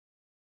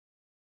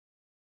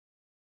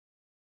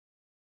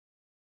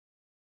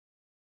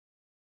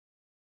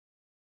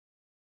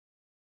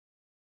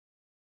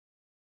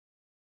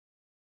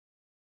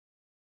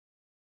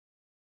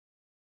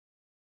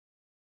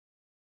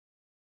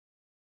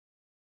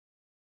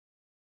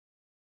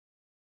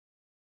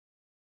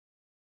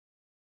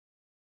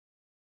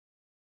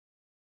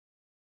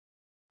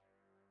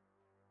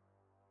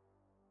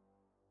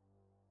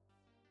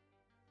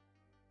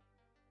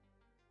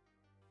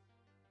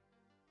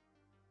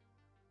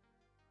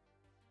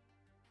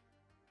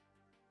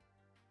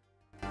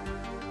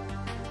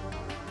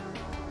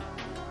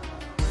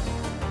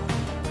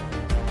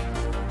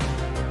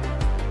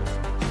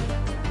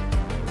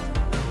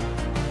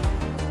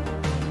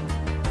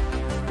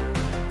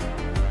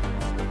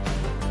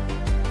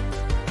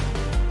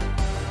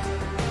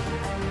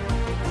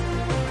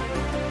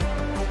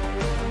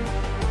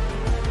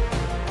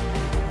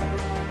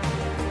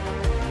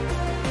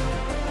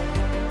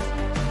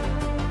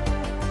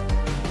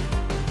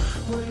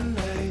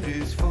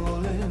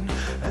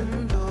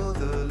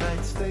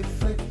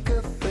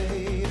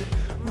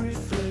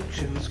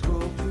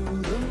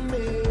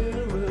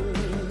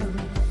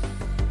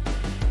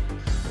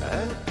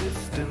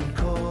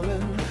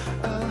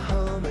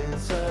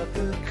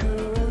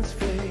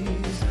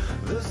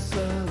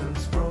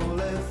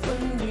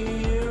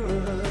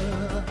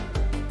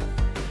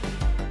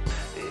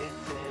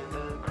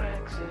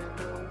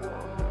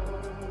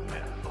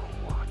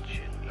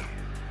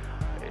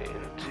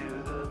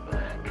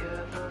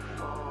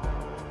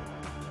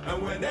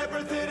And when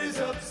everything is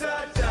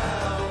upside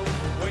down,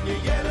 when you're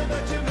yelling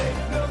but you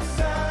make no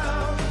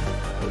sound,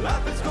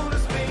 life is gonna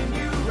spin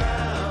you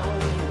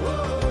round.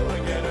 Whoa,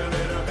 and get a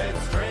little bit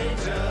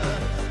stranger.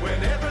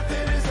 When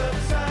everything is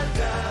upside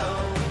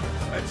down,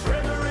 a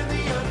tremor in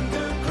the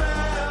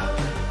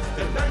underground,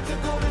 the nights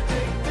are gonna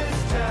take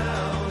this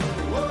town.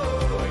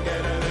 Whoa, and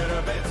get a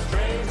little bit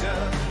stranger,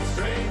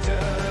 stranger.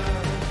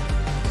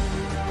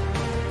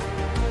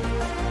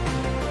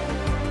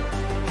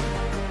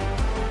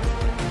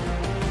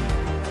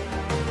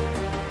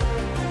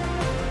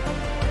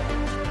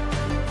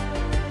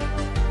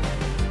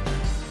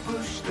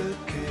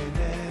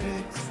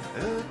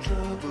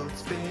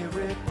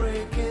 Spirit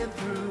breaking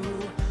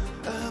through,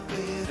 a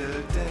bit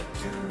of debt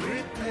to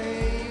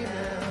repay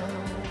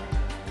now.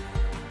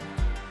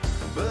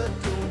 But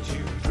don't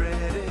you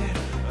dread it,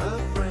 a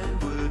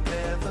friend would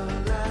never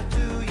lie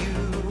to you,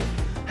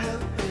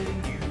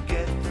 helping you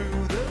get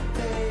through the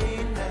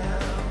pain now.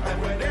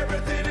 And when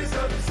everything is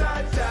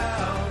upside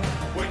down,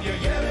 when you're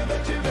yelling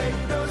but you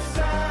make no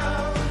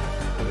sound,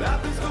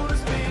 life is gonna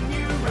spin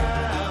you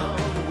round.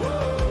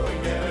 Whoa,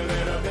 and get a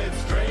little bit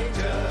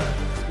stranger.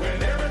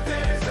 When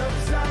everything is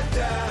upside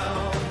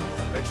down,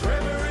 a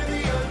tremor in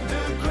the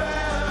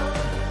underground,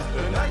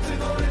 the nights are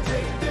gonna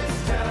take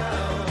this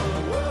town.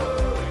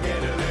 Whoa,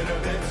 get a little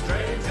bit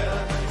stranger,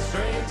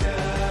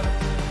 stranger.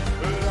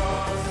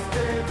 Lost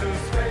in the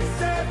space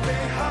set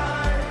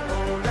behind,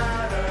 hold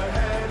out a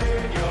hand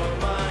in your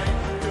mind,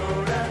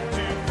 don't have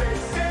to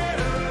face it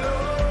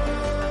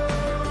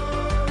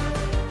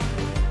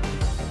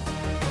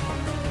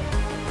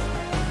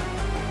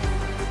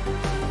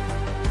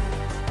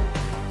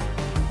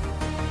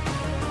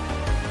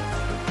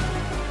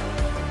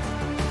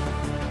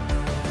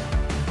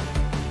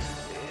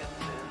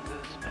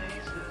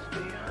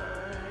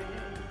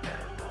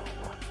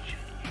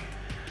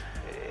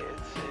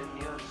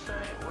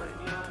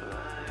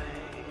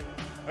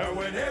and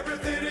when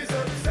everything is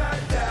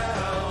upside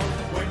down,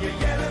 when you're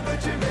yelling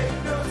but you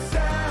make no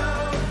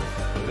sound,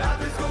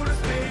 life is gonna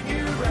spin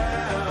you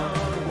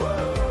round.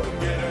 Whoa,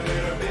 get a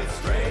little bit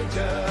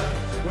stranger.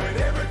 When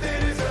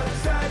everything is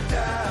upside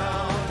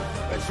down,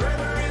 a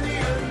tremor in the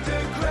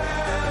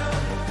underground,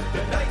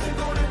 the nights are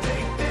gonna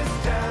take this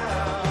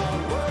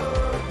town.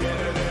 Whoa, get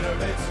a little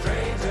bit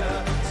stranger,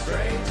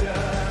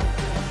 stranger.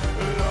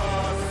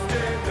 Lost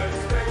in the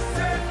space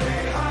set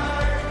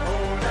behind,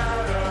 hold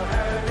out a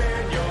hand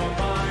in your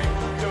mind,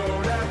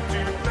 don't have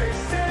to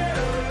face it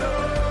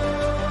alone.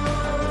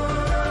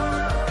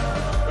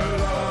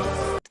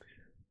 Lost.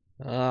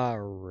 All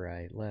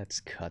right, let's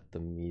cut the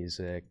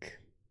music.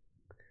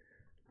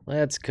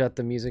 Let's cut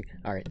the music.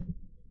 All right.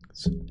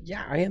 So,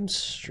 yeah, I am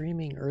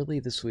streaming early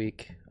this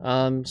week.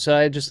 So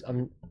I just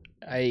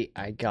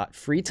I got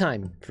free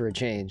time for a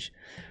change.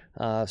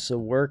 So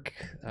work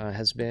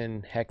has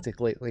been hectic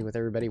lately with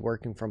everybody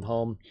working from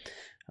home.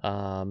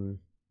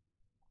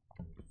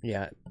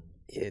 Yeah,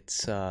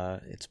 it's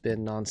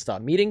been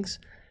nonstop meetings.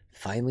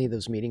 Finally,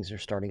 those meetings are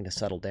starting to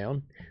settle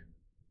down.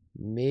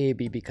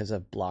 Maybe because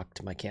I've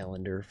blocked my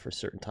calendar for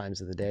certain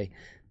times of the day.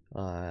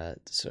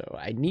 So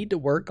I need to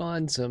work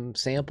on some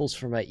samples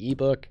for my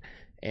ebook,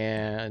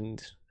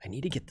 and I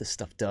need to get this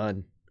stuff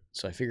done.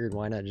 So I figured,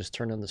 why not just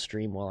turn on the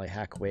stream while I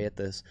hack away at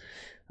this.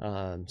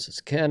 So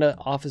it's kind of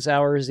office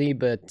hoursy,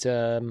 but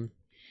yeah,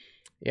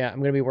 I'm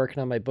going to be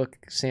working on my book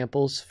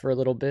samples for a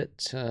little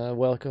bit.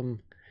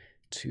 Welcome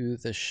to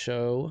the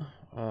show.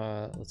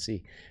 Let's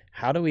see.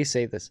 How do we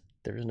say this?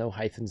 There's no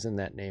hyphens in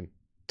that name.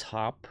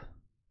 Top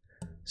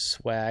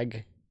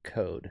Swag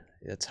Code.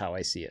 That's how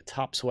I see it.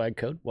 Top Swag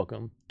Code.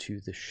 Welcome to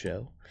the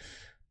show.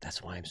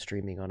 That's why I'm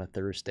streaming on a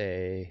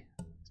Thursday.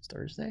 It's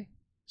Thursday?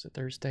 Is it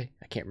Thursday?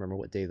 I can't remember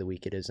what day of the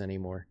week it is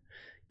anymore.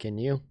 Can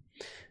you?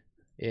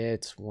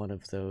 It's one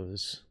of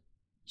those.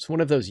 It's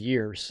one of those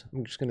years.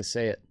 I'm just gonna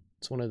say it.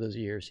 It's one of those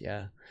years.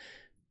 Yeah,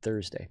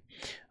 Thursday.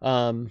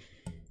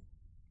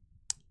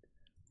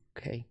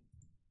 Okay.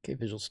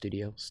 Visual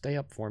Studio, stay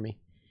up for me.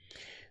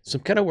 So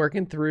I'm kind of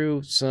working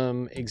through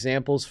some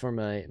examples for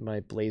my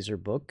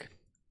Blazor book,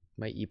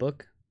 my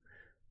ebook.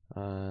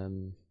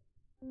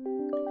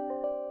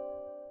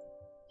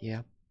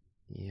 Yeah,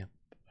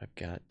 I've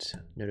got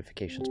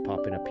notifications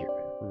popping up here.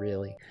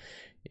 Really,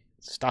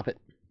 stop it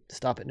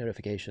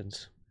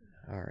notifications.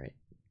 All right,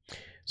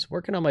 so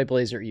working on my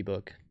Blazor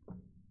ebook.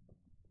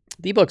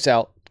 The ebook's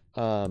out.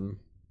 The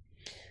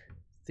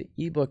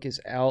ebook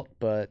is out,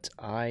 but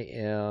I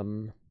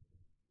am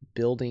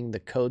building the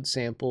code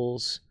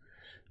samples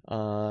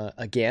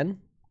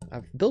again.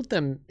 I've built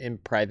them in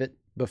private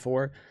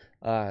before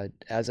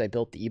as I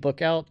built the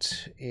ebook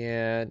out,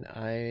 and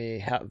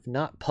I have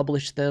not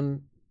published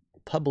them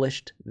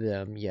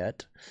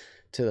yet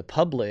to the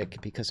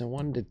public because I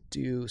wanted to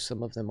do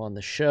some of them on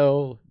the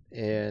show,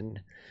 and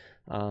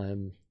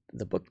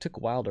the book took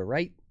a while to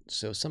write,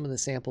 so some of the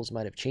samples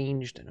might have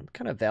changed, and I'm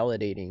kind of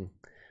validating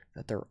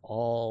that they're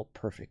all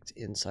perfect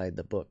inside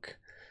the book.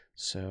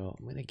 So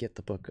I'm going to get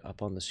the book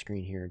up on the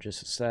screen here in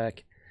just a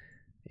sec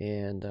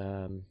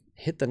and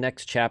hit the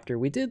next chapter.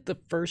 We did the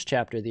first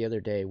chapter the other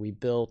day. We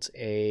built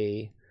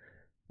a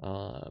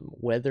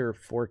weather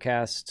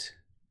forecast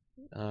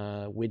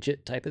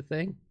widget type of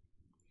thing.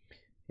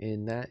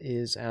 And that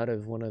is out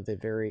of one of the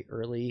very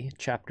early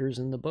chapters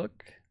in the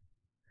book.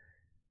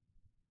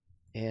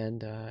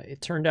 And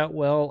it turned out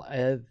well.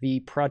 The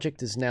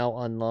project is now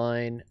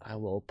online. I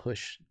will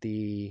push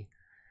the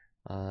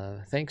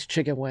thanks,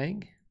 Chicken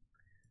Wang.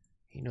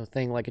 You know,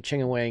 thing like a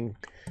Chicken Wang.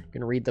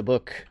 Gonna read the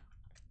book.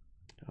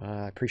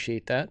 I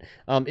appreciate that.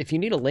 If you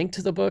need a link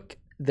to the book,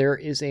 there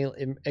is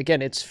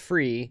again, it's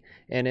free,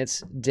 and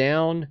it's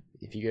down.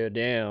 If you go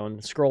down,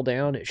 scroll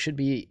down, it should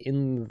be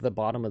in the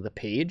bottom of the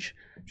page.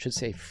 It should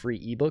say free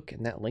ebook,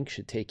 and that link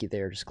should take you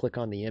there. Just click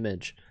on the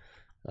image.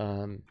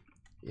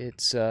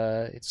 It's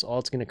all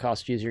it's going to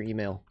cost you is your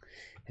email,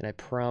 and I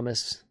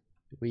promise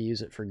we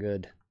use it for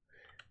good.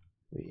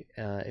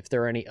 If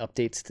there are any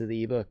updates to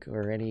the ebook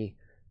or any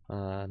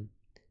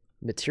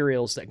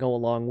materials that go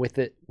along with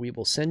it, we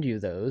will send you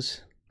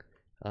those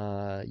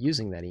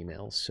using that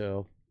email.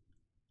 So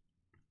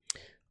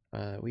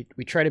we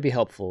try to be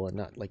helpful and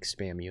not like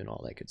spam you and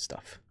all that good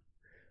stuff.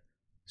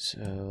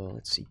 So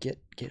let's see,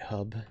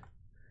 GitHub.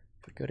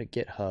 If we go to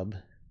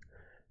GitHub,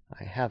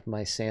 I have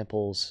my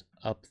samples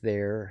up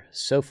there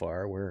so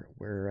far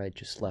where I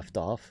just left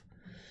off,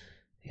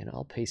 and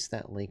I'll paste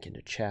that link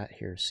into chat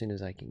here as soon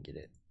as I can get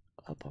it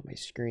up on my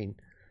screen.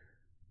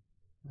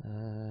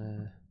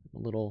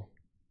 What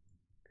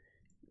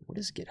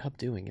is GitHub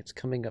doing? It's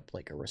coming up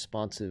like a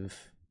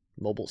responsive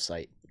mobile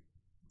site.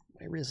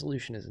 My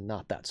resolution is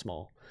not that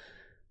small.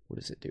 What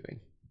is it doing?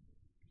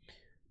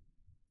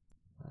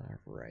 All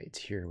right,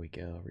 here we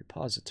go.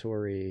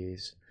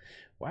 Repositories.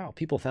 Wow,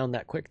 people found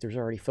that quick. There's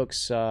already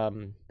folks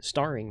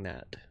starring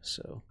that.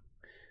 So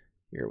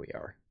here we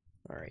are.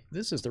 All right,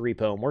 this is the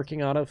repo I'm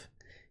working out of.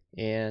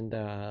 And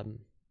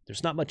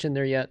there's not much in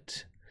there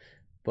yet,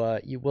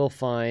 but you will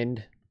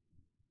find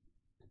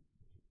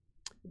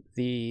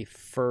the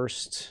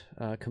first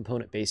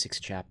component basics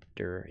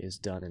chapter is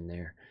done in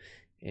there.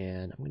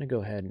 And I'm going to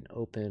go ahead and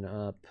open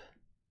up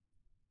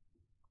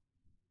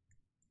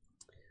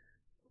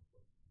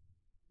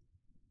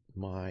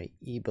my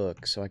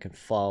ebook so I can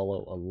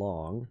follow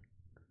along.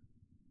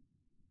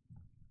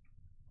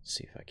 Let's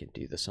see if I can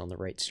do this on the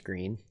right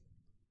screen.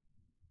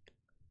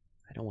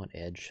 I don't want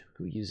Edge.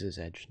 Who uses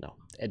Edge? No,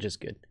 Edge is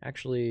good.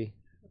 Actually,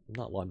 I'm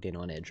not logged in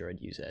on Edge, or I'd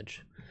use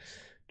Edge.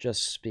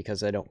 Just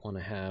because I don't want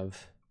to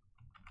have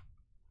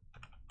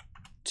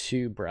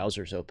two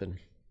browsers open.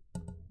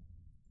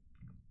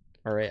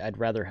 All right, I'd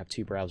rather have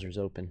two browsers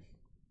open.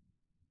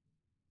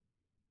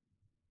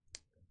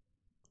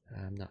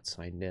 I'm not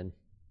signed in.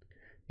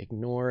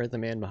 Ignore the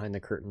man behind the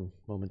curtain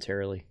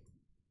momentarily.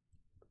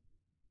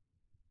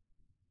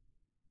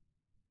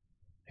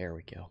 There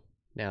we go.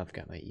 Now I've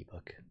got my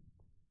ebook.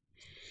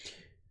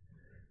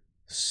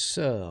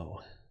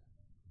 So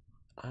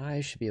I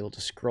should be able to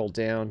scroll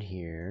down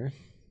here.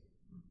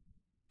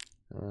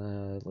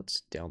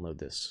 Let's download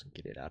this,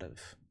 get it out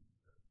of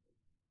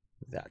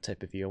that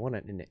type of view. I want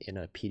it in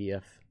a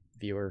PDF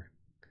viewer.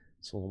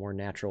 It's a little more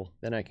natural.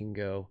 Then I can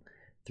go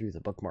through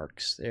the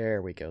bookmarks.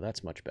 There we go.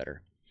 That's much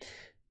better.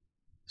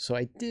 So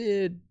I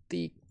did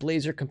the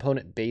Blazor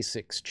Component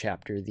Basics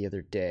chapter the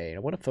other day. I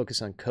want to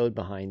focus on code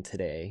behind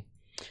today.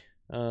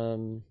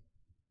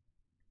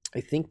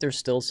 I think there's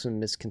still some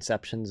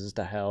misconceptions as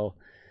to how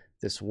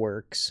this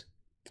works.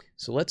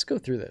 So let's go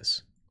through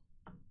this.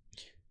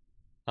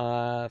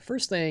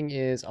 First thing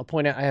is I'll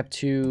point out I have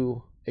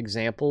two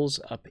examples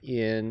up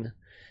in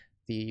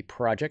the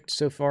project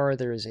so far.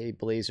 There is a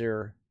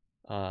Blazor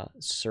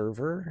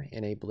server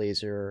and a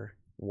Blazor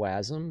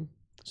WASM.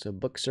 So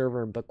Book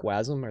Server and Book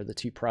WASM are the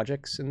two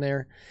projects in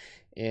there.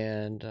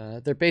 And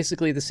they're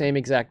basically the same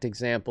exact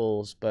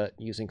examples, but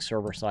using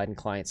server side and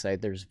client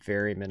side, there's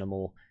very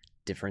minimal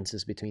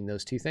differences between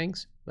those two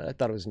things. But I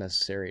thought it was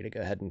necessary to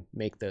go ahead and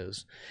make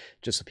those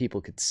just so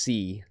people could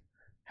see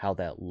how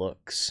that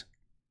looks.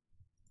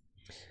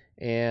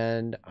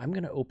 And I'm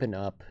going to open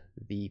up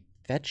the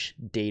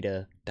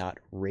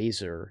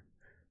fetchdata.razor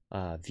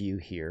view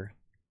here.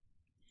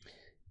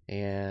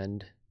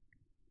 And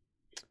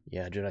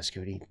yeah, just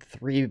Cody,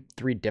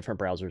 three different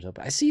browsers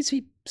open. I seen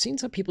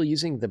some people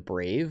using the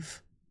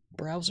Brave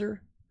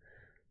browser.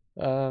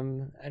 I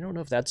don't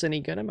know if that's any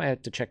good. I might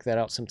have to check that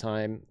out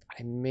sometime.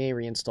 I may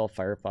reinstall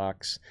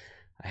Firefox.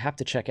 I have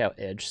to check out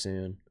Edge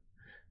soon.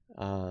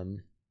 I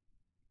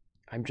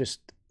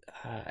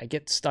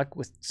get stuck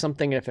with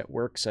something, and if it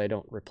works, I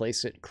don't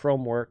replace it.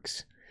 Chrome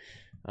works.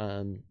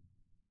 I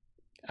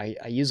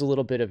use a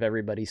little bit of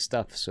everybody's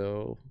stuff,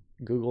 so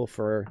Google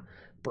for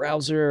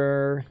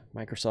browser,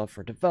 Microsoft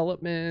for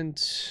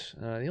development.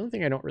 The only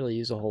thing I don't really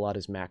use a whole lot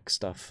is Mac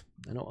stuff.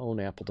 I don't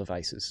own Apple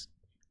devices.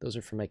 Those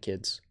are for my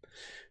kids.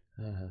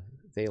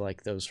 They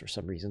like those for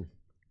some reason.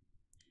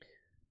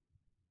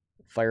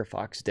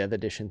 Firefox Dev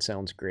Edition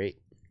sounds great.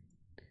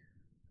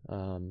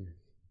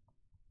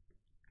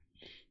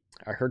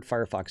 I heard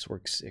Firefox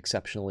works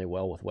exceptionally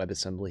well with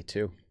WebAssembly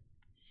too.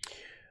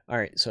 All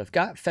right, so I've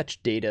got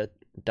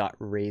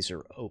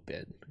fetchdata.razor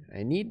open.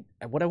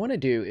 What I want to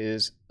do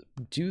is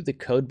do the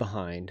code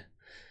behind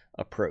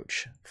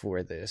approach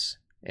for this.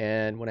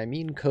 And when I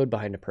mean code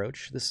behind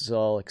approach, this is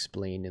all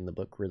explained in the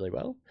book really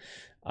well.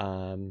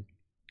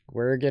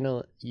 We're going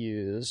to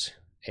use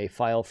a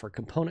file for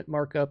component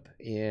markup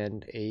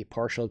and a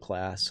partial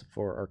class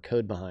for our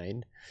code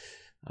behind.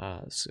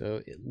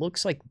 So it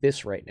looks like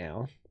this right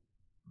now.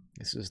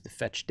 This is the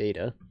fetch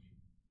data.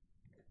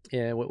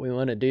 And what we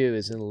want to do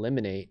is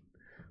eliminate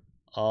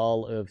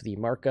all of the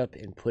markup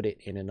and put it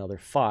in another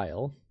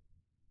file.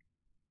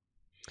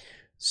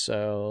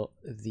 So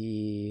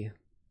the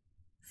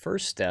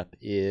first step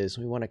is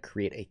we want to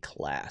create a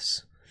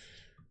class.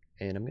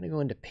 And I'm going to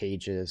go into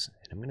Pages,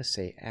 and I'm going to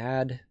say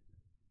add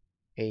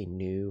a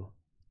new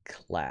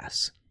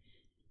class.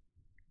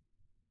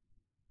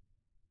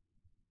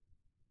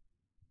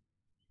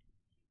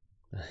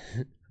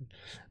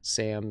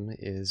 Sam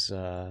is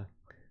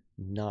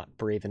not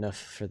brave enough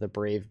for the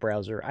Brave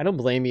browser. I don't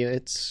blame you.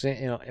 It's,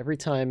 you know, every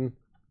time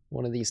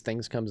one of these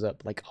things comes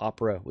up, like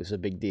Opera was a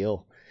big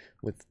deal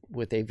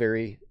with a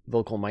very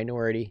vocal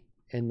minority,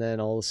 and then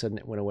all of a sudden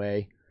it went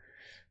away.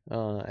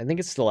 I think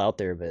it's still out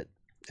there, but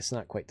it's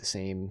not quite the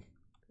same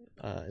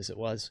as it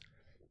was.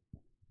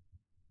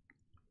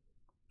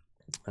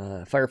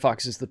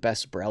 Firefox is the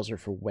best browser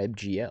for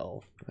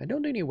WebGL. I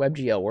don't do any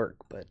WebGL work,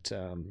 but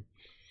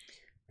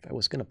if I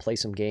was going to play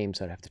some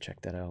games, I'd have to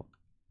check that out.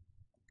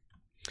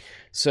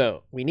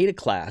 So we need a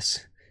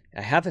class.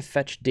 I have a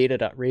fetch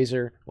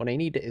data.razor. What I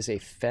need is a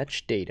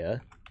fetch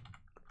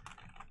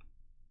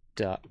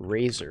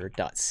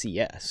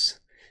data.razor.cs.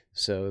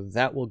 So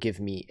that will give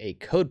me a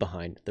code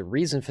behind. The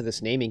reason for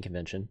this naming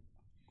convention,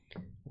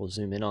 we'll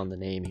zoom in on the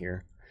name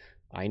here.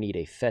 I need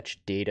a fetch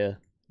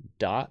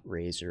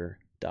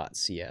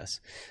data.razor.cs.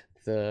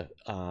 The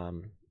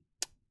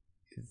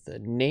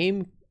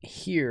name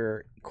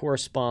here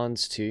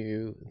corresponds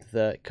to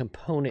the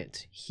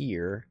component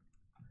here,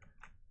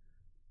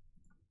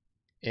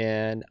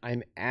 and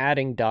I'm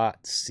adding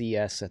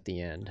 .cs at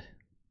the end.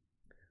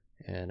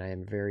 And I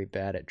am very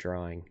bad at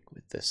drawing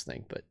with this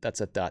thing, but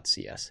that's a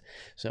 .cs.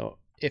 So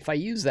if I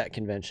use that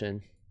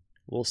convention,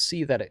 we'll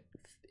see that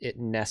it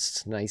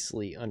nests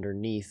nicely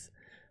underneath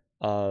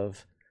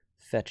of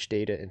fetch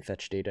data, and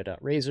fetch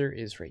data.razor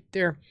is right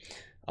there.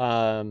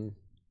 And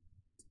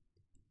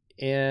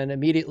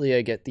immediately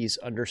I get these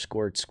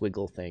underscored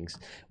squiggle things.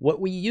 What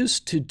we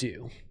used to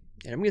do,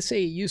 and I'm going to say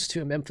used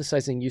to, I'm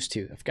emphasizing used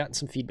to. I've gotten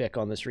some feedback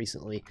on this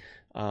recently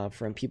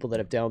from people that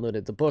have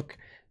downloaded the book.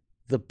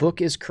 The book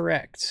is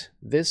correct.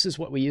 This is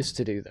what we used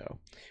to do, though.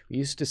 We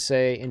used to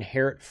say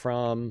inherit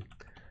from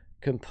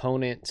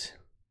component,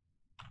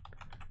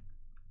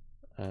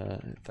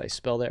 if I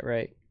spell that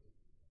right.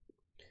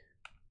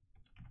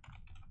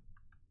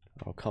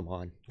 Oh, come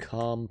on.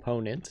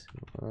 Component.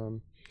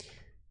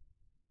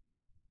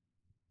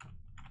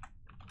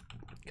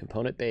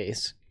 Component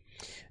base.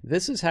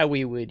 This is how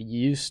we would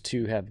used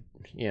to have,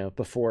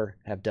 before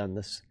have done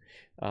this.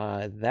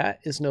 That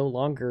is no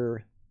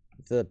longer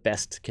the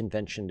best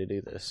convention to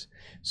do this.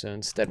 So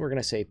instead we're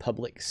going to say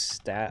public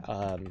shared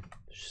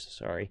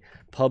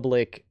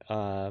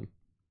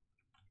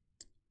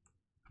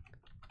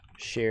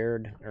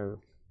or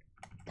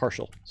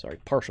partial,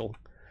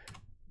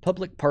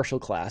 public partial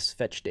class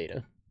fetch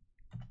data.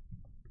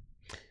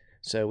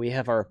 So we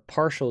have our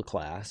partial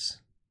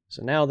class.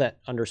 So now that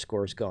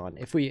underscore is gone.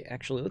 If we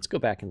actually, let's go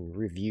back and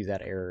review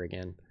that error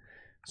again.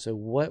 So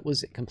what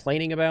was it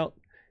complaining about?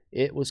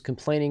 It was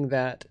complaining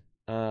that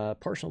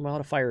partial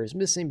modifier is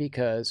missing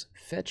because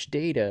fetch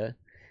data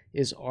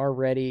is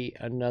already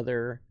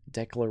another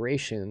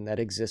declaration that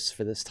exists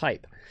for this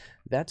type.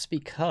 That's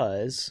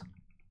because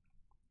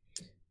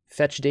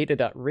fetch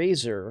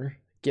data.razor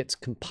gets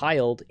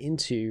compiled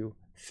into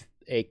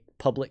a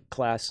public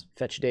class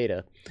fetch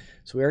data.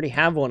 So we already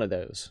have one of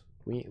those.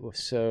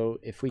 So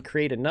if we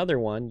create another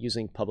one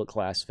using public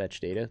class fetch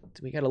data,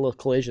 we got a little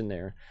collision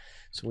there.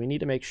 So we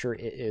need to make sure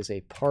it is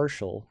a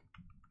partial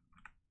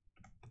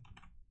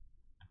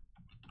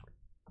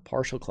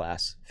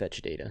class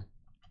fetch data.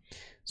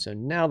 So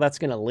now that's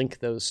going to link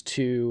those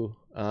two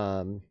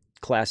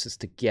classes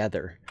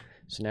together.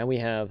 So now we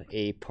have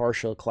a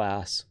partial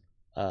class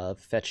of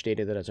fetch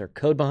data that is our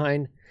code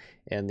behind,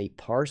 and the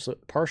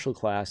partial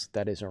class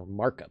that is our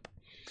markup.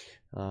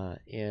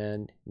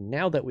 And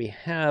now that we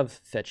have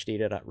fetch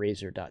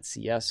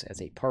data.razor.cs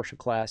as a partial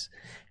class,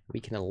 we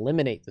can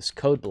eliminate this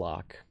code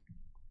block.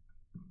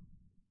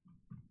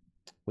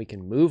 We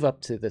can move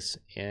up to this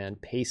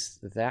and paste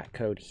that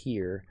code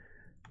here.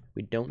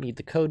 We don't need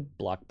the code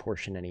block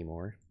portion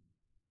anymore.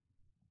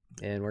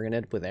 And we're going to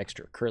end up with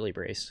extra curly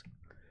brace.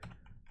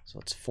 So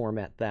let's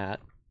format that.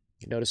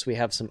 You notice we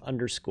have some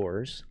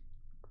underscores.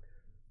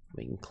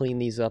 We can clean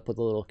these up with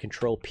a little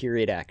control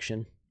period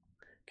action.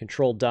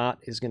 Control dot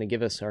is going to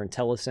give us our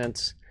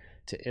IntelliSense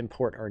to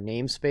import our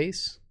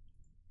namespace.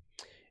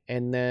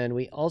 And then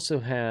we also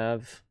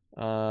have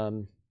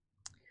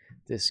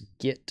this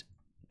get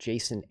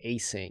JSON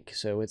async.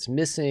 So it's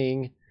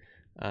missing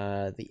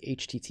the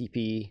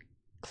HTTP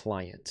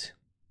client.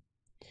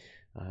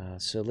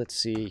 So let's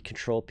see,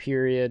 control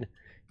period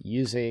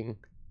using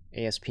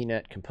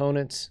ASP.NET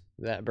components.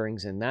 That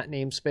brings in that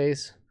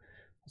namespace.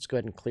 let's go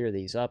ahead and clear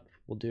these up.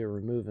 We'll do a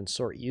remove and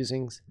sort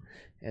usings.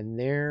 And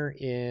there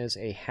is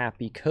a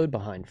happy code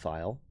behind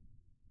file.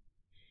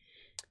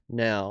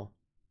 Now,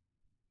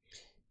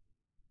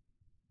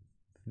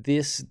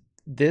 this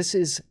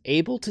is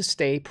able to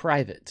stay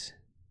private.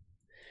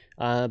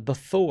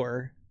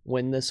 Before,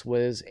 when this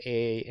was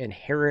a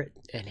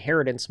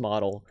inheritance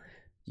model,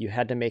 you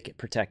had to make it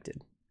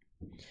protected.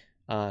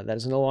 That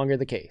is no longer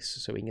the case,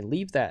 so we can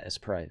leave that as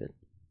private.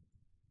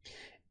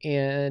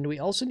 And we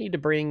also need to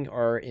bring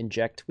our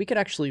inject. We could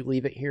actually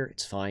leave it here.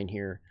 It's fine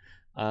here.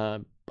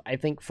 I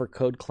think for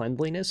code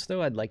cleanliness,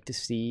 though, I'd like to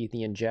see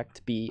the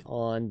inject be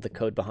on the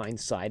code behind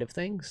side of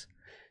things.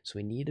 So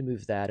we need to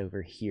move that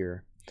over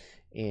here.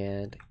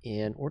 And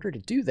in order to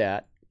do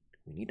that,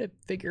 we need to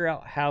figure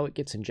out how it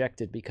gets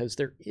injected, because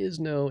there is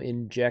no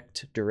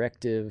inject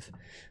directive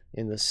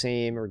in the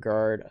same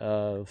regard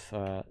of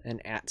an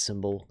 @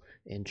 symbol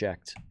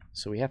inject.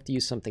 So we have to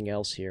use something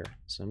else here.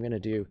 So I'm going to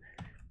do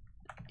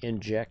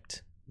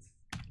inject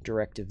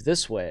directive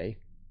this way.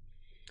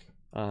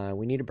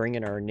 We need to bring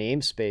in our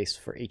namespace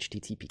for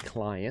HTTP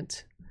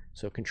client.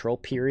 So control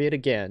period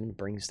again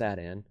brings that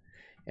in.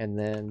 And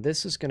then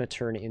this is going to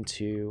turn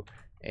into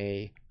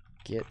a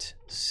get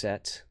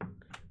set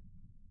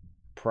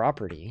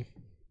property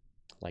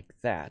like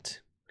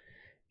that.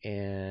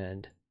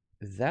 And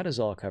that is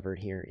all covered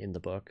here in the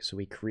book. So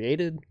we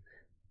created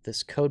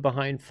this code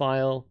behind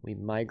file. We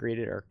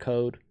migrated our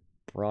code,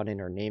 brought in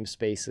our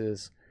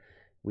namespaces.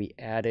 We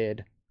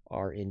added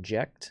our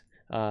inject.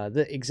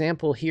 The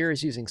example here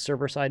is using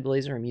server-side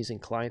Blazor. I'm using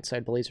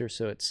client-side Blazor,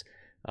 so it's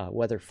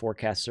weather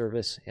forecast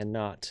service and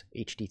not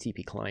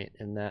HTTP client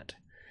in that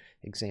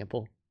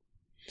example.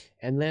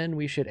 And then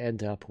we should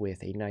end up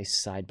with a nice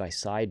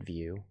side-by-side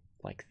view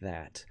like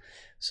that.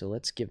 So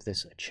let's give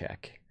this a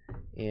check.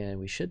 And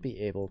we should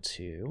be able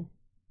to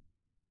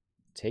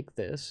take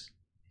this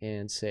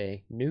and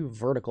say new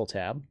vertical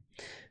tab.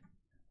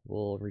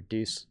 We'll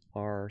reduce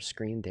our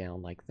screen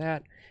down like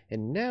that.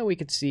 And now we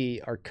could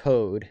see our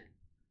code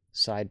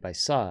side by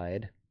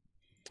side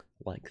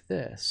like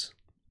this.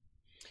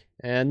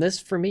 And this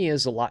for me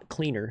is a lot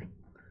cleaner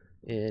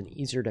and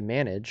easier to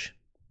manage.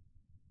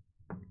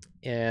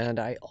 And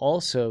I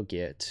also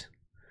get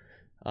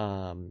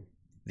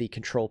the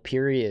control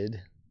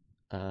period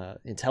or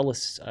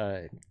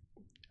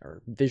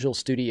Visual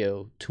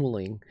Studio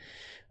tooling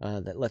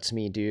that lets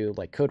me do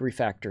like code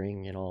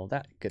refactoring and all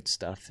that good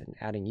stuff and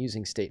adding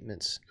using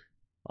statements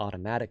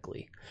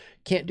automatically.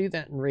 Can't do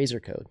that in Razor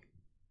code.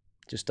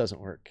 Just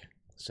doesn't work.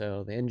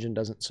 So the engine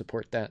doesn't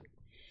support that.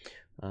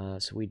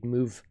 So we'd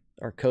move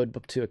our code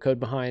to a code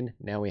behind.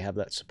 Now we have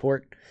that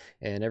support,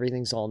 and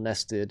everything's all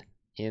nested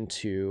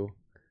into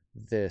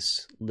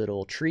this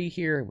little tree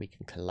here. We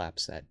can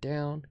collapse that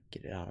down,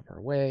 get it out of our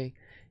way,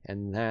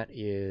 and that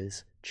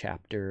is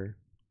chapter,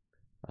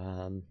 I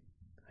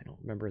don't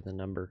remember the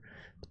number,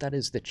 but that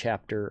is the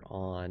chapter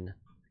on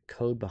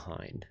code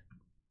behind.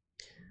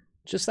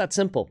 Just that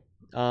simple.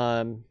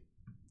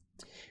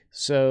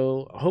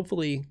 So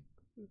hopefully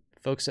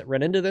folks that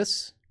run into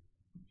this,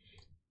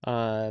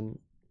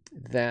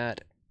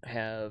 that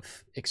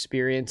have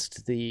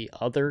experienced the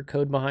other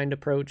code behind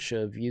approach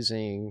of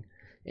using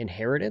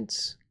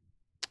inheritance,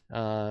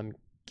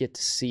 get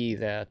to see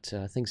that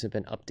things have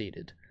been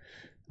updated,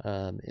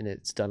 and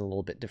it's done a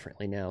little bit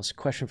differently now. So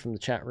question from the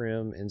chat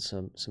room and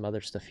some other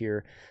stuff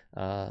here.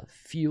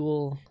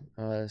 Fuel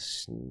Snabble.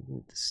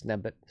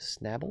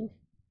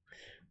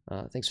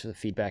 Thanks for the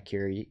feedback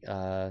here. You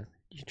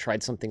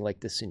tried something like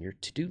this in your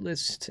to-do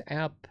list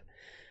app,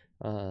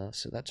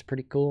 so that's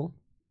pretty cool.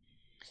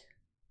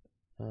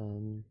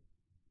 Been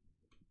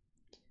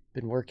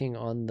working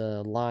on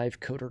the live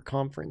coder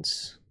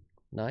conference.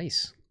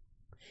 Nice.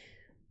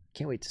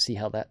 Can't wait to see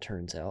how that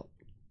turns out.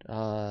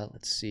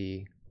 Let's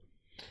see.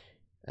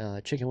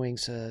 Chicken Wing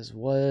says,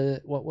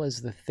 "What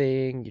was the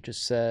thing you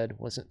just said?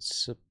 Wasn't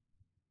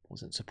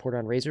support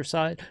on Razor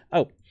side?"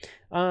 Oh,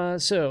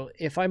 so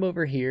if I'm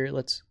over here,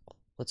 let's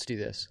do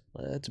this.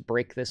 Let's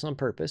break this on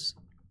purpose.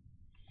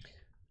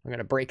 I'm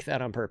gonna break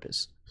that on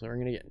purpose. So we're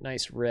gonna get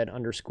nice red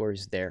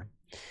underscores there.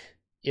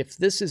 If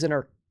this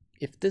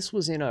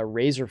was in a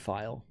Razor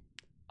file,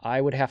 I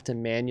would have to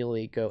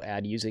manually go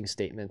add using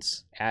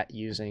statements at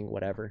using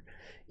whatever.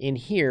 In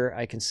here,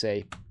 I can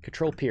say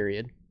control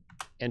period,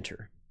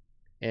 enter,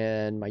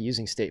 and my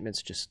using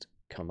statements just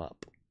come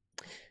up.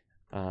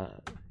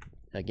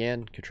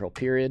 Again, control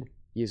period,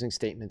 using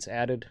statements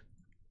added,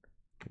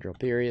 control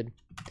period.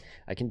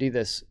 I can do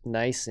this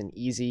nice and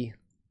easy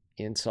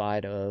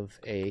inside of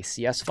a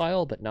CS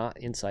file, but not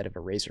inside of a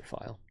Razor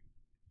file.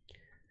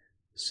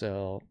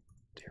 So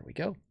there we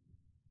go.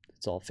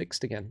 It's all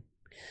fixed again.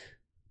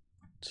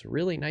 It's a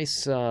really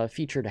nice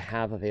feature to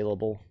have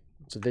available.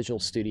 It's a Visual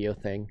Studio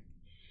thing,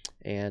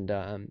 and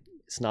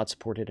it's not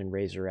supported in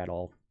Razor at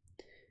all.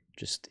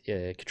 Just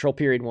control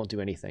period won't do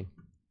anything.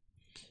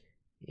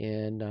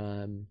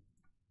 And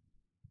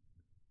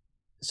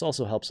this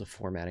also helps with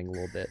formatting a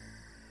little bit.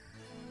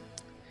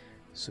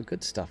 So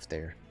good stuff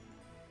there.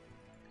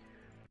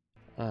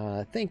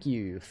 Thank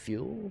you,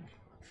 Fuel,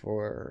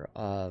 for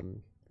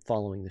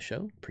following the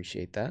show.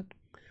 Appreciate that.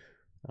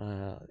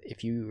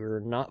 If you are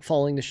not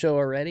following the show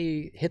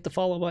already, hit the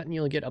follow button.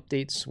 You'll get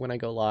updates when I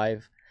go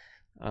live.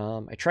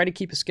 I try to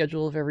keep a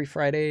schedule of every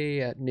Friday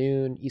at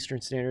noon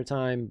Eastern Standard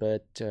Time,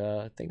 but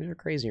things are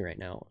crazy right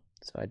now.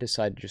 So I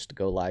decided just to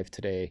go live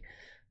today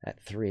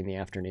at 3 in the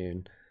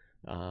afternoon,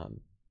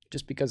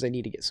 just because I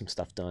need to get some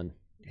stuff done,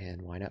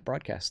 and why not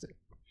broadcast it?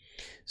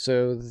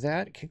 So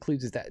that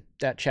concludes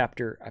that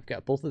chapter. I've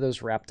got both of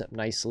those wrapped up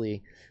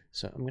nicely.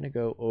 So I'm going to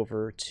go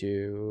over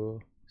to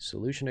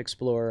Solution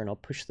Explorer, and I'll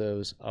push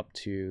those up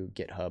to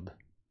GitHub,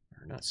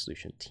 or not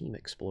Solution, Team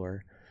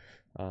Explorer.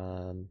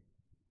 Let's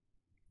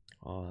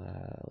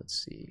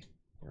see,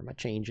 where are my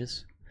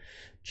changes?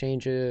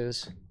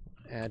 Changes,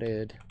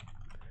 added,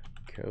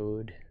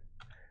 code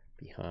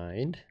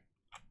behind,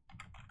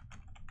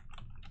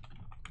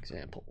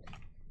 example.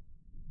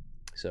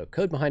 So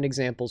code behind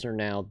examples are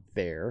now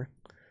there.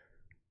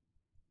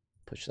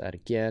 Push that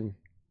again.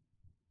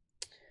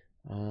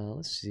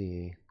 Let's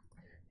see,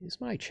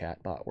 is my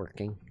chatbot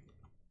working?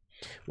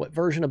 What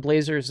version of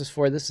Blazor is this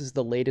for? This is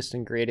the latest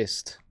and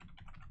greatest.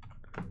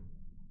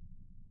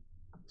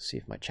 See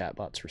if my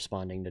chatbot's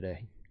responding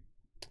today.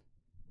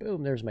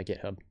 Boom, there's my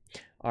GitHub.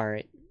 All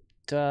right.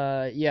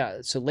 Yeah,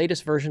 so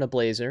latest version of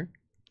Blazor.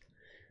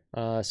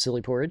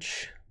 Silly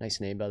Porridge.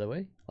 Nice name, by the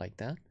way. Like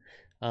that.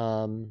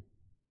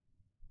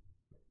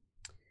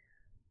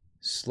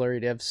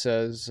 Slurry Dev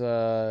says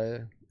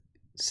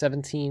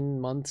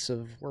 17 months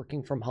of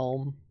working from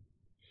home.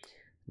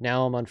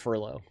 Now I'm on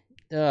furlough.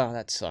 Oh,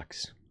 that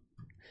sucks.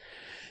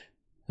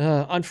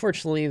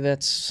 Unfortunately,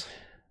 that's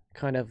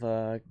kind of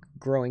a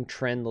growing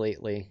trend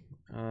lately.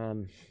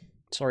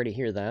 Sorry to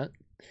hear that.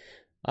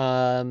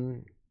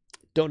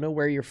 Don't know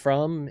where you're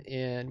from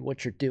and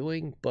what you're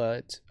doing,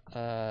 but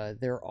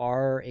there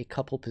are a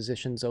couple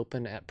positions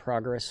open at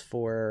Progress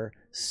for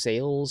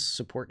sales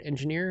support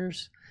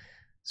engineers.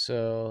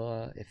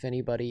 So if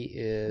anybody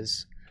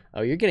is,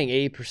 oh, you're getting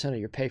 80% of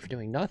your pay for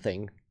doing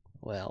nothing.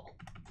 Well,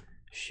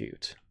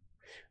 shoot.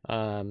 If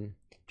you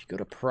go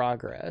to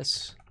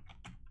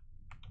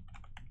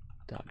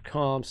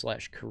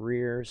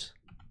progress.com/careers,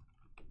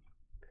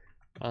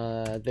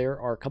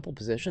 there are a couple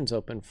positions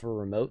open for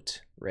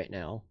remote right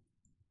now.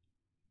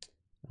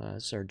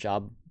 This is our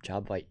job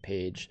vite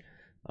page.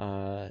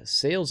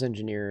 Sales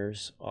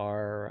engineers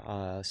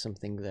are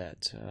something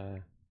that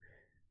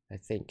I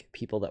think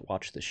people that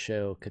watch the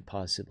show could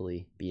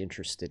possibly be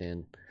interested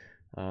in.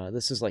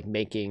 This is like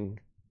making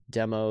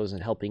demos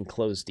and helping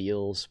close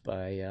deals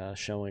by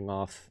showing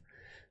off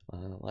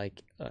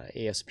like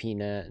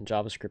ASP.NET and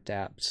JavaScript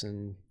apps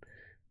and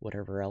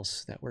whatever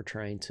else that we're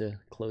trying to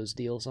close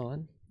deals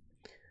on.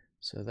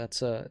 So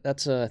that's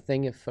a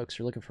thing. If folks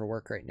are looking for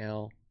work right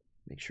now,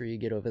 make sure you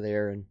get over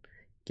there and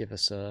give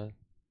us a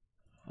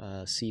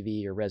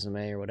CV or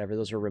resume or whatever.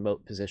 Those are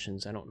remote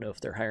positions. I don't know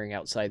if they're hiring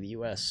outside the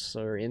US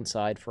or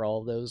inside for all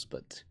of those,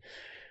 but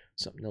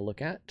something to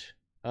look at.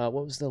 What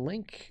was the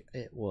link?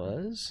 It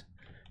was,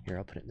 here,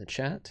 I'll put it in the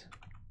chat.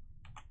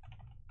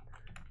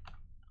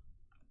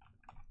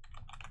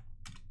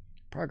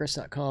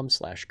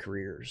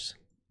 Progress.com/careers.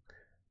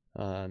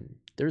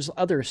 There's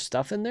other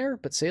stuff in there,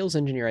 but sales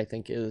engineer, I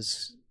think,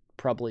 is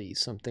probably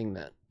something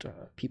that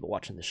people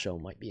watching the show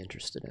might be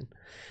interested in.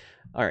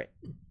 All right.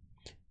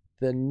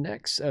 The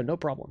next, no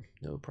problem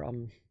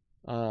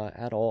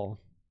at all.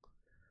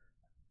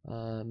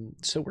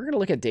 So we're going to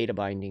look at data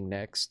binding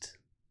next.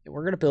 And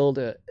we're going to build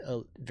a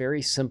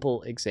very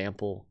simple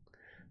example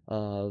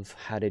of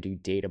how to do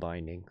data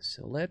binding.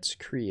 So let's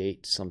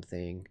create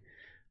something.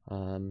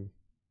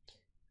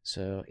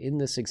 So in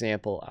this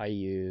example, I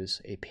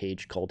use a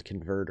page called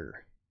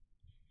Converter.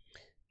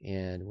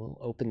 And we'll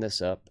open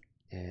this up,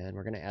 and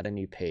we're going to add a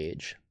new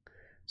page.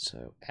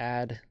 So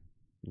add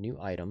new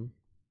item,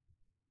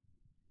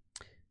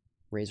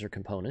 Razor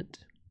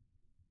component.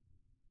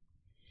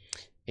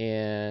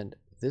 And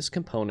this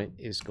component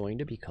is going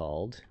to be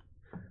called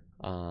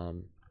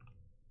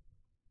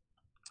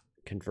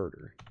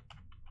Converter.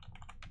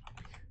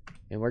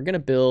 And we're going to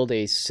build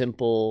a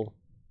simple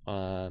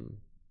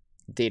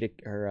data,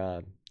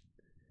 or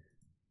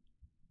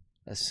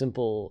a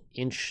simple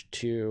inch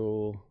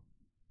to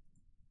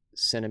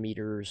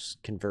centimeters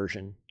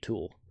conversion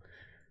tool.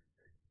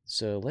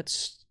 So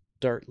let's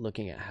start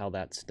looking at how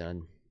that's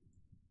done.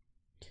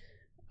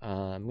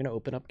 I'm going to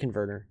open up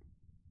Converter,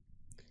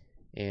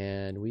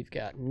 and we've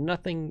got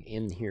nothing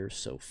in here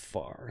so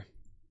far.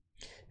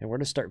 And we're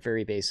going to start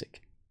very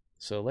basic.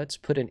 So let's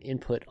put an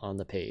input on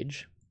the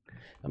page.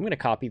 I'm going to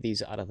copy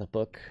these out of the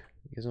book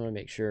because I want to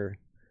make sure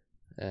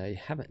I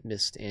haven't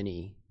missed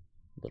any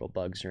little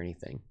bugs or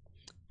anything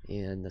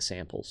in the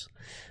samples.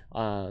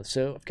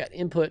 So I've got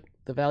input.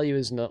 The value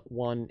is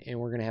 1, and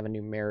we're going to have a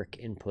numeric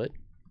input.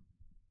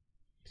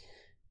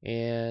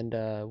 And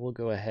we'll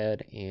go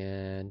ahead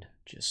and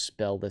just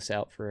spell this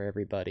out for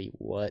everybody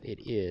what it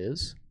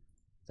is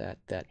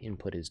that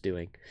input is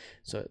doing.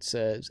 So it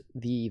says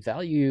the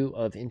value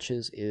of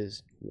inches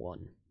is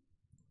 1.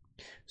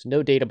 So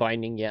no data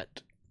binding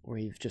yet.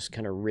 We've just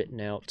kind of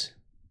written out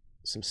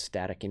some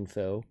static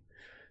info.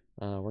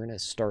 We're going to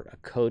start a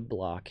code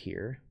block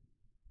here.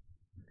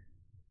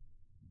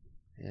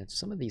 And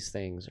some of these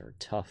things are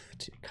tough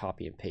to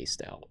copy and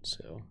paste out,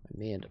 so I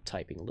may end up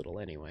typing a little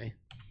anyway.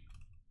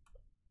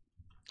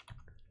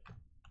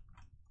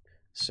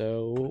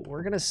 So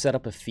we're going to set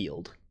up a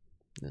field.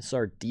 This is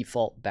our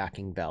default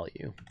backing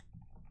value.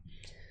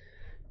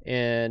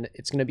 And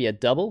it's going to be a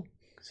double,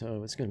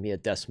 so it's going to be a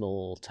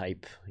decimal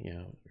type, you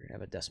know, we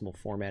have a decimal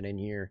format in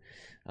here,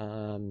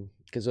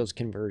 because those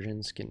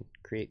conversions can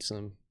create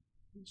some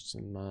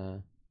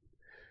decimal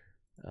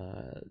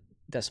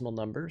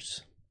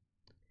numbers.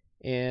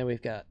 And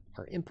we've got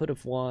our input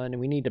of 1, and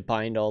we need to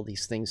bind all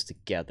these things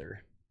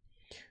together.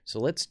 So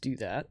let's do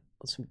that.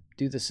 Let's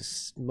do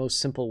this the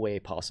most simple way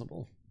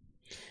possible.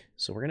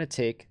 So we're going to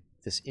take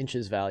this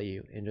inches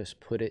value and just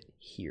put it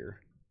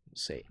here.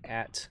 Say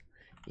at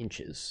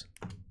inches.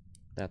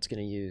 That's going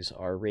to use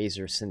our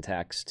razor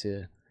syntax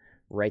to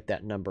write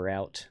that number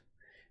out.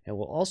 And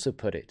we'll also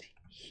put it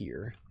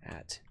here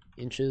at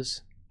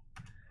inches.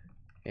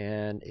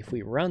 And if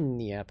we run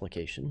the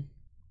application,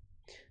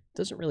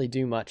 doesn't really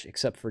do much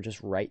except for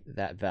just write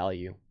that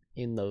value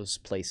in those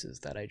places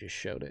that I just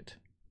showed it.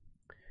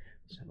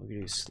 So we're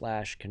going to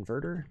do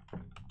 /converter.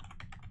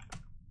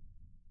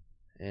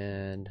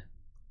 And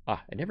I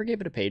never gave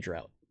it a page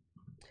route.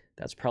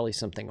 That's probably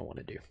something I want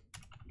to do.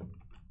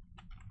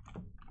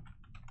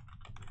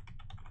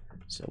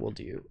 So we'll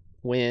do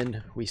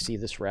when we see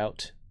this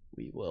route,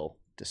 we will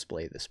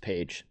display this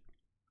page.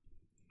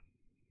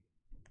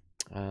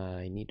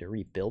 I need to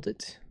rebuild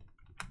it.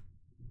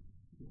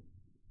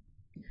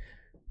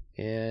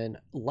 And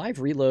live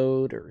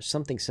reload or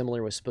something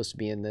similar was supposed to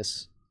be in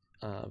this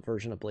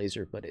version of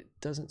Blazor, but it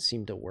doesn't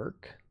seem to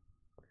work.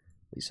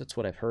 At least that's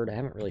what I've heard. I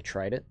haven't really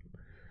tried it.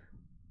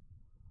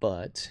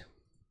 But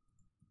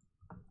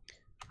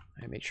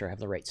I make sure I have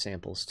the right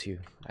samples too.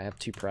 I have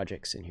 2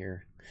 projects in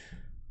here.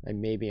 I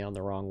may be on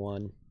the wrong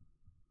one.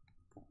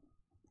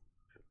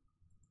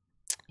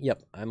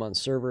 Yep, I'm on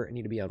server. I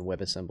need to be on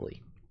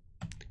WebAssembly.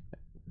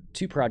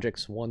 2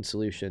 projects, 1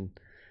 solution.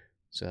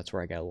 So that's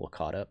where I got a little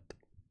caught up.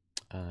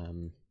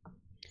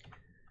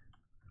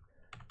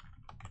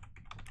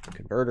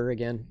 Converter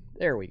again.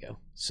 There we go.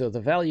 So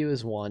the value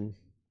is 1,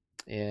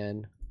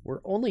 and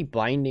we're only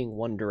binding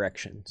one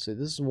direction. So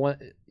this is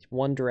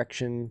one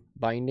direction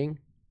binding.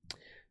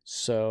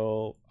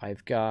 So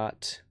I've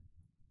got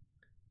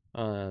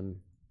the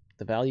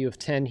value of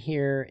 10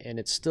 here, and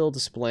it's still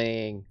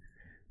displaying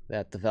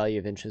that the value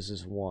of inches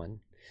is 1.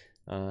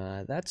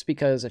 That's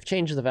because I've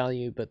changed the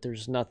value, but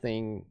there's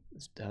nothing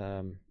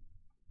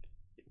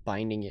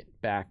binding it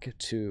back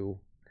to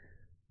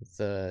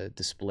the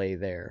display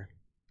there.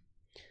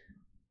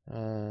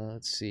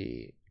 Let's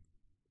see.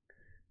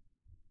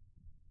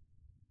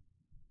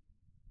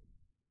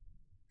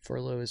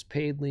 Furlough is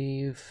paid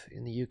leave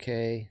in the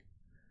UK.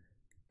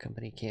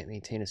 Company can't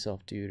maintain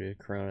itself due to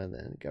Corona,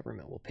 then the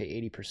government will pay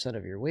 80%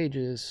 of your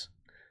wages.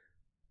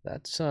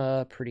 That's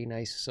a pretty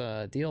nice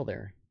deal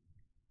there.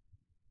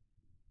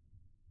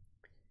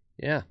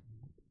 Yeah.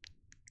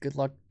 Good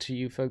luck to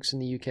you folks in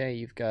the UK.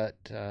 You've got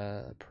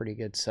a pretty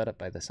good setup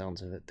by the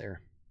sounds of it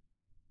there.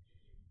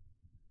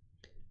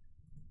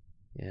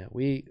 Yeah,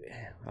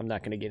 I'm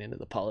not going to get into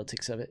the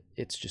politics of it.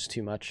 It's just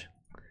too much.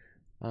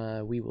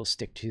 We will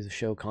stick to the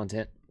show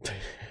content.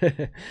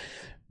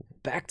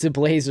 Back to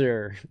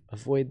Blazor.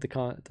 Avoid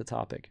the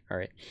topic. All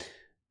right.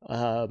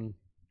 All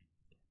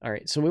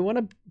right. So we want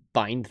to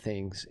bind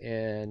things,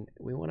 and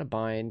we want to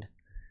bind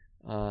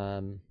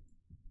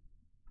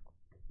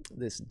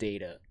this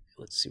data.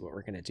 Let's see what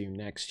we're going to do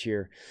next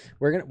here.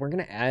 We're going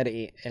to add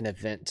an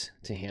event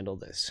to handle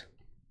this.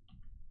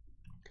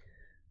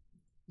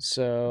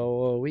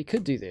 So we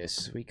could do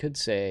this. We could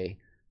say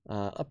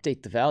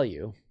update the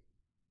value,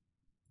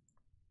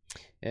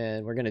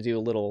 and we're going to do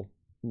a little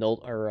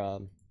null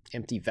or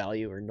empty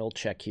value or null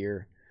check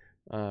here.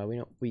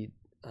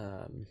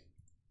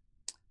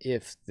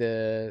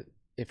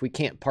 If we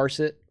can't parse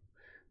it,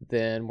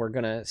 then we're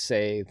going to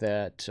say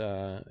that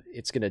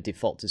it's going to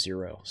default to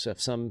 0. So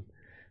if some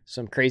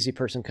crazy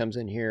person comes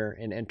in here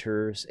and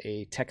enters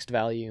a text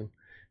value,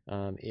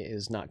 it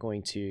is not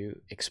going to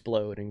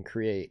explode and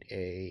create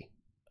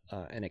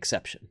an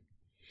exception.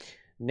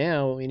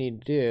 Now what we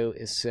need to do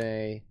is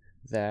say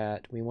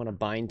that we want to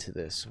bind to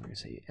this. We're going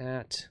to say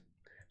at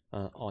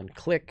on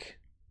click,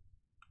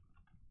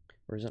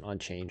 or is it on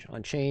change?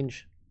 On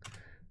change.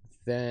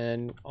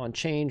 Then on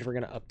change, we're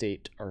going to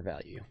update our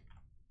value.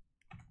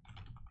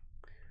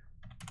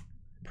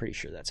 Pretty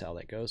sure that's how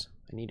that goes.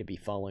 I need to be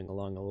following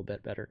along a little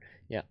bit better.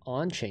 Yeah,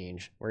 on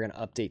change, we're going to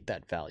update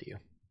that value.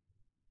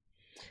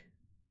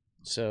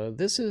 So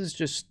this is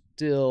just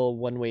still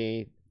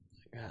one-way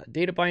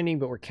data binding,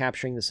 but we're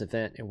capturing this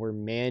event and we're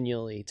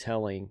manually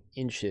telling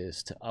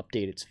inches to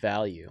update its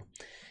value.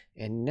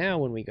 And now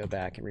when we go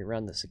back and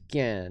rerun this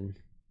again,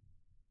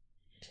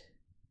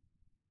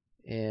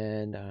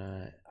 and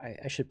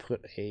I should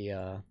put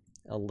a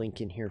link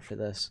in here for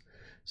this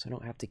so I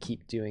don't have to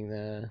keep doing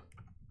the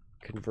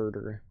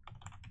converter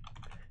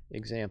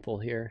example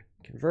here.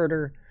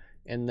 Converter,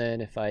 and then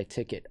if I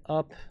tick it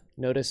up,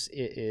 notice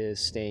it is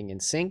staying in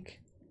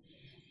sync.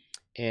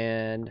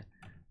 And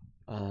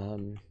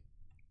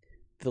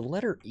the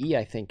letter E,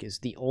 I think, is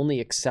the only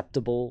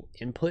acceptable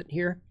input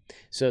here.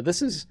 So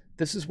this is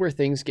where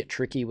things get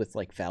tricky with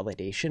like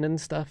validation and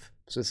stuff.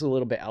 So this is a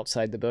little bit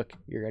outside the book.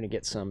 You're going to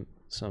get some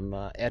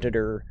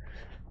editor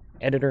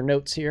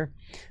notes here.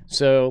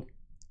 So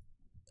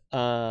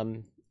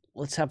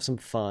let's have some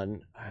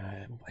fun.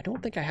 I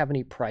don't think I have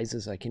any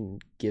prizes I can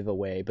give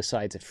away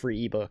besides a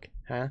free ebook,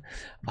 huh?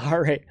 All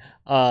right.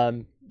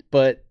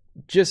 But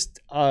just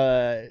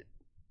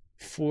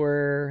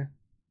for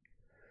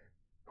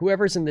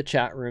whoever's in the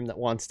chat room that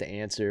wants to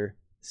answer,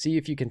 see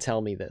if you can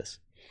tell me this.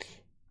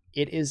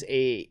 It is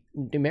a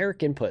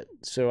numeric input.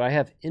 So I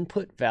have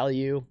input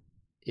value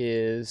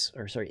is,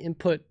 or sorry,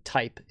 input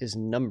type is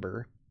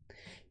number.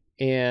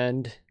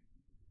 And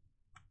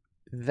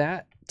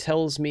that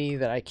tells me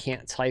that I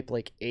can't type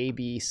like A,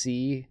 B,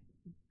 C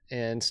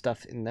and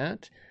stuff in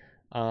that.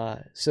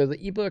 So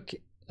the ebook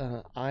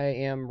I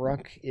Am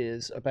Ruck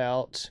is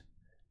about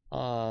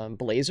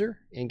Blazor,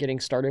 and getting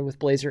started with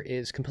Blazor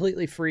is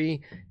completely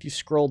free. If you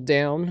scroll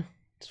down,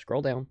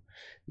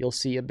 you'll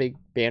see a big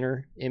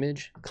banner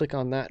image. Click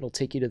on that, it'll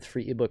take you to the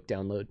free ebook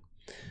download.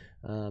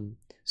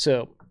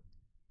 So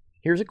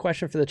here's a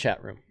question for the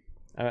chat room.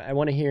 I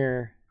want to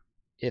hear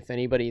if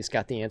anybody's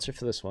got the answer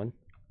for this one.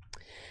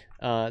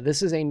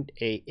 This is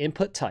a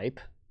input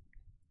type,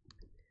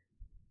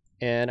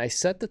 and I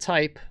set the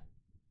type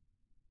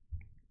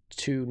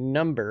to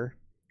number,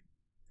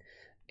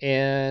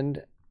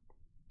 and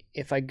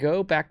if I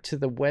go back to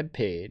the web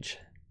page,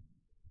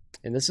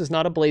 and this is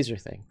not a Blazor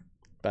thing,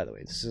 by the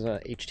way, this is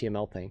a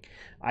HTML thing,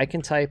 I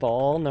can type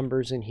all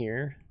numbers in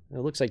here. It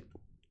looks like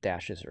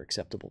dashes are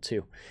acceptable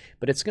too,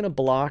 but it's going to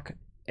block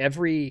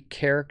every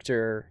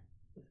character,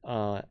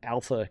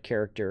 alpha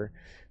character,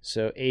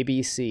 so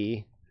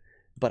ABC,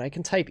 but I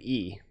can type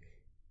E.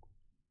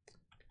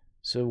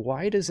 So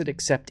why does it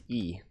accept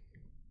E?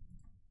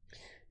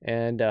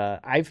 And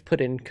I've put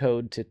in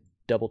code to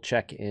double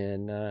check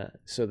in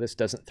so this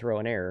doesn't throw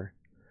an error,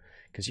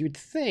 because you'd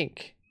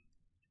think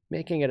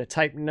making it a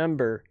type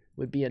number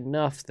would be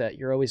enough that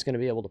you're always going to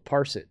be able to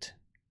parse it.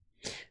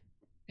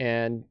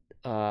 And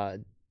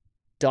Daman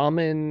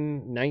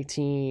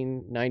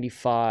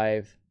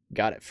 1995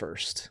 got it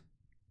first.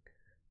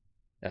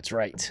 That's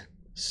right.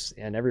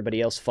 And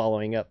everybody else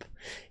following up.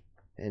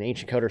 And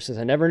Ancient Coder says,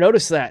 I never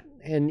noticed that.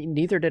 And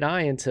neither did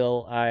I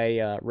until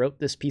I wrote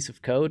this piece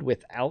of code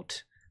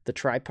without the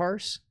try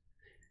parse.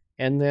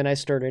 And then I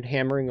started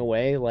hammering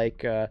away,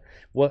 like,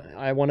 what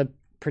I want to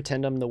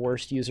pretend I'm the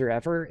worst user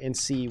ever and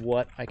see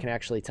what I can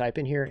actually type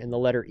in here. And the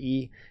letter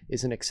E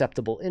is an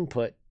acceptable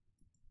input.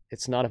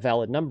 It's not a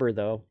valid number,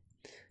 though.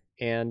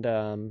 And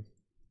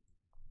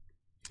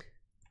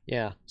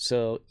yeah,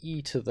 so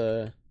E to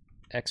the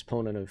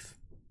exponent of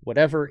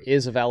whatever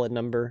is a valid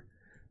number,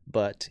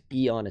 but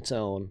E on its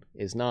own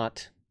is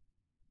not.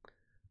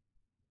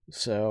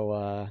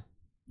 So,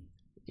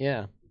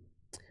 yeah,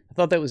 I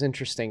thought that was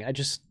interesting.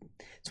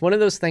 It's one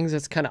of those things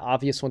that's kind of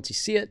obvious once you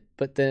see it,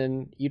 but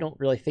then you don't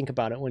really think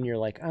about it when you're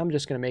like, I'm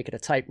just going to make it a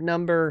type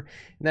number,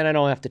 and then I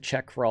don't have to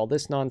check for all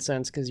this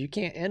nonsense, because you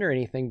can't enter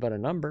anything but a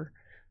number,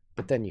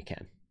 but then you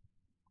can.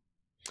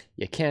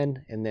 You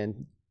can, and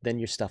then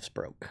your stuff's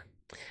broke.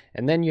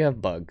 And then you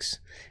have bugs.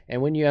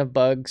 And when you have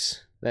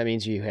bugs, that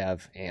means you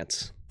have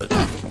ants.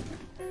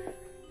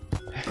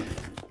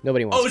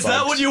 Nobody wants bugs. Oh, is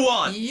that what you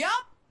want? Yup.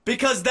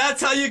 Because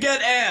that's how you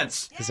get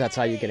ants. Because that's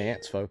how you get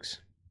ants, folks.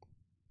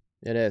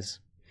 It is.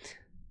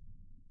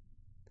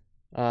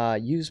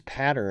 Use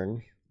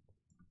pattern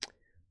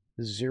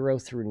 0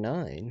 through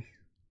 9.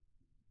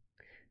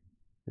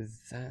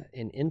 That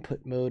in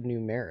input mode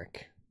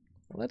numeric.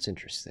 Well, that's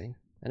interesting.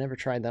 I never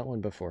tried that one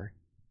before.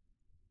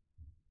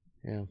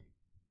 Yeah.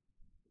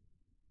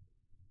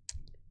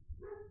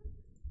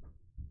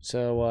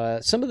 So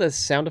some of the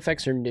sound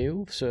effects are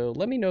new, so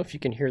let me know if you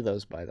can hear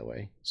those, by the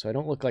way, so I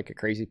don't look like a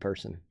crazy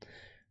person.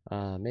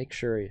 Make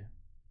sure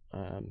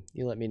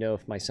you let me know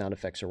if my sound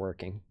effects are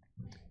working,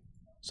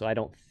 so I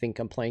don't think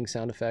I'm playing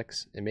sound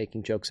effects and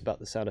making jokes about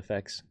the sound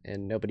effects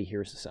and nobody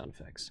hears the sound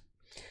effects.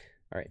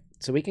 All right,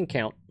 so we can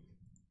count.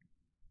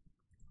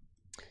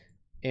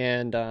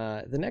 And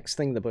the next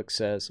thing the book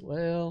says,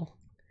 well,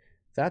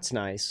 that's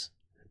nice,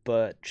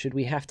 but should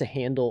we have to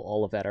handle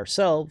all of that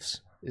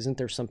ourselves? Isn't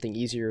there something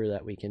easier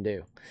that we can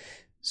do?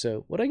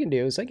 So what I can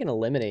do is I can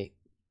eliminate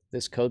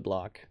this code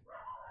block.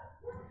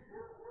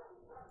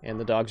 And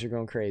the dogs are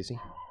going crazy.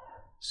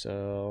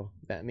 So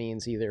that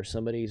means either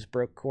somebody's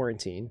broke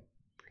quarantine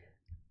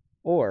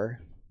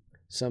or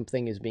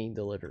something is being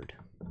delivered.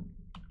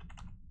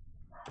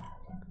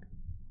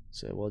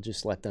 So we'll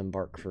just let them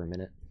bark for a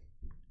minute.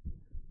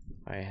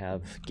 I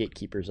have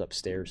gatekeepers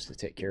upstairs to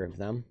take care of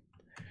them.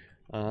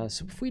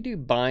 So if we do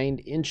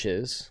bind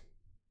inches,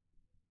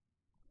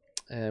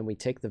 and we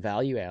take the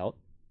value out,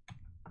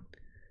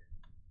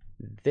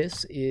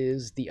 this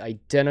is the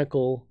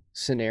identical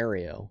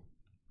scenario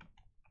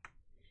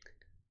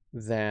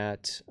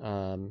that,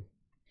 oh,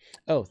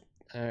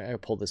 I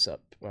pulled this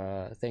up.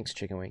 Thanks,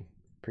 Chicken Wing.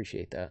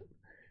 Appreciate that.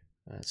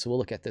 So we'll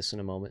look at this in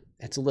a moment.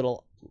 It's a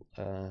little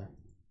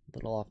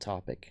off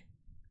topic.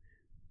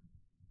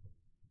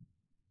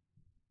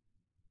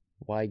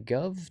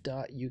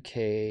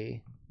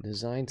 whygov.uk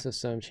design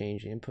system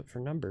change input for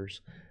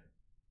numbers.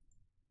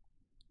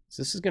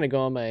 So this is going to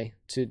go on my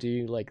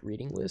to-do like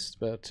reading list,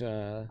 but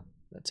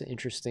that's an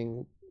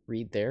interesting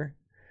read there.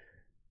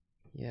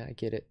 Yeah, I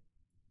get it.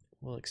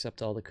 We'll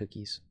accept all the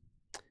cookies.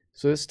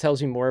 So this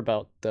tells you more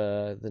about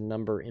the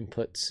number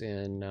inputs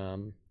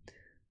and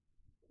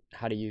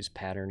how to use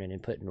pattern and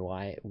input and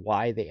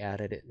why they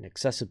added it and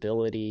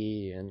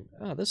accessibility. And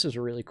oh, this is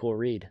a really cool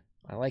read.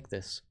 I like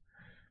this.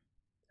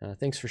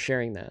 Thanks for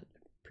sharing that.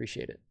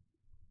 Appreciate it.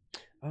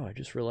 Oh, I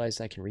just realized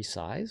I can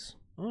resize.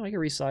 Oh, I can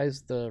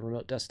resize the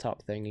remote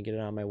desktop thing and get it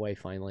on my way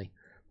finally.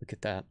 Look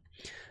at that.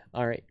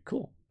 All right,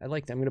 cool. I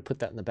like that. I'm going to put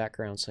that in the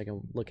background so I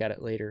can look at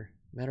it later.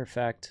 Matter of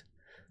fact,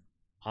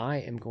 I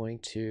am going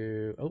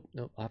to, oh,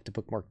 no, I'll have to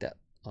bookmark that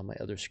on my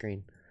other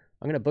screen.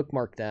 I'm going to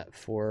bookmark that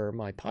for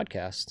my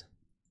podcast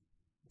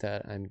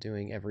that I'm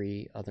doing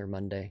every other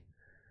Monday.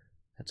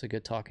 That's a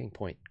good talking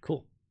point.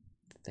 Cool.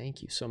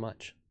 Thank you so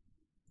much.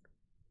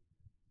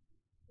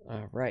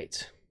 All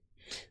right.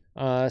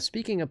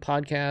 Speaking of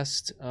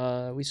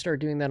podcast, we started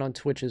doing that on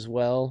Twitch as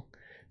well.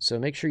 So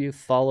make sure you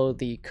follow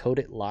the Code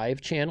It Live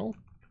channel.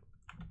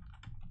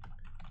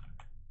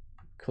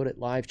 Code It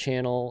Live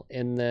channel,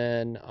 and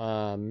then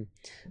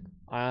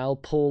I'll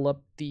pull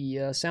up the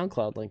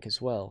SoundCloud link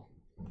as well.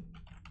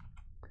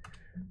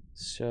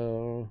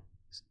 So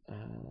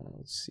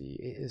let's see,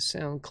 it is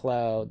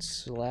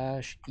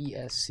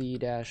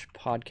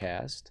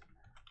SoundCloud/ESC-podcast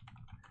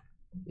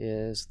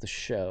is the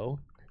show.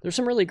 There's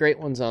some really great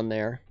ones on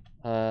there.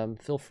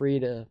 Feel free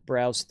to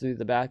browse through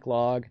the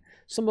backlog.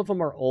 Some of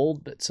them are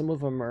old, but some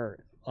of them are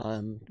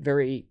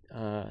very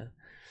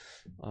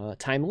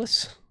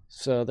timeless.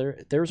 So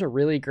there's a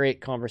really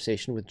great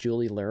conversation with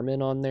Julie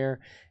Lerman on there,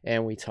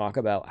 and we talk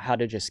about how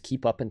to just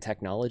keep up in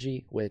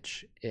technology,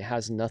 which it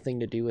has nothing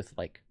to do with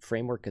like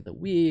framework of the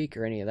week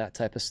or any of that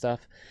type of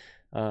stuff.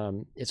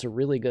 It's a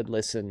really good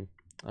listen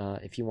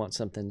if you want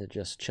something to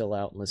just chill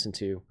out and listen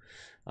to.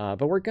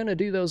 But we're going to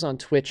do those on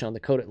Twitch on the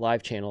Code It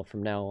Live channel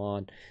from now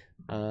on.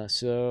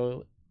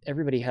 So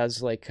everybody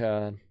has like,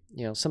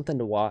 something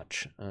to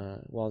watch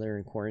while they're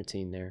in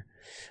quarantine there.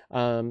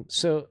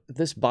 So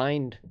this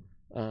bind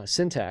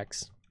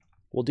syntax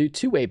will do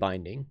two-way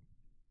binding.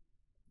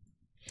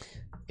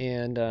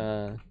 And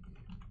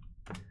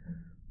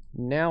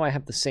now I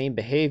have the same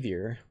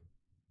behavior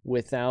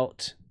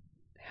without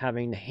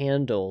having to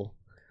handle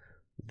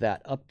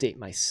that update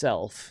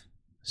myself.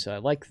 So I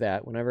like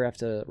that. Whenever I have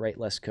to write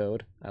less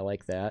code, I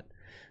like that.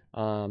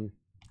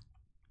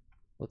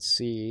 Let's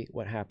see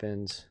what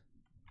happens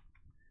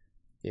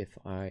if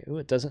I,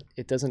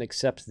 it doesn't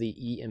accept the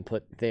E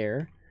input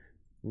there,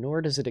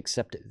 nor does it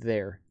accept it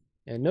there.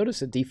 And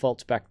notice it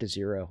defaults back to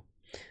 0.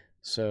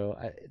 So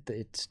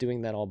it's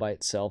doing that all by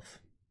itself.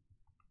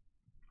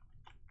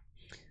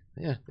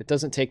 Yeah, it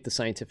doesn't take the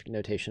scientific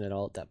notation at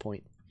all at that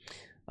point.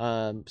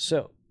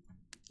 So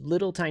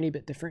little tiny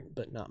bit different,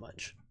 but not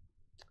much.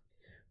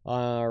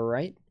 All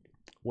right,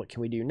 what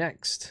can we do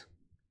next?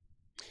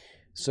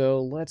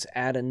 So let's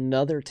add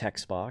another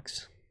text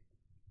box.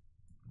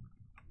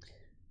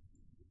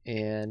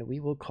 And we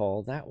will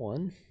call that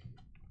one.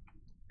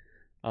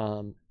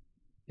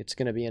 It's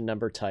going to be a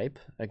number type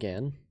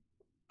again.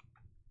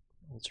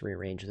 Let's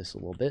rearrange this a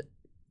little bit.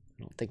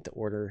 I don't think the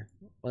order,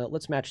 well,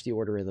 let's match the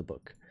order of the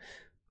book.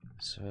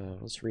 So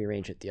let's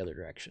rearrange it the other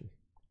direction.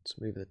 Let's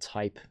move the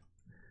type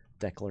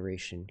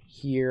declaration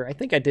here. I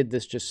think I did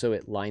this just so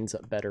it lines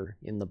up better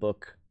in the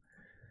book.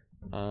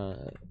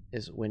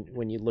 Is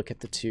when you look at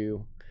the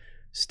two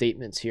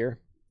statements here.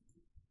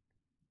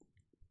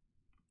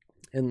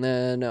 And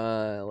then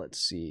let's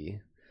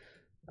see.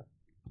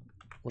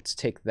 Let's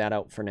take that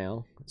out for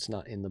now. It's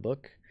not in the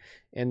book.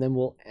 And then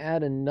we'll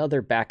add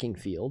another backing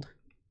field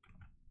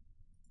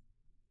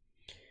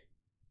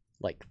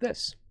like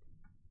this.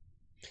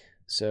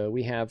 So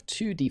we have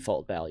two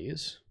default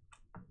values.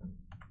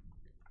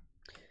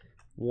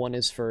 One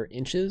is for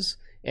inches,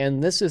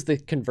 and this is the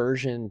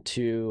conversion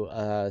to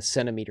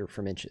centimeter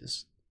from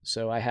inches.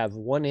 So I have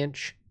 1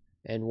 inch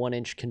and 1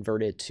 inch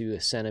converted to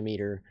a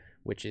centimeter,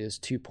 which is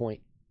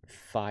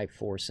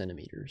 2.54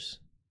 centimeters.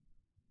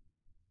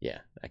 Yeah,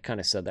 I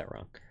kind of said that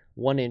wrong.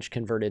 1 inch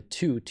converted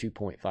to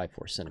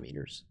 2.54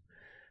 centimeters.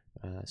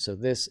 So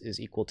this is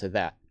equal to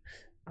that.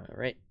 All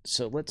right,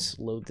 so let's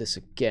load this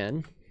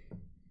again.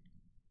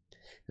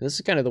 And this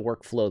is kind of the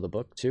workflow of the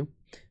book too.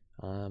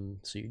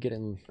 So you're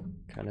getting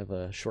kind of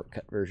a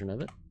shortcut version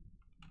of it.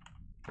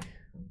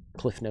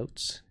 Cliff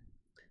notes.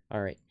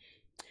 All right.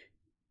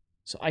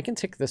 So I can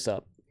tick this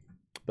up,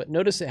 but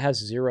notice it has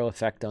 0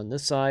 effect on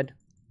this side.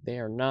 They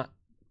are not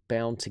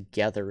bound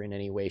together in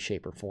any way,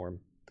 shape, or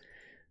form.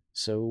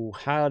 So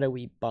how do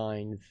we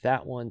bind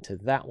that one to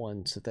that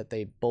one so that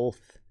they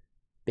both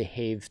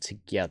behave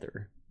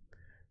together?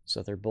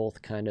 So they're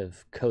both kind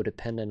of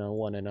codependent on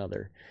one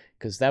another,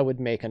 because that would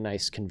make a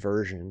nice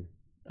conversion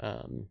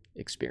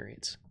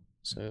experience.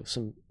 So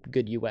some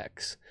good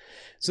UX.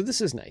 So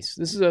this is nice.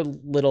 This is a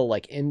little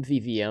like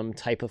MVVM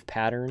type of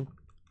pattern,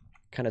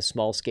 kind of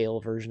small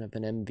scale version of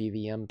an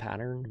MVVM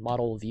pattern,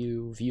 model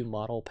view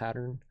model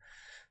pattern.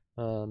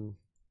 And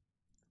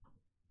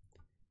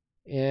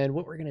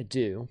what we're going to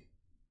do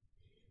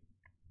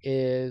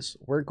is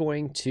we're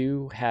going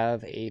to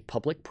have a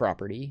public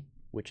property,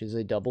 which is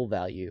a double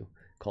value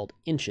called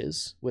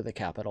inches with a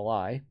capital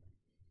I.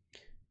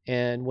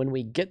 And when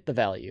we get the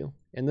value,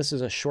 and this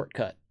is a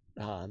shortcut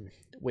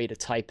way to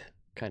type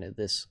kind of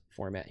this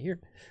format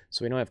here,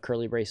 so we don't have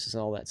curly braces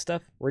and all that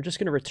stuff, we're just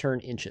going to return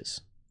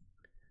inches.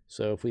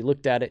 So if we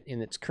looked at it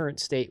in its current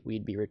state,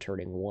 we'd be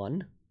returning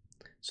 1.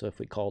 So if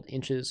we called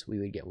inches, we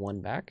would get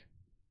 1 back.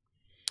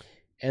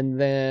 And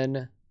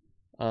then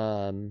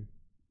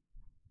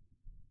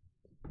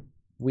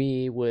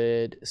we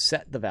would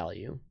set the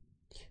value.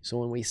 So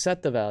when we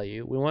set the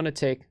value, we want to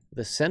take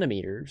the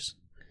centimeters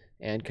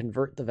and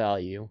convert the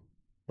value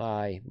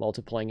by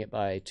multiplying it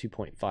by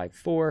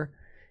 2.54,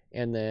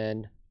 and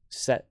then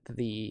set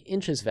the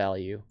inches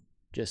value,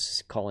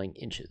 just calling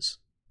inches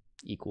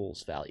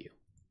equals value.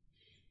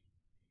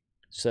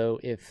 So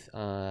if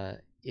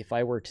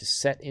I were to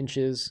set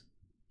inches,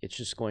 it's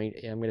just going,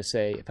 I'm going to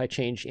say, if I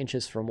change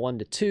inches from 1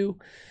 to 2,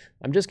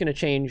 I'm just going to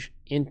change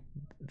in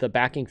the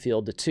backing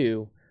field to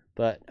 2,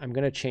 but I'm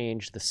going to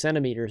change the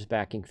centimeters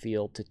backing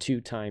field to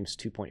 2 times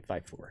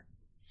 2.54.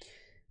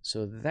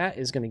 So that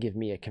is going to give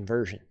me a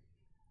conversion.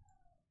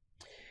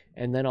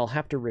 And then I'll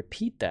have to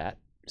repeat that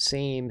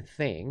same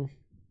thing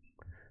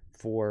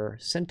for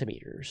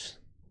centimeters.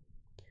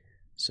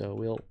 So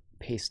we'll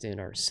paste in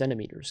our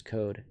centimeters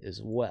code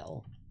as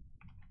well.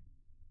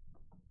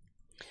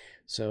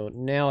 So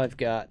now I've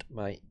got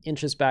my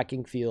inches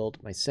backing field,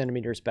 my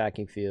centimeters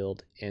backing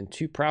field, and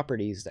 2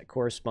 properties that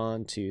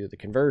correspond to the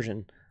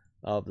conversion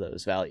of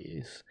those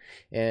values.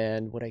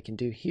 And what I can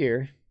do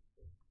here,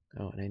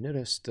 oh, and I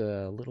noticed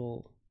a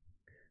little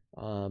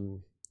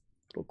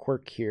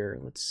quirk here.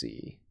 Let's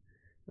see.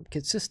 I'm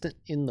consistent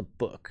in the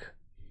book,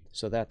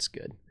 so that's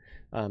good.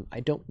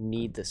 I don't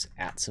need this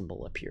 @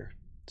 symbol up here,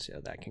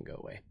 so that can go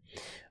away.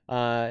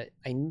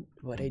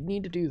 What I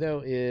need to do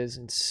though is,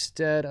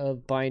 instead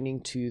of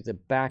binding to the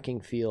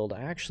backing field,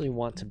 I actually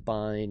want to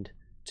bind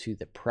to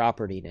the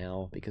property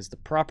now, because the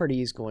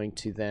property is going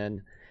to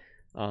then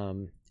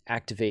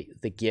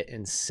activate the get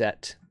and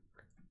set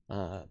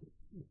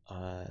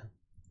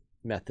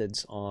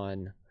methods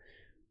on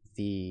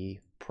the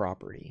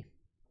property.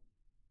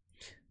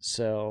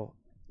 So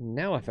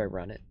now if I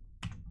run it,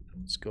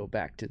 let's go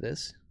back to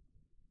this.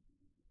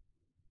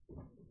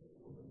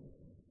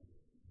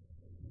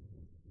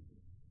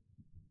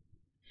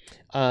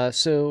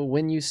 So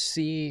when you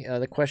see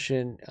the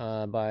question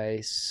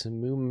by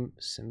Samu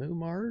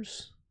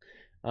Mars,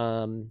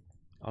 I'll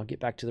get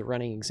back to the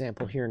running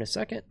example here in a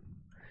second.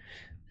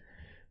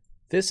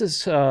 This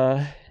is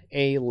a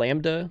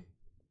lambda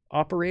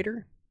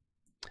operator,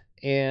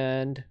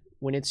 and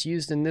when it's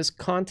used in this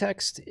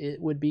context,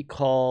 it would be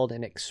called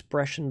an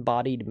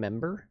expression-bodied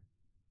member.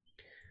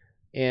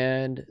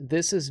 And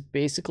this is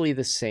basically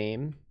the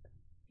same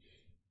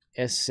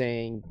as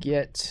saying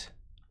get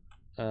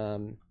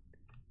curly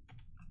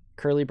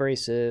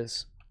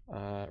braces,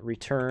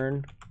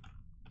 return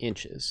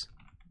inches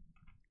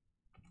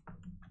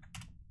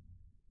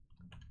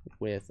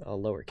with a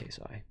lowercase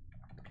I,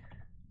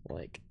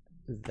 like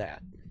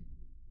that.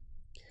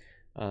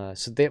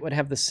 So that would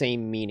have the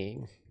same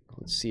meaning.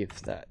 Let's see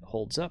if that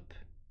holds up.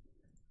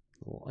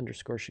 The little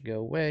underscore should go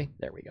away.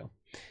 There we go.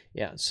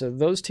 Yeah, so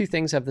those 2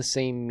 things have the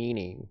same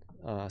meaning,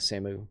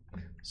 Samu.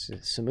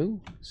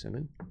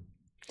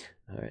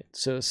 All right,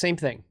 so same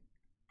thing.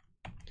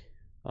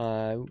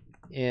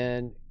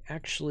 And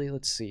actually,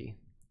 let's see.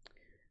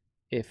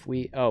 If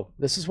we,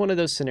 this is one of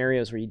those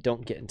scenarios where you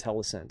don't get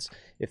IntelliSense.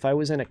 If I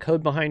was in a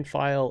code behind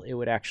file, it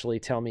would actually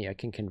tell me I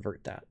can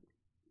convert that.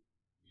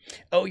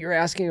 Oh, you're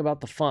asking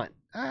about the font.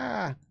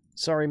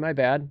 Sorry, my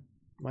bad.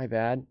 My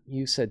bad.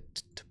 You said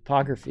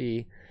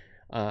typography,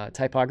 my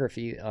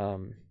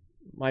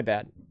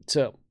bad.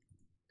 So,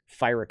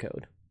 Fira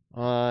code.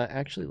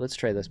 Actually, let's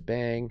try this.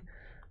 Bang,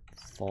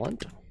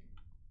 font.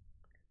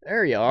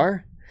 There you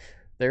are.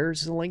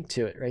 There's a link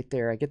to it right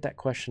there. I get that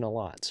question a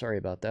lot. Sorry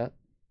about that.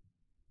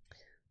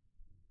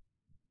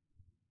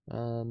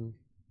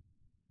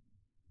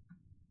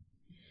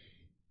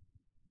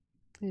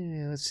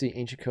 Yeah, let's see.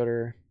 Ancient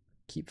Coder.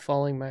 Keep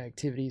following my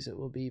activities. It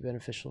will be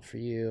beneficial for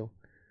you,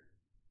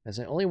 as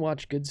I only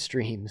watch good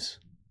streams.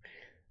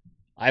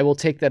 I will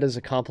take that as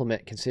a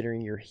compliment,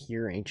 considering you're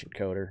here, Ancient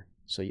Coder.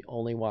 So you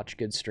only watch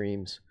good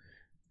streams,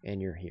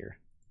 and you're here.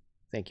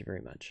 Thank you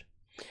very much.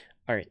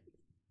 All right.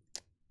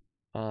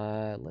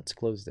 Let's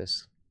close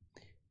this.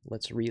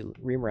 Let's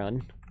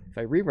rerun. If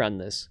I rerun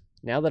this,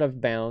 now that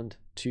I've bound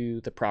to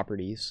the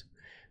properties,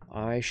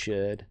 I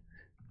should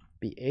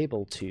be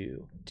able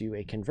to do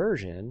a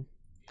conversion.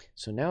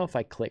 So now if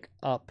I click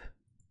up,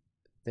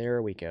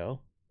 there we go.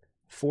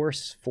 4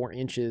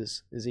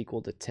 inches is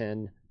equal to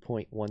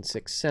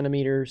 10.16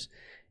 centimeters.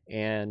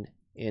 And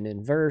in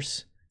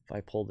inverse, if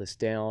I pull this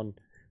down,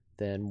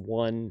 then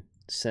 1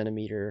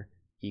 centimeter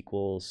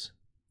equals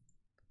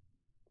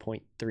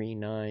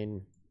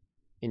 0.39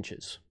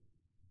 inches.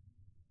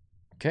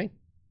 Okay.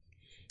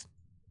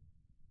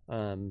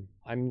 I'm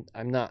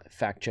not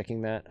fact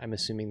checking that. I'm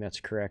assuming that's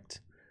correct.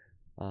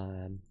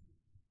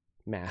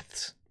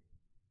 Maths,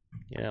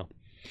 you know.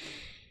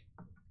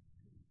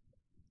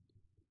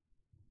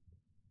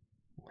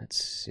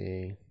 Let's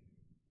see.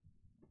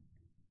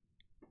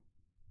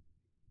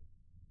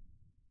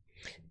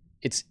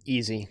 It's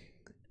easy.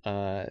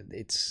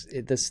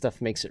 This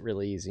stuff makes it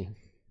really easy.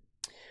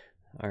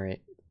 All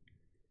right.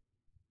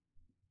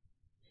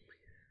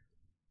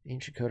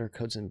 Ancient coder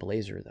codes in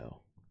Blazor, though.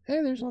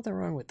 Hey, there's nothing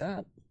wrong with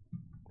that.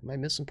 Am I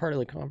missing part of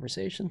the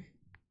conversation?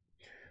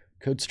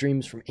 Code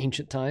streams from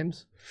ancient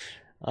times.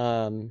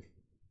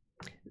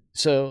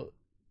 So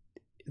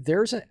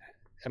there's a.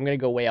 I'm going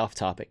to go way off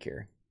topic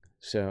here.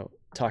 So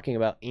talking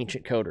about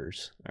ancient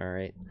coders. All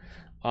right.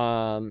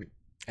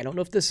 I don't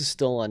know if this is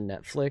still on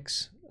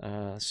Netflix.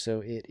 So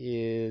it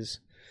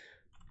is.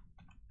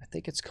 I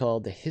think it's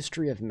called The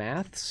History of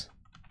Maths.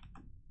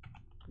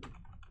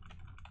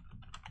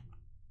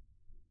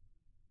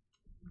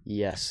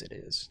 Yes, it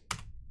is.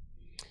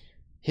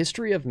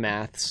 History of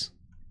Maths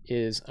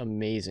is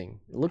amazing.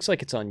 It looks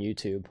like it's on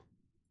YouTube.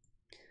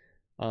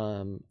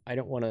 I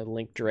don't want to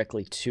link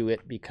directly to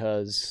it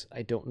because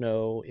I don't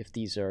know if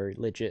these are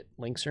legit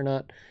links or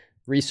not.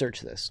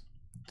 Research this.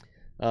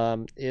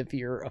 If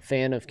you're a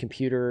fan of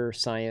computer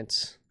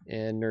science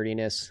and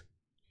nerdiness,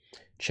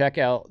 check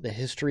out The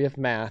History of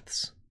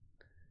Maths.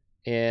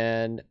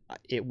 And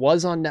it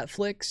was on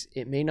Netflix.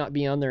 It may not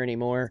be on there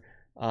anymore.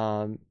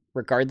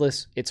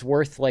 Regardless, it's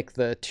worth like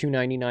the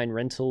 $2.99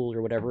 rental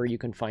or whatever you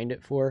can find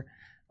it for.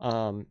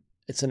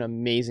 It's an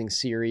amazing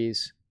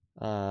series,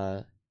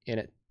 and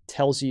it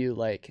tells you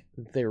like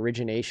the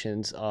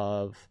originations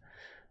of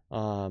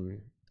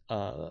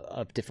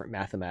different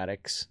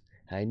mathematics.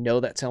 I know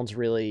that sounds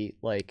really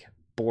like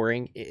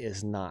boring. It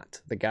is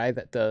not. The guy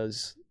that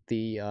does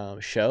the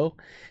show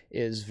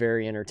is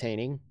very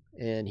entertaining,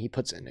 and he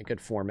puts it in a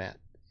good format.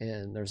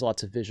 And there's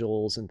lots of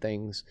visuals and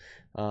things.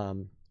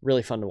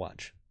 Really fun to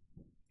watch.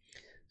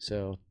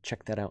 So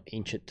check that out,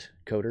 Ancient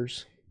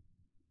Coders.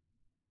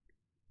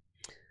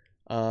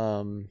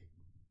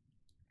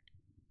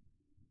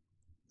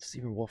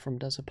 Stephen Wolfram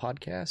does a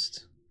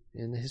podcast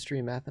in the history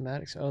of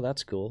mathematics. Oh,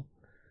 that's cool.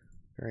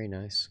 Very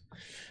nice.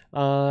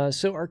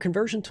 So our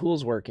conversion tool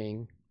is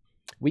working.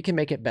 We can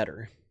make it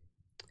better.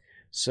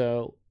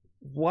 So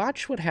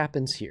watch what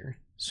happens here.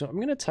 So I'm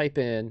going to type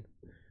in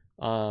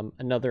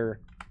another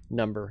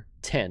number,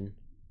 10.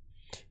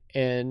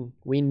 And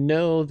we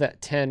know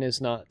that 10 is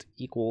not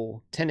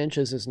equal, 10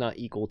 inches is not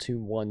equal to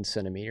 1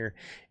 centimeter.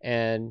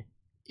 And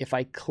if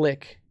I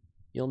click,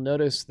 you'll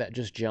notice that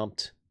just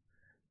jumped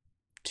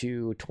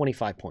to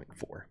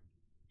 25.4.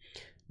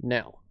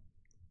 Now,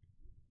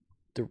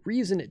 the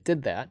reason it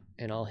did that,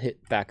 and I'll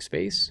hit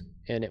backspace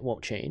and it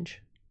won't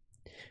change,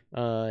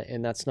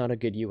 and that's not a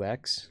good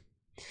UX.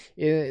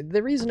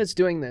 The reason it's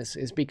doing this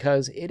is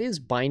because it is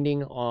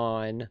binding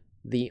on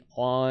the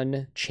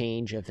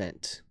onChange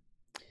event.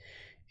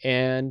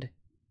 And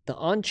the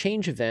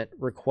onChange event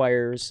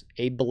requires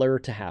a blur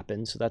to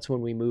happen. So that's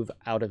when we move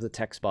out of the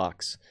text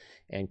box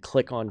and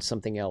click on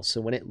something else. So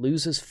when it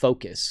loses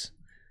focus,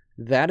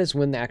 that is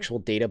when the actual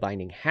data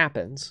binding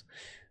happens.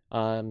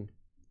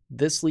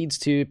 This leads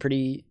to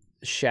pretty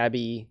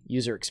shabby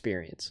user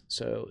experience.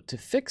 So to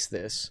fix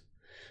this,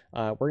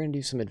 we're going to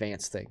do some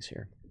advanced things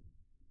here.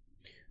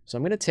 So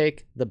I'm going to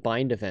take the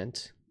bind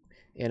event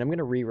and I'm going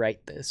to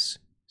rewrite this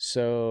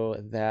so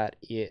that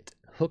it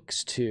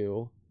hooks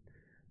to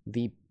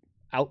the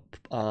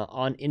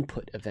on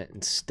input event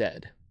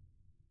instead.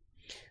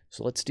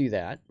 So let's do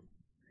that.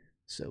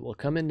 So we'll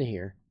come into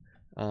here.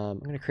 I'm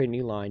going to create a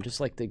new line just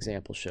like the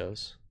example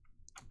shows.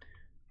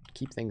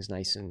 Keep things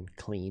nice and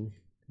clean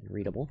and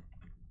readable.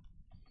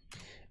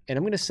 And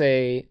I'm going to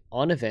say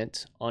on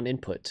event, on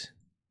input.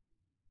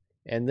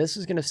 And this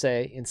is going to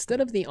say,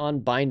 instead of the on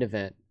bind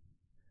event,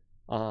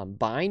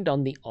 bind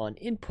on the on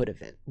input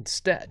event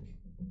instead.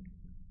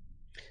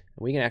 And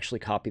we can actually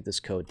copy this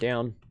code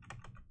down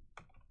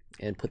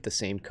and put the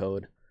same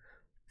code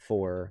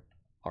for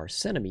our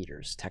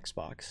centimeters text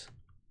box.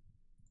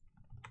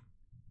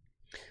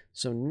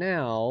 So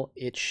now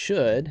it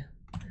should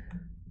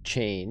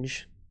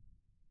change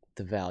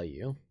the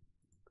value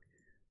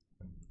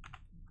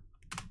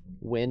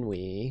when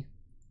we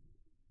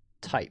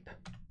type.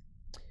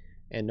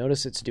 And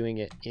notice it's doing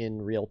it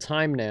in real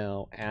time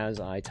now as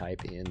I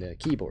type in the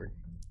keyboard.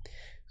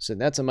 So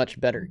that's a much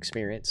better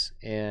experience,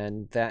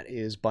 and that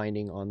is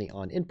binding on the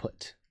on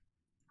input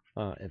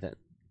event.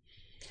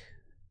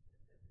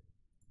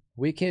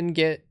 We can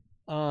get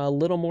a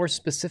little more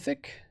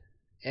specific,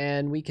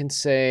 and we can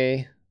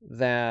say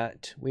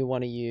that we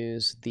want to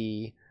use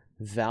the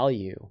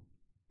value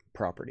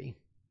property.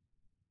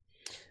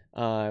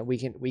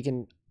 We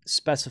can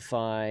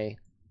specify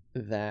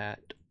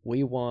that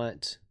we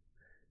want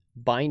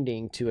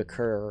binding to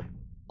occur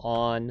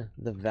on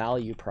the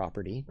value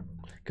property,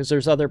 because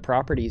there's other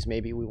properties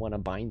maybe we want to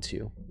bind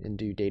to and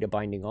do data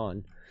binding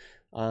on.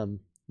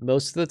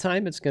 Most of the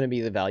time, it's going to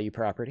be the value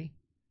property,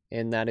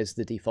 and that is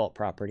the default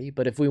property.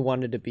 But if we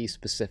wanted to be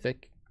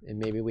specific, and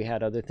maybe we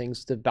had other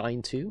things to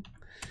bind to,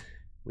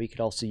 we could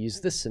also use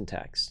this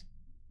syntax.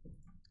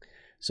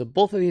 So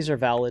both of these are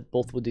valid.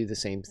 Both will do the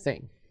same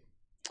thing.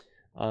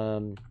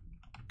 So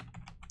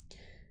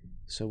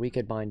we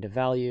could bind a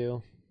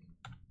value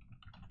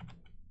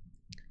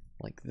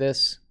like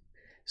this.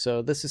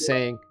 So this is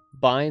saying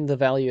bind the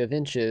value of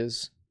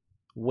inches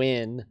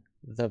when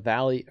the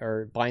value,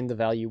 or bind the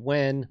value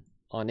when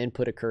on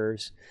input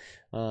occurs.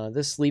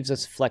 This leaves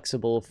us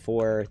flexible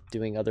for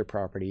doing other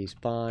properties.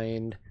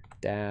 Bind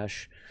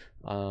dash,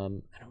 I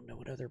don't know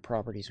what other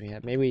properties we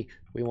have. Maybe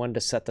we wanted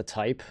to set the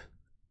type.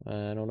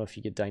 I don't know if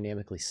you could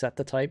dynamically set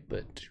the type,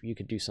 but you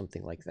could do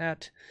something like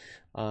that.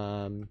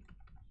 Don't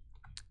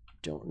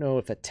know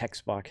if a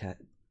text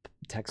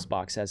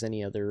box has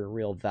any other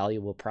real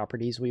valuable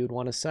properties we would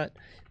want to set,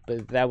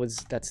 but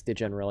that's the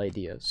general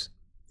ideas.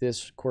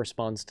 This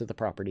corresponds to the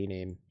property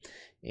name,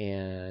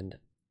 and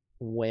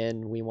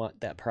when we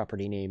want that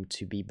property name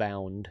to be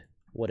bound,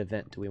 what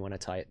event do we want to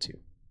tie it to?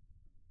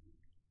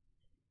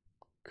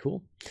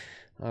 Cool.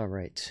 All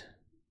right.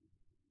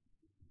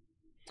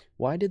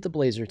 Why did the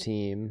Blazor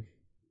team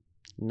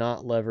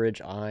not leverage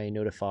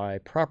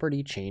iNotify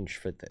property change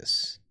for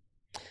this?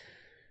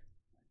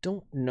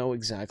 Don't know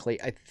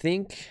exactly. I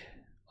think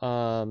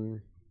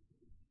so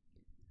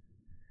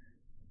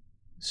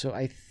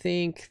I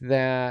think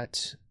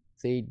that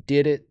they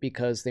did it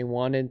because they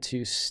wanted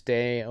to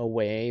stay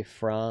away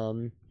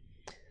from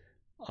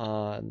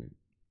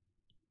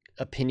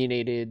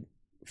opinionated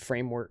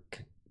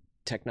framework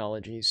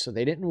technologies. So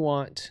they didn't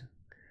want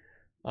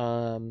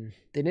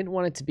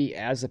it to be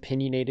as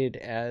opinionated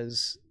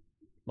as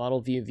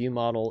model view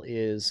model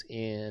is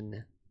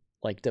in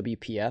like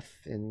WPF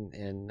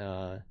and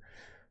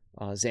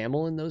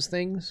XAML and those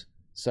things.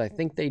 So I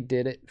think they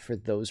did it for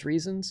those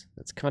reasons.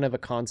 That's kind of a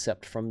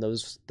concept from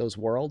those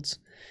worlds.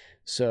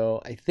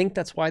 So I think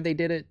that's why they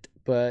did it,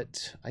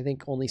 but I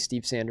think only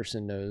Steve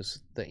Sanderson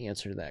knows the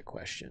answer to that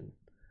question.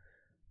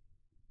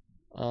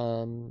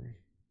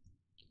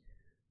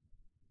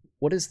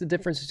 What is the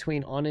difference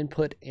between on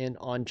input and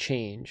on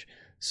change?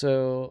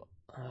 So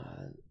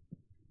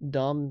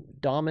Dom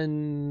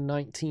in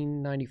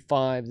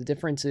 1995, the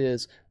difference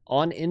is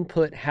on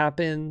input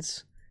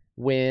happens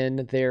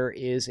when there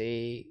is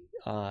a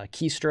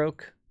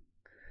keystroke.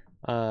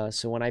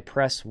 So when I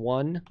press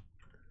 1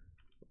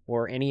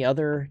 or any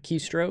other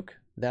keystroke,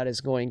 that is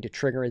going to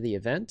trigger the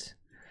event.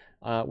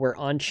 Where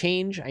on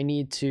change, I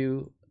need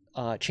to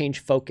change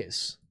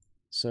focus.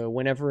 So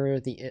whenever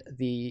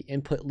the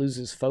input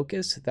loses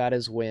focus, that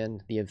is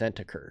when the event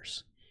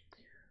occurs.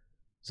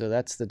 So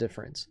that's the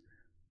difference.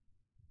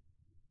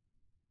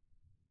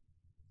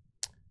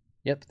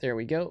 Yep, there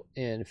we go.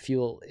 And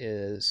fuel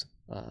is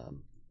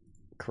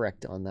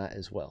correct on that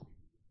as well.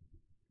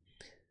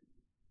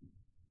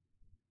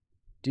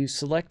 Do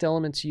select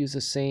elements use the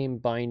same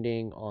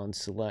binding on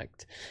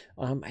select?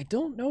 I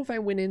don't know if I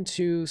went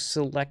into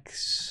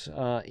selects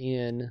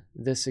in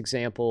this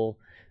example.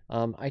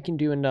 I can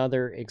do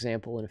another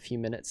example in a few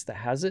minutes that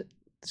has it.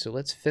 So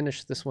let's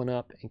finish this one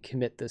up and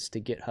commit this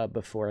to GitHub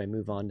before I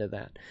move on to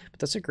that. But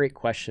that's a great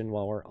question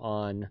while we're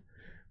on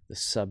the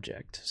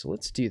subject. So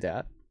let's do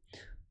that.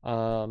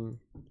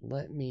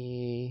 Let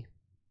me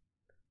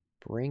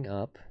bring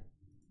up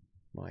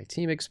my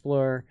Team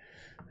Explorer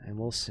and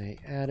we'll say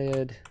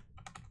added.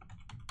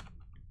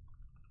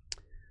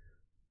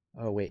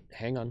 Oh, wait,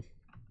 hang on.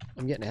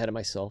 I'm getting ahead of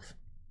myself.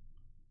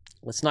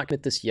 Let's not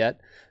commit this yet.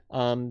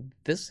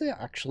 This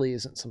actually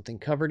isn't something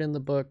covered in the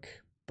book,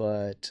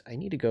 but I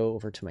need to go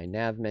over to my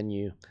nav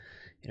menu,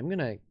 and I'm going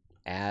to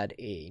add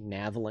a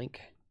nav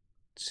link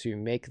to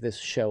make this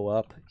show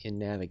up in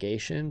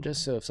navigation,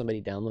 just so if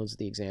somebody downloads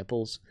the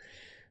examples,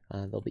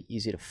 they'll be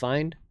easy to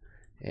find.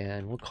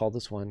 And we'll call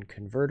this one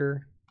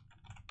converter.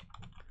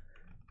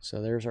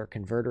 So there's our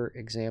converter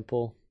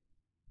example.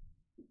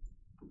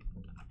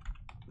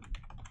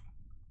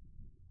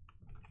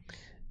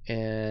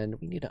 And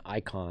we need an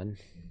icon.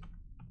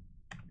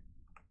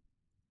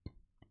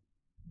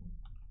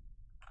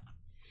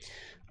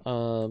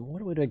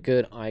 What would a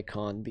good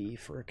icon be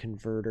for a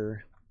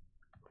converter?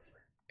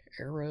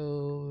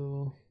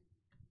 Arrow.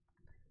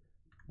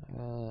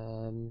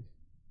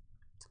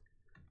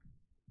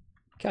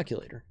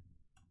 Calculator.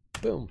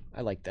 Boom.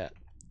 I like that.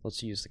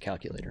 Let's use the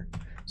calculator.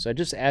 So I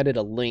just added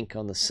a link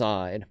on the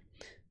side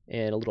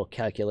and a little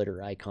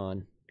calculator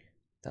icon.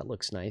 That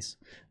looks nice.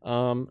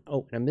 Oh,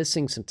 and I'm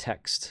missing some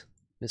text.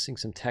 Missing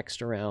some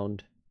text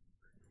around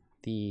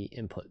the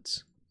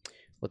inputs.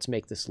 Let's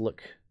make this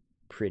look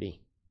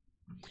pretty.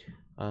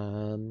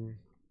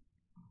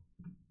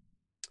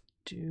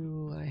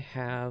 Do I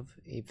have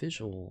a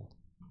visual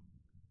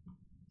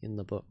in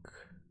the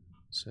book?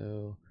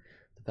 So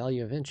the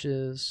value of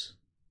inches.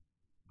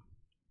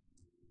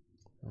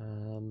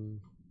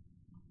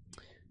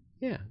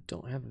 Yeah,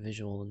 don't have a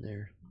visual in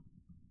there.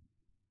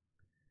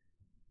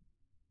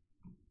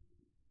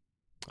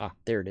 Ah,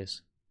 there it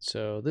is.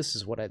 So this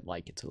is what I'd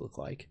like it to look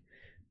like.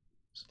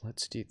 So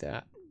let's do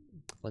that.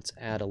 let's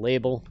add a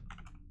label.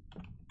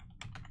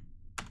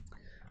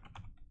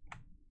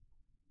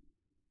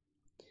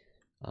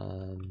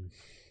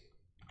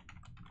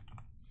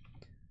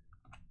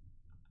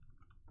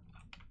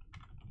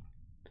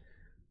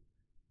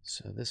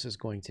 So this is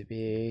going to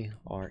be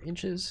our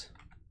inches.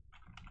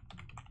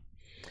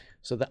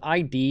 So the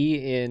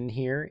ID in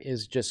here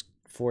is just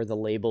for the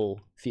label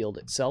field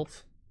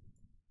itself.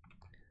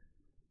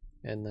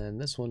 And then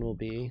this one will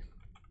be,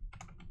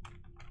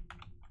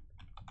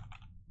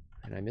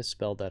 and I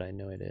misspelled that, I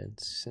know I did,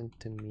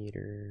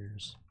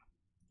 centimeters.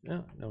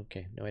 Oh,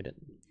 okay, no I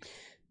didn't.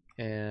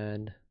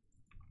 And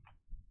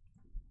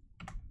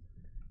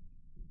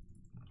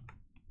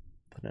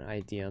put an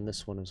ID on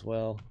this one as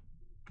well.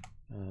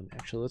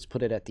 Actually, let's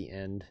put it at the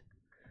end.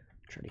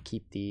 Try to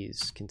keep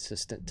these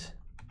consistent.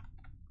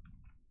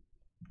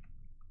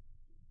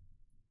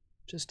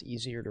 Just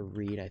easier to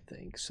read, I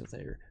think. So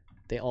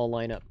they all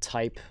line up,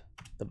 type,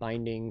 the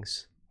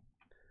bindings,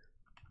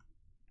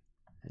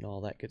 and all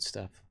that good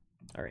stuff.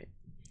 All right.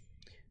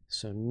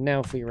 So now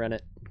if we run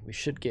it, we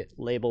should get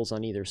labels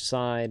on either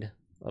side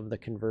of the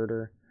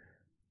converter.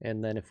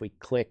 And then if we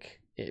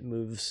click, it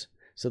moves.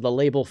 So the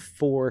label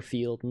 4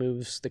 field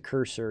moves the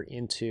cursor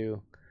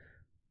into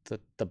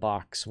the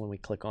box when we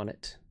click on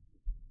it.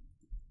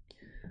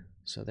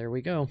 So there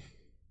we go.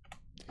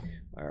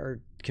 Our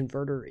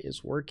converter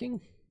is working.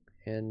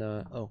 And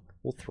oh,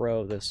 we'll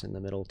throw this in the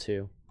middle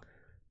too.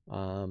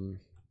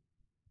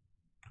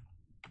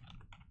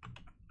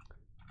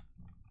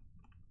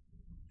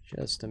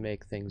 Just to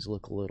make things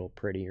look a little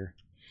prettier.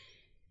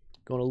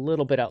 Going a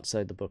little bit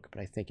outside the book,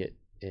 but I think it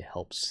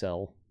helps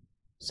sell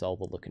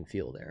the look and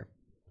feel there.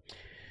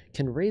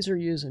 Can Razor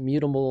use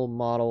immutable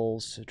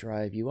models to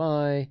drive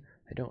UI?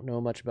 I don't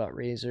know much about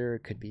Razor.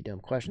 Could be a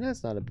dumb question.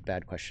 That's not a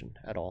bad question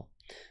at all.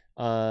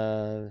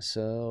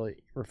 So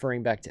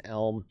referring back to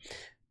Elm,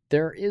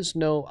 there is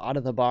no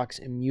out-of-the-box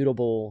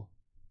immutable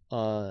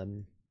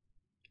for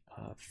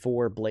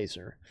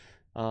Blazor.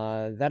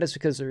 That is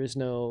because there is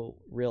no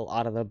real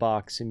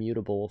out-of-the-box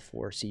immutable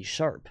for C#.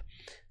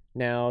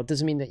 Now, it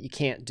doesn't mean that you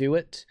can't do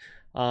it.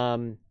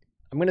 I'm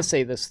going to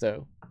say this,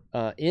 though.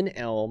 In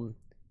Elm,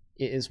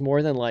 it is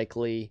more than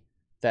likely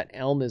that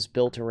Elm is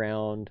built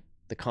around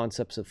the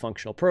concepts of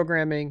functional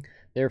programming.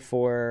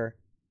 Therefore,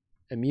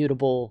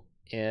 immutable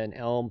and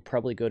Elm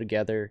probably go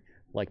together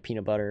like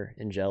peanut butter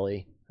and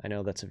jelly. I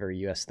know that's a very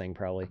US thing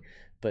probably,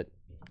 but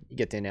you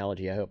get the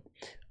analogy, I hope.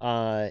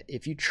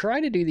 If you try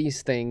to do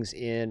these things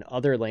in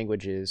other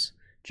languages,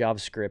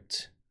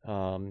 JavaScript,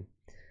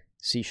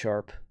 C#,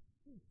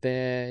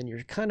 then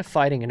you're kind of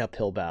fighting an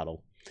uphill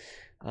battle.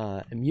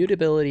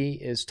 Immutability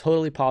is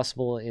totally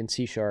possible in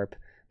C#,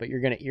 but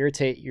you're going to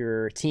irritate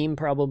your team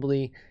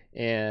probably,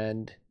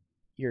 and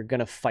you're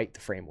going to fight the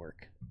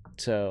framework.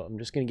 So I'm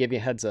just going to give you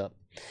a heads up.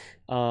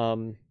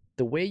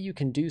 The way you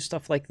can do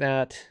stuff like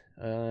that,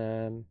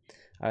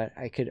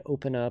 I could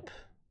open up,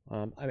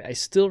 I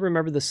still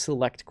remember the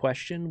select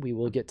question. We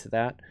will get to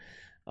that.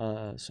 So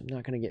I'm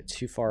not going to get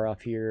too far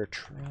off here.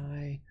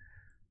 Try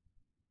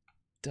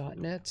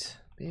 .NET,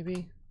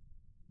 maybe.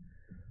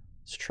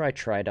 Let's try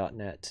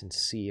 .NET and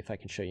see if I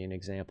can show you an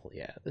example.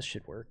 Yeah, this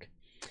should work.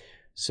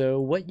 So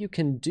what you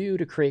can do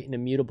to create an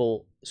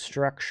immutable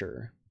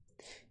structure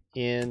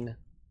in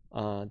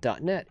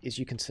 .NET is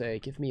you can say,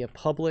 give me a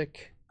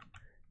public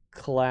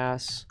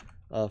class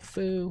of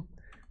foo,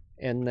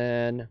 and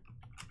then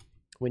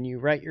when you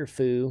write your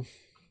foo,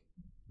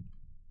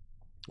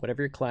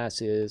 whatever your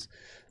class is,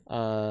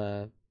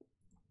 come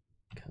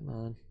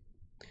on.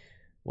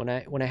 When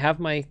I have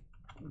my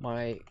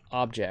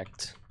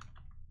object,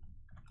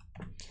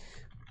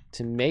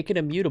 to make it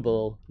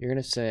immutable, you're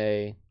going to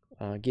say,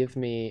 give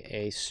me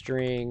a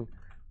string.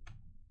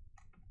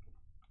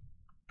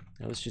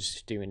 Now let's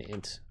just do an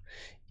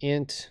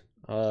int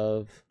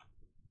of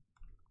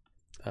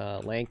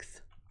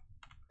length.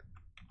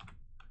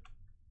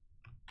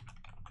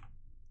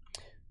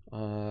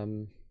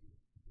 Trying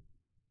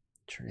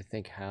to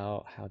think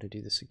how to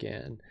do this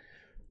again.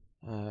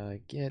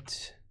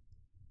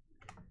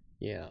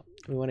 Yeah,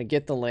 we want to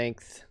get the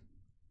length,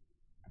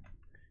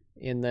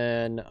 and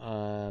then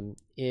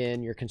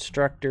in your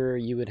constructor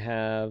you would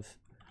have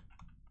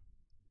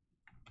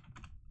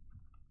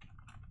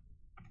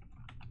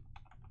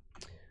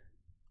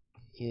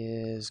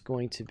is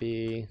going to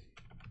be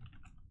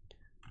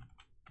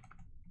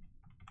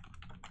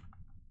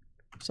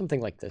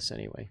something like this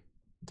anyway.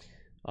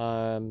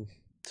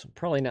 So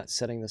probably not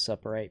setting this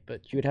up right,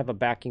 but you would have a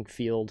backing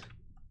field,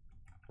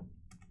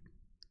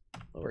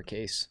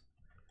 lowercase.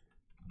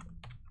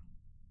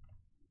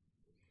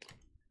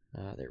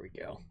 There we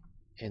go.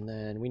 And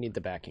then we need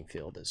the backing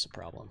field as the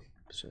problem.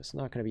 So it's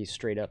not going to be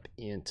straight up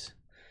int.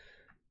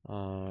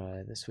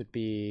 This would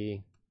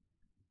be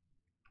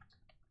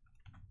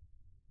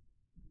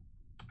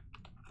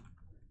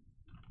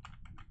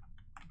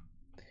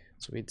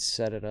so we'd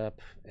set it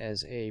up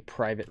as a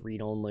private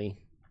read-only.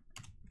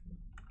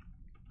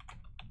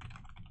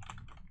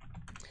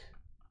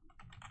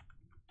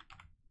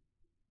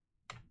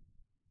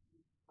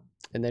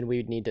 And then we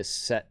would need to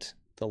set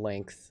the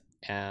length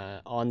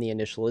on the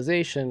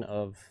initialization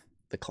of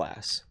the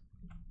class.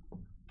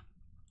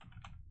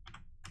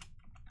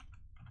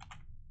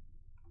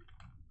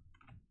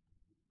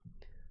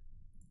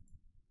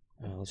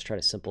 Let's try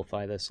to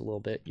simplify this a little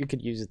bit. You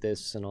could use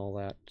this and all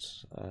that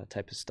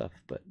type of stuff,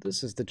 but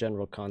this is the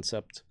general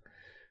concept.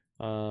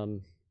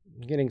 I'm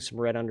getting some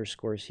red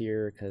underscores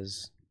here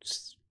because,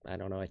 I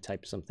don't know, I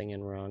typed something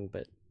in wrong,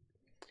 but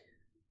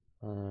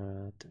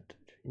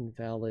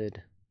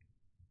invalid.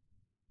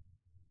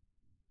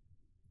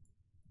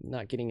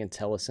 Not getting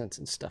IntelliSense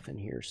and stuff in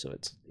here, so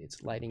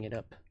it's lighting it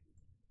up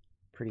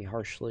pretty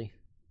harshly.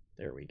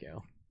 There we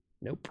go.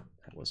 Nope,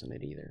 that wasn't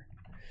it either.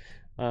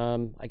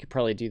 I could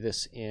probably do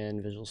this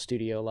in Visual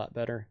Studio a lot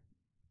better.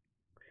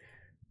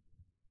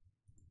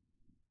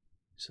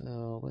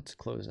 So let's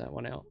close that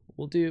one out.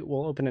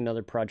 We'll open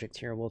another project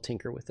here and we'll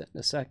tinker with it in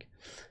a sec.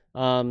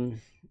 All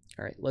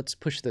right, let's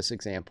push this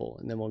example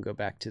and then we'll go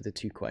back to the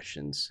 2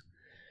 questions.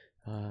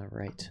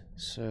 Right,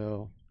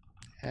 so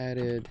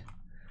added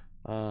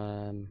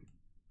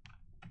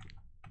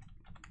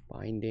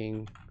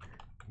binding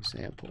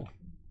example.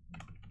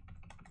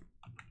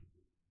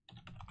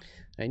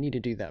 I need to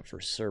do that for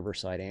server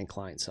side and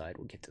client side.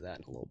 We'll get to that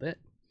in a little bit.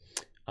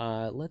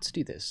 Let's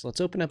do this. Let's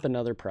open up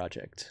another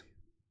project.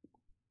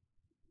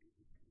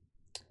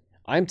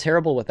 I'm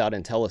terrible without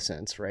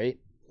IntelliSense, right?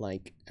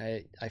 Like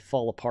I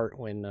fall apart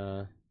when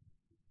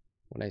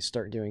I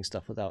start doing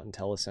stuff without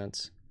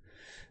IntelliSense.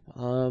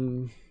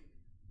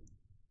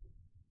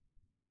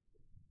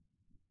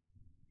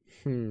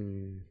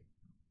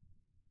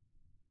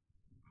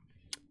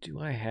 Do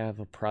I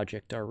have a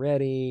project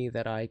already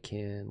that I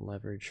can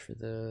leverage for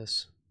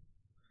this?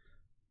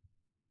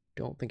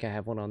 Don't think I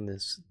have one on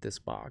this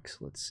box.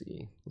 Let's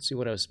see. Let's see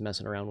what I was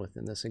messing around with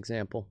in this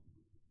example.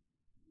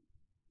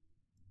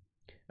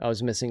 I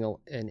was missing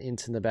an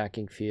int in the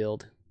backing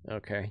field.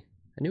 Okay.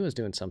 I knew I was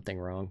doing something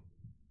wrong.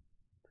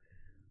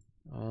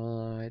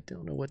 I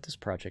don't know what this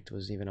project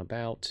was even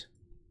about.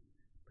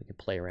 We can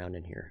play around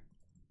in here.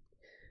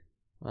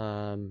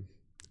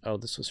 Oh,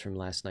 this was from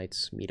last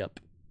night's meetup.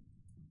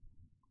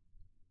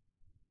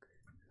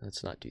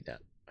 Let's not do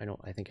that.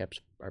 I think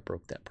I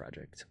broke that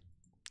project.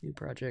 New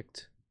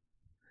project.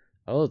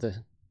 Oh,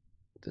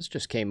 this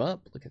just came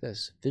up. Look at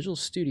this. Visual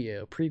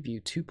Studio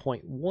Preview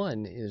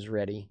 2.1 is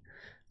ready.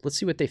 Let's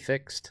see what they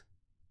fixed.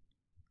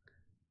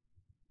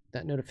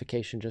 That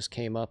notification just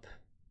came up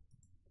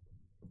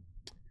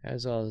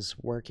as I was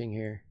working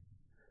here.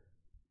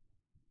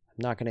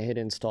 I'm not going to hit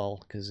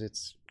install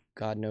because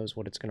God knows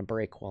what it's going to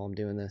break while I'm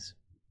doing this.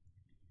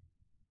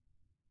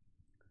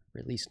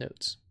 Release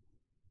notes.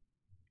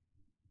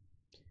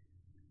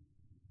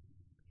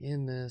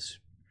 In this,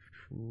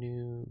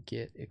 new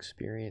Git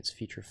experience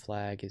feature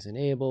flag is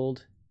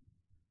enabled.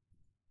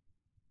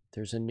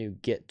 There's a new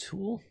Git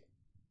tool.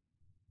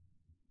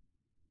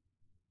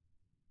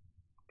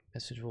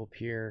 Message will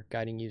appear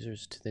guiding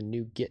users to the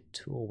new Git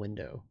tool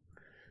window.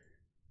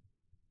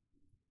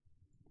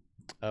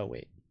 Oh,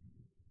 wait.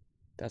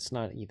 That's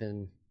not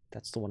even,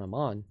 that's the one I'm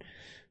on.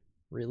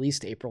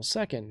 Released April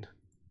 2nd.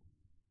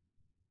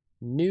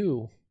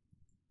 New.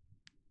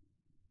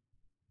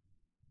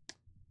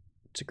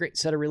 It's a great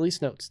set of release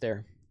notes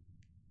there.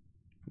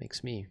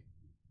 Makes me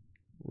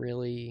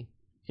really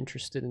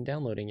interested in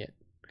downloading it.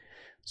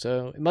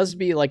 So it must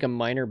be like a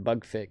minor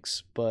bug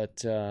fix,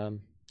 but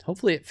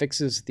hopefully it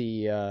fixes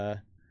the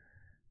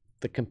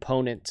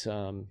component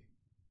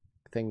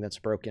thing that's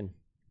broken.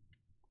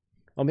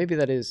 Oh, maybe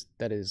that is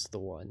the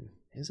one.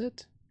 Is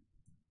it?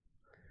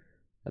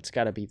 That's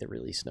got to be the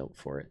release note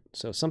for it.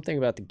 So something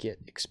about the Git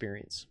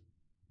experience.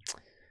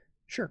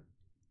 Sure.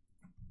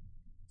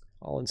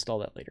 I'll install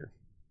that later.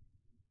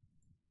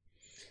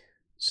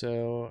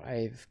 So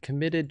I've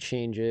committed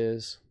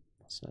changes.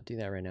 Let's not do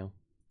that right now.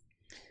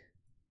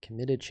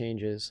 Committed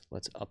changes.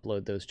 Let's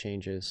upload those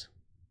changes.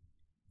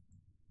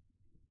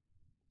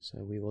 So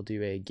we will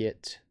do a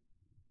git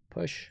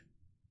push.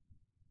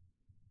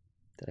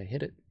 Did I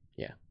hit it?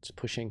 Yeah, it's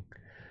pushing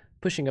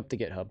up the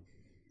GitHub.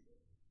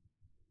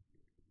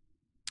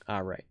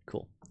 All right,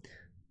 cool.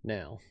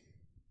 Now,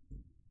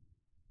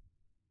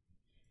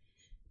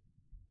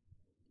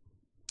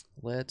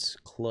 let's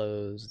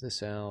close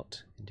this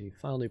out and do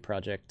file new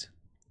project.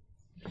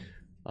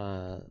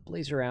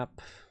 Blazor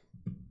app.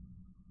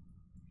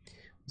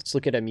 Let's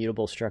look at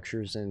immutable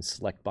structures and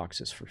select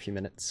boxes for a few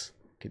minutes.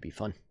 Could be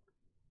fun.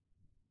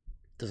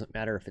 Doesn't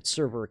matter if it's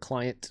server or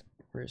client.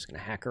 We're just going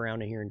to hack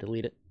around in here and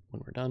delete it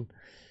when we're done.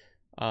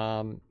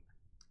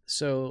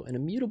 So an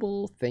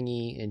immutable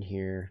thingy in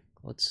here.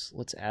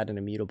 Let's add an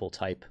immutable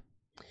type.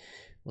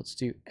 Let's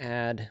do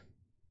add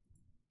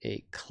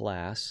a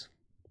class.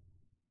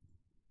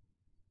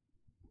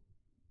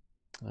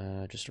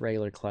 Just a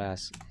regular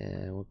class,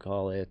 and we'll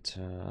call it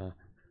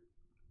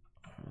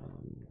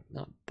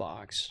not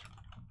box.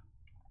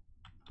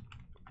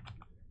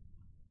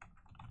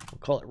 We'll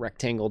call it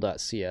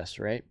rectangle.cs,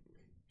 right?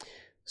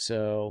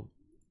 So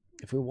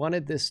if we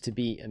wanted this to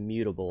be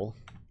immutable,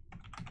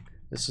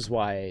 this is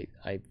why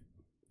I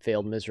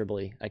failed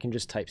miserably. I can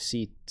just type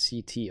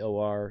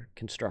CTOR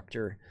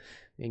constructor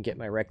and get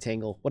my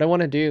rectangle. What I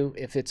want to do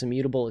if it's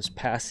immutable is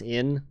pass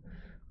in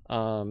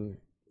the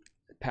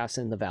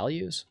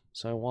values.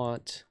 So I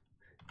want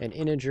an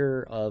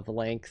integer of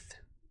length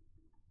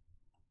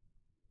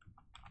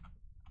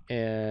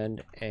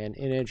and an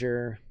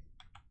integer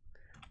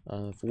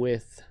of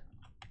width,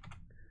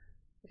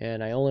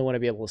 and I only want to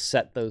be able to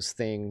set those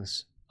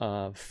things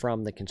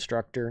from the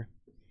constructor.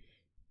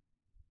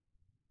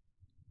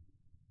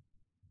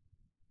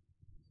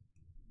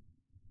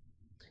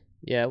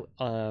 Yeah,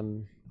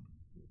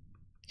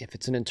 if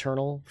it's an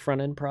internal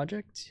front-end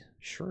project,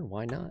 sure,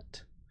 why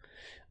not?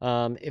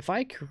 If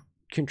I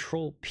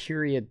control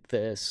period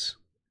this,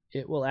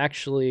 it will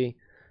actually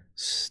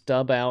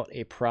stub out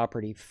a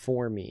property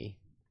for me.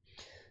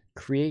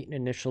 Create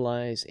and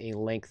initialize a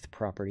length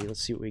property.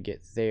 Let's see what we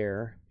get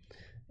there.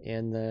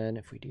 And then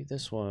if we do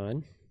this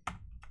one,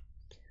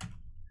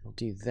 we'll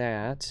do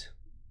that.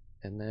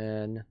 And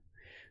then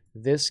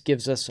this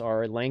gives us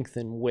our length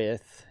and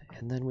width.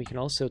 And then we can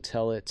also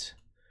tell it,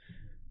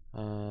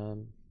 it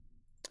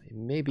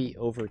may be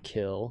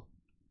overkill,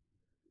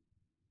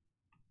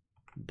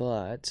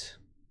 but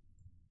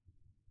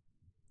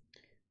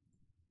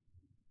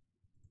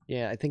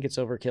yeah, I think it's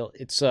overkill.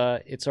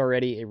 It's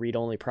already a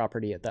read-only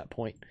property at that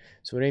point,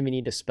 so we don't even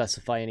need to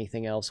specify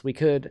anything else. We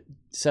could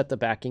set the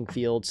backing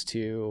fields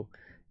to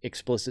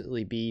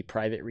explicitly be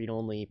private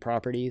read-only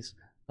properties.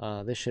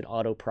 This should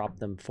auto-prop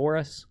them for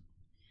us.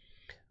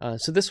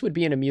 So this would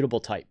be an immutable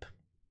type.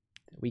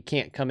 We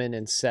can't come in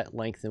and set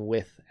length and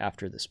width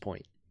after this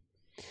point.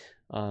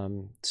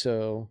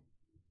 So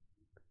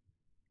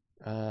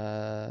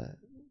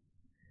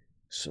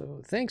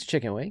thanks,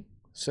 Chicken Wing.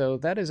 So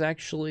that is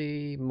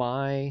actually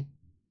my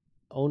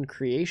own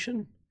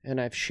creation,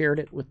 and I've shared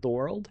it with the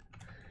world.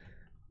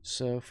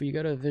 So if we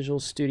go to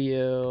Visual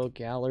Studio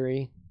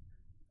Gallery,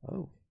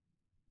 oh,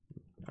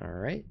 all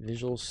right,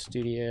 Visual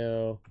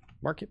Studio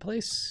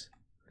Marketplace,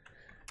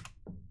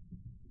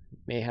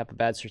 may have a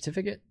bad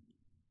certificate.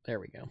 There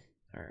we go.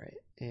 All right,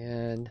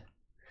 and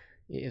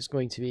it is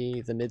going to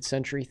be the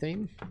mid-century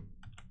theme.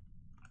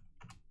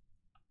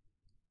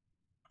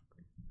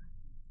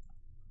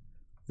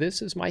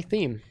 This is my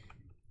theme.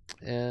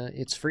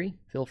 It's free.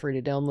 Feel free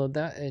to download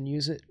that and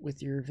use it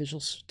with your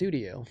Visual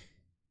Studio.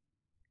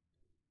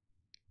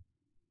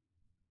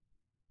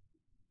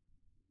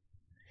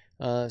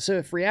 So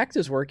if React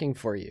is working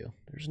for you,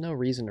 there's no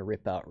reason to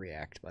rip out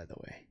React, by the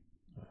way.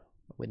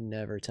 I would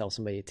never tell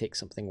somebody to take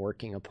something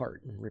working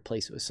apart and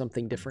replace it with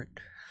something different.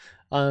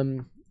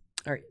 All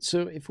right,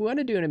 so if we want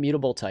to do an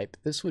immutable type,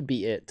 this would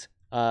be it.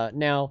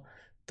 Now,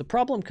 the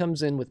problem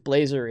comes in with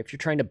Blazor if you're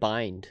trying to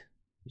bind.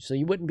 So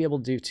you wouldn't be able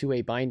to do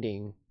two-way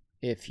binding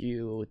if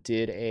you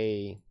did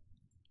a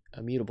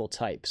immutable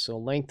type. So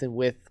length and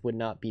width would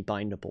not be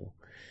bindable.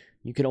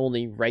 You can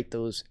only write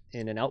those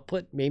in an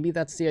output. Maybe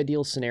that's the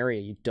ideal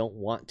scenario. You don't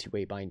want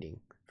two-way binding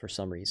for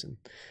some reason.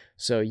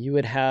 So you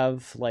would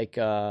have like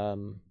a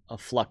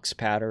flux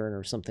pattern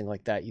or something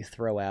like that you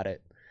throw at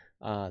it.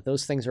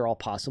 Those things are all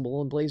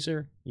possible in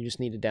Blazor. You just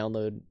need to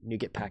download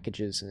NuGet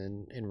packages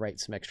and write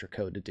some extra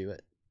code to do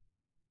it.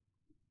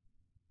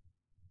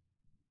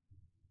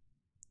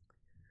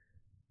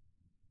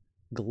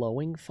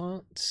 Glowing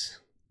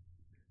fonts.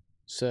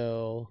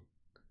 So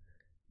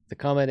the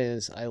comment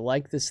is, I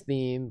like this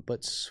theme,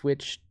 but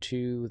switch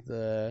to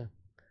the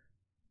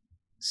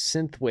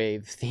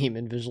synthwave theme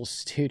in Visual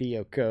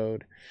Studio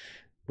Code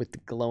with the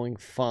glowing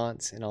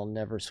fonts, and I'll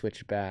never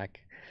switch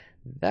back.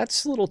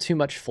 That's a little too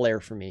much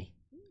flair for me.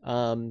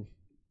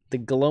 The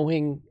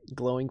glowing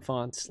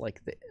fonts,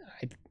 like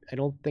I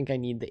don't think I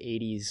need the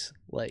 80s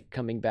like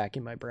coming back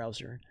in my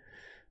browser.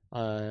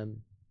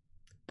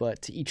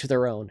 But to each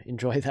their own.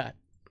 Enjoy that.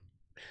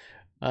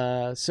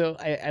 So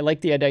I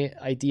like the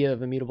idea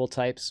of immutable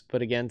types,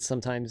 but again,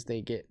 sometimes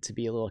they get to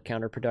be a little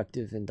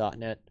counterproductive in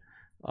 .NET.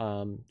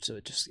 So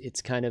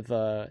it's kind of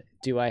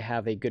do I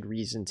have a good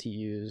reason to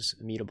use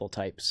immutable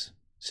types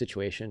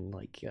situation?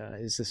 Like,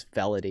 is this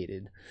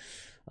validated?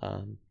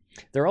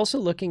 They're also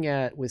looking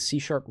at with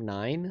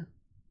C#9.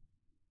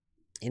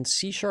 In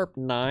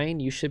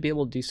C#9, you should be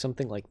able to do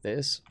something like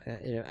this.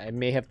 I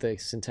may have the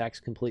syntax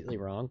completely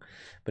wrong,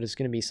 but it's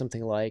going to be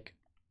something like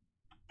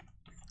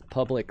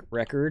public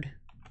record,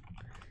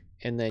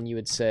 and then you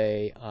would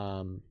say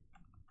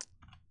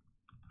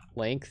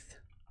length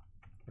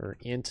or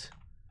int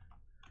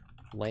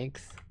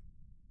length,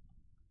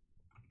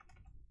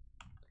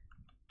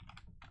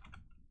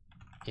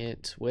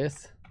 int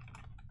width,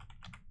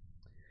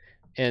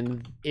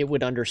 and it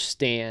would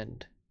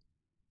understand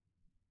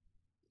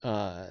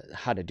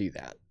how to do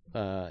that.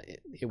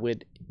 It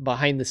would,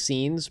 behind the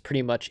scenes,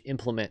 pretty much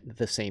implement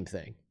the same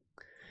thing.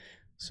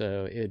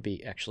 So it would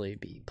be actually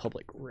be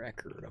public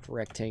record of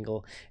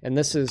rectangle. And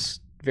this is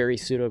very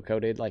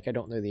pseudo-coded. Like, I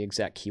don't know the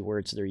exact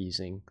keywords they're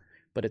using,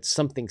 but it's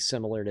something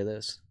similar to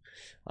this.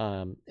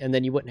 And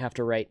then you wouldn't have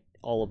to write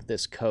all of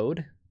this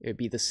code. It would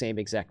be the same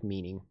exact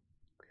meaning.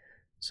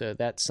 So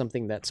that's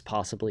something that's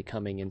possibly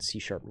coming in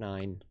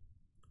C#9.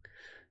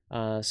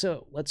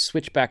 So let's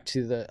switch back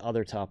to the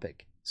other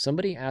topic.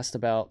 Somebody asked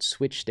about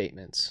switch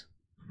statements,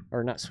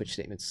 or not switch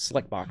statements,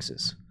 select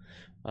boxes.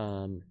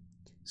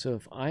 So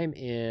if I'm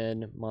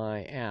in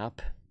my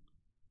app,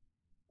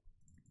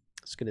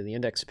 let's go to the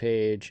index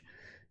page,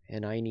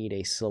 and I need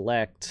a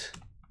select.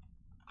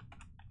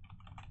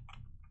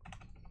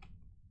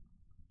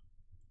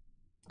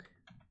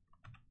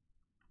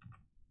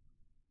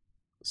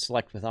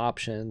 Select with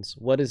options.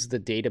 What is the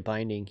data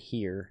binding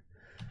here?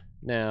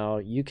 Now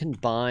you can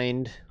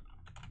bind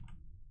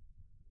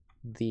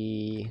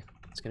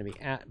it's going to be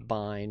at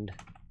bind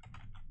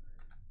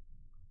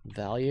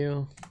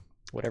value,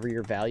 whatever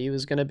your value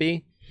is going to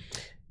be.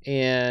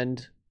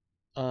 And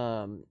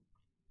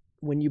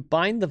when you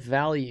bind the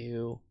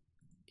value,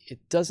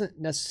 it doesn't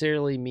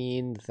necessarily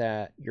mean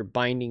that you're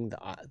binding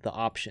the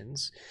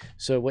options.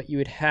 So what you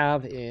would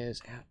have is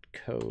at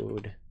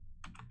code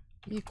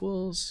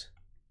equals,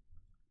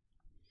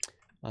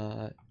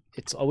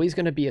 it's always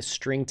going to be a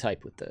string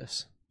type with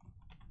this.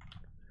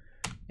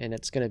 And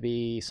it's going to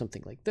be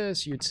something like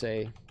this. You'd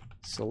say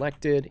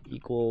selected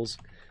equals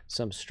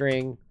some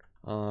string,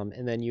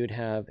 and then you'd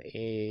have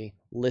a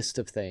list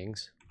of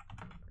things.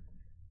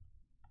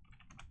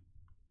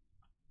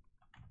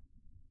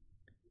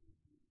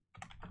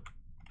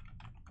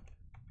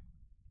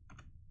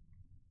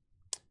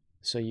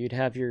 So you'd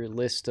have your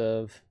list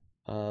of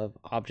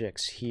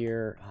objects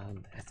here.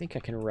 I think I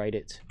can write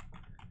it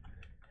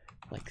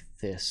like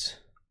this.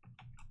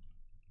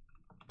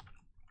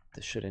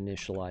 This should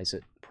initialize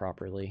it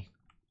properly.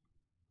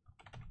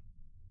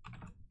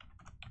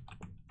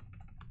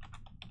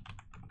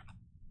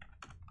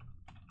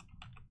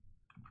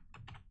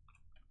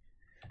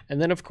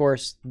 And then, of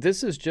course,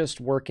 this is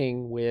just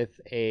working with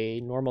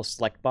a normal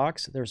select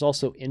box. There's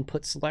also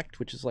input select,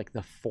 which is like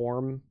the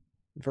form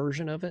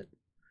version of it.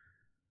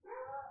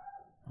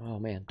 Oh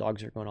man,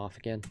 dogs are going off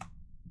again.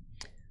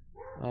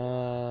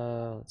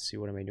 Let's see,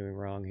 what am I doing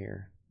wrong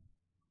here?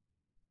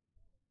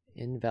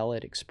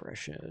 Invalid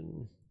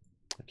expression.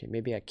 Okay,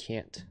 maybe I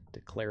can't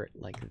declare it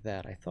like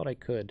that. I thought I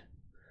could.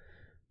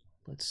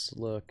 Let's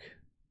look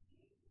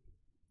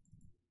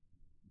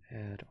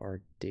at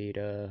our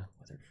data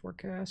weather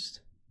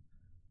forecast.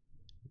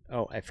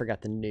 Oh, I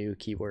forgot the new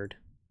keyword.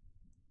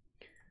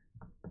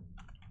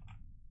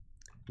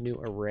 New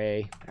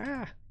array.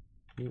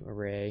 New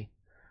array.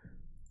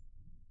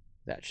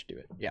 That should do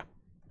it. Yeah.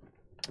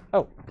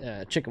 Oh,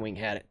 Chicken Wing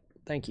had it.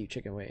 Thank you,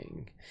 Chicken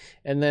Wing.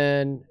 And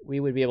then we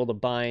would be able to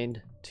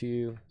bind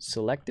to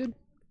selected,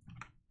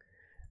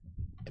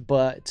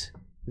 but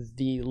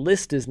the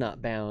list is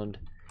not bound.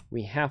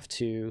 We have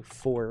to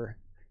for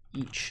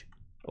each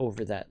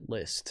over that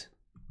list,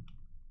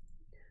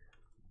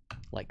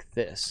 like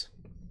this.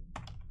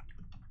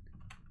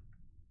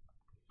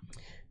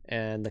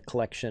 And the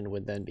collection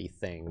would then be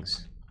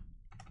things.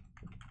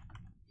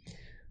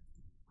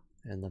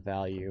 And the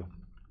value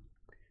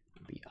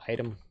would be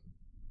item,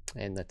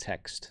 and the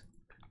text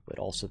would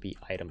also be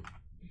item.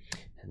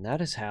 And that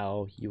is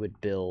how you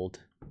would build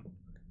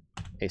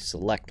a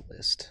select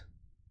list.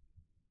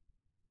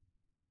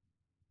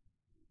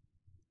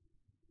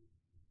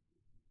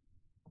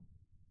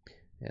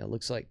 Yeah, it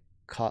looks like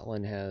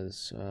Kotlin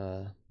has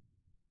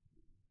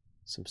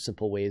some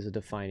simple ways of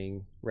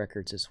defining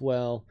records as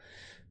well.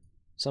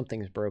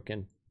 Something's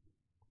broken.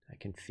 I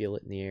can feel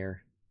it in the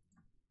air.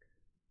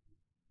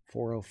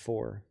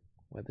 404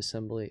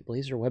 WebAssembly,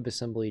 Blazor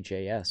WebAssembly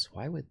JS.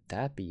 Why would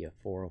that be a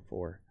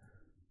 404?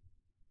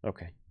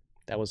 Okay,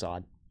 that was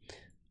odd.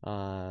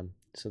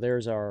 So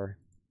there's our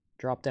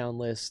drop-down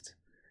list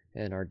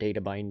and our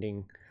data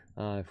binding.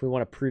 If we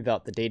want to prove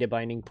out the data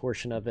binding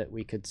portion of it,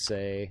 we could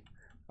say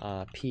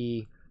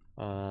p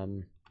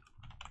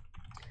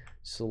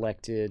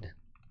selected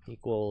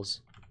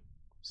equals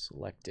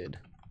selected.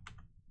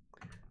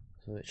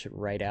 So it should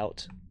write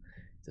out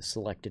the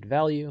selected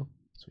value,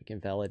 so we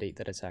can validate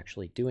that it's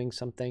actually doing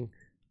something.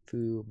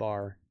 Foo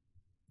bar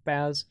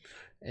baz.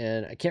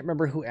 And I can't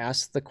remember who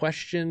asked the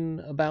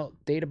question about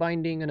data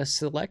binding and a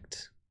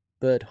select,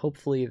 but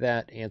hopefully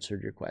that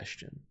answered your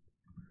question.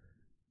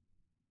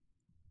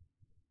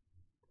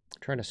 I'm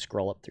trying to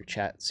scroll up through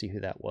chat and see who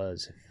that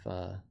was.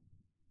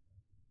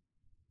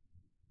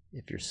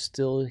 If you're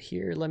still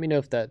here, let me know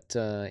if that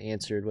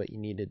answered what you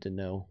needed to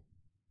know.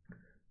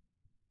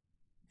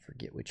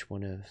 Forget which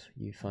one of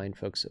you fine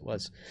folks it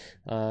was.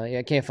 Yeah,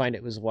 I can't find it.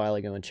 It was a while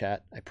ago in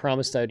chat. I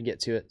promised I would get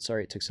to it.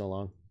 Sorry it took so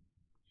long.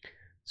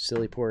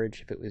 Silly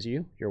Porridge, if it was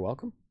you, you're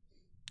welcome.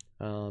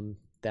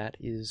 That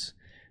is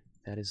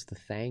the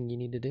thing you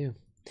need to do.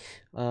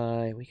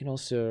 We can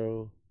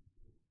also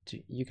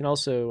you can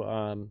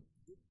also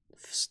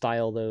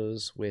style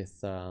those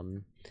with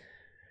the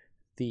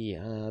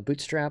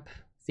Bootstrap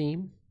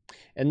theme,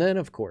 and then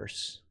of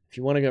course, if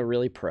you want to go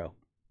really pro.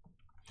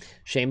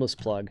 Shameless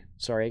plug.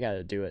 Sorry, I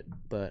gotta do it,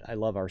 but I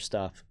love our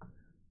stuff.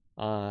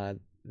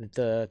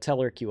 The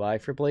Telerik UI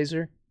for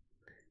Blazor.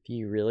 If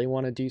you really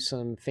want to do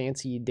some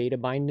fancy data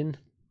binding,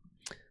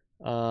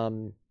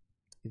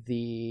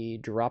 the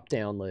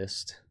drop-down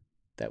list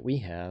that we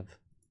have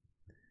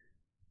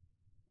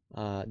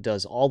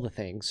does all the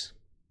things.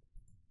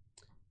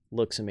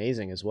 looks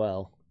amazing as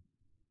well.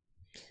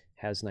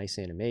 Has nice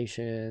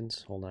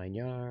animations, whole 9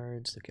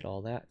 yards. Look at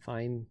all that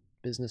fine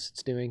business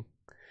it's doing.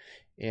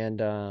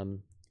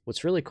 And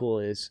what's really cool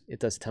is it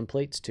does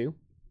templates too.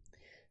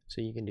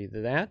 So you can do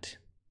that.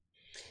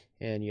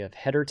 And you have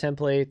header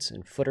templates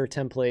and footer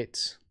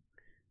templates.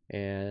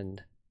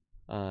 And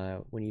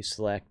when you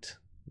select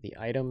the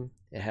item,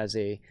 it has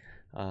a,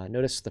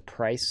 notice the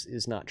price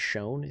is not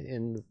shown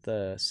in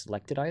the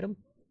selected item.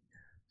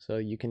 So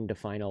you can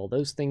define all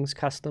those things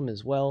custom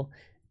as well.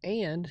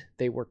 And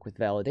they work with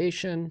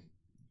validation.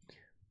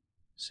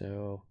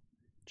 So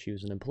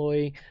choose an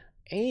employee.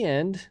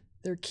 And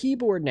they're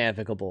keyboard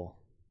navigable.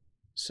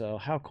 So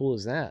how cool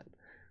is that?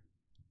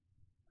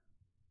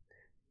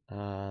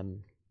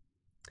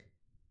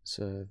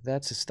 So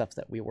that's the stuff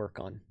that we work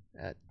on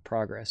at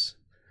Progress.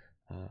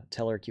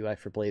 Telerik UI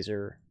for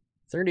Blazor,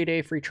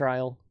 30-day free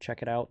trial.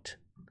 Check it out.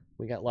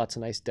 We got lots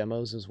of nice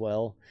demos as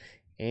well,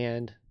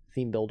 and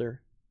theme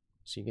builder.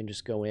 So you can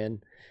just go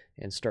in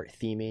and start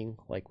theming,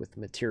 like with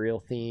the material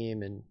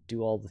theme, and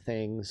do all the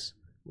things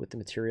with the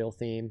material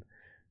theme.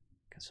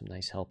 Got some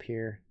nice help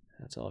here.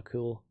 That's all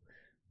cool.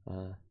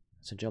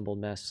 It's a jumbled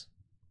mess.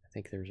 I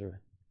think there's a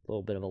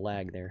little bit of a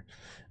lag there.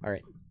 All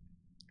right.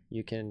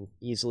 You can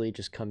easily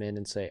just come in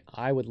and say,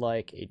 I would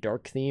like a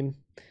dark theme,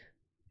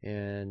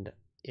 and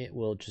it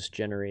will just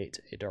generate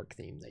a dark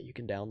theme that you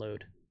can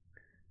download.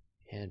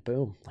 And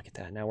boom, look at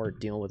that. Now we're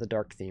dealing with a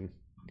dark theme.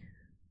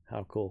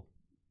 How cool.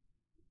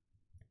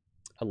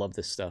 I love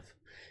this stuff.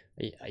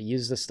 I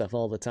use this stuff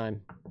all the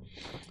time.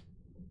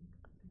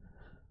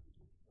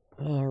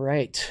 All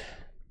right.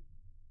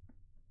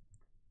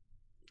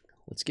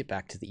 Let's get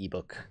back to the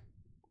ebook.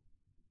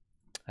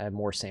 I have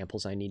more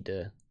samples I need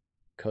to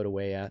code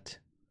away at.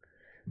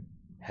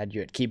 Had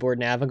you at keyboard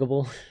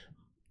navigable.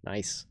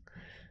 Nice.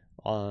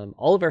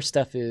 All of our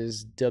stuff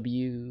is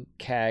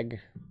WCAG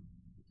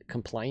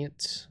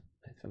compliant,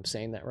 if I'm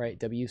saying that right.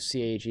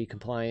 WCAG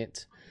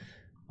compliant.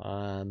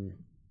 And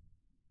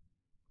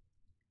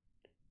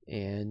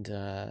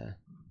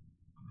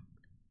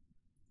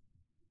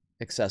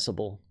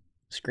accessible,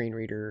 screen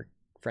reader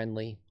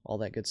friendly, all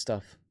that good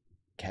stuff.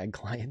 CAG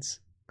clients.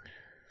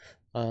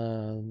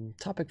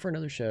 Topic for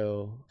another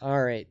show.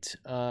 All right.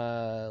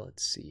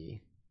 Let's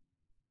see.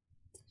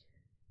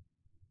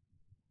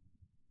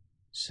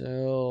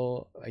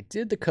 So I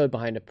did the code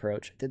behind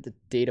approach. I did the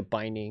data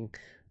binding.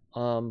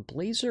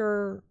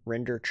 Blazor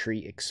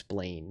RenderTree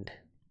explained.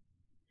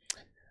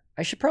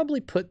 I should probably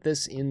put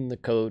this in the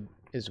code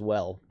as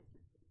well.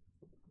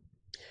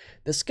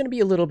 This is going to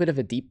be a little bit of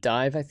a deep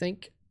dive, I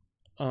think.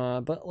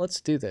 But let's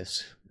do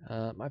this.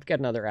 I've got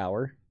another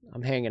hour.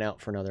 I'm hanging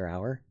out for another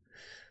hour.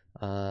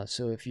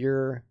 So if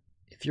you're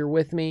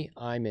with me,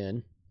 I'm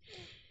in.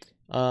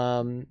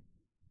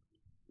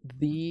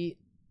 The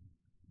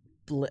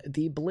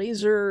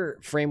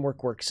Blazor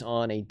framework works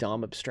on a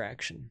DOM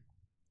abstraction.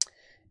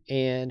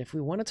 And if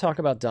we want to talk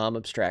about DOM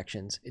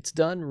abstractions, it's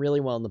done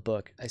really well in the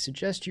book. I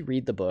suggest you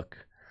read the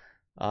book.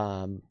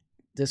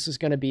 This is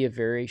going to be a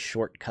very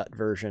shortcut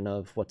version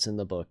of what's in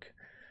the book.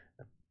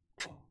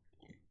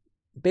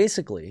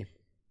 Basically,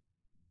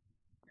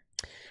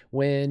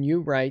 when you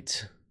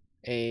write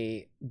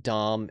a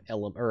DOM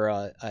element or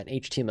an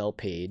HTML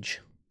page,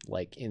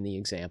 like in the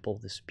example,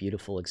 this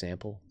beautiful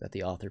example that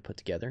the author put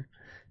together,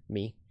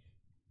 me.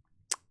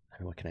 I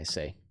mean, what can I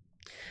say?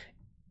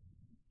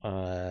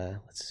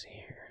 Let's see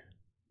here.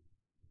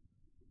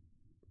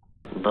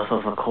 This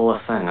is the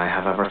coolest thing I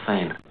have ever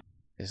seen.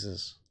 This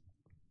is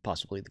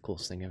possibly the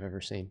coolest thing I've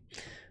ever seen.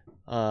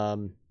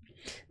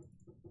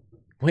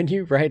 When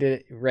you write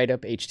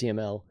up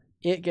HTML,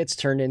 it gets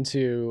turned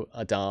into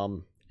a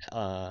DOM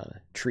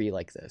tree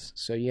like this.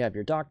 So you have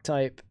your doc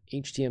type,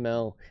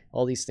 HTML,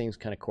 all these things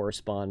kind of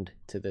correspond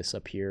to this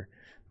up here.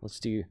 Let's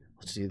do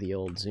the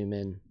old zoom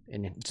in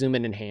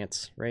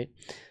enhance, right?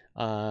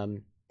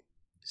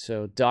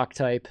 So doc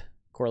type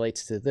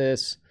correlates to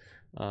this.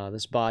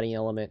 This body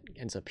element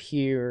ends up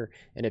here,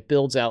 and it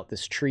builds out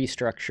this tree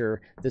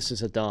structure. This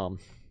is a DOM.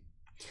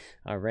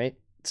 All right,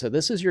 so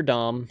this is your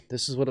DOM.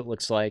 This is what it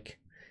looks like.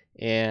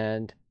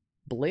 And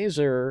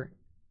Blazor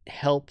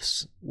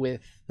helps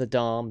with the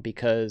DOM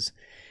because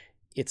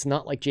it's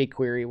not like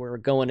jQuery where we're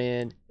going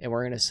in and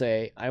we're going to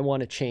say, I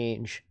want to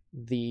change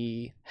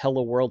the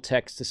hello world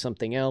text to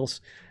something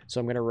else. So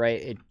I'm going to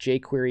write a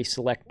jQuery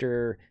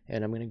selector,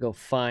 and I'm going to go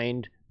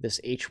find this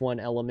h1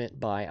 element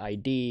by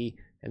ID,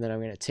 and then I'm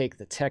going to take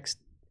the text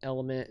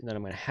element, and then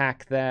I'm going to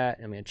hack that,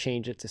 and I'm going to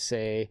change it to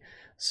say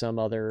some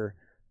other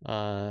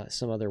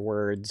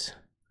words,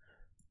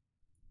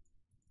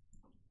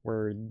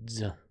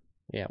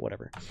 yeah,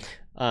 whatever.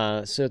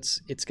 So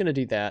it's going to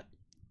do that.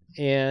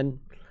 And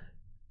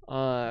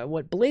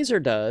what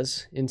Blazor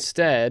does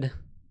instead,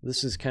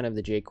 this is kind of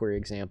the jQuery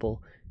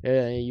example,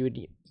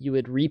 you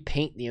would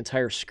repaint the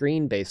entire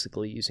screen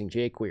basically using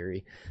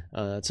jQuery.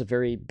 It's a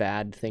very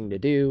bad thing to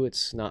do.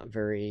 It's not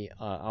very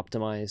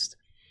optimized.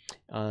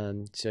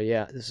 So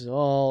yeah, this is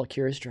all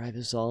Curious Drive.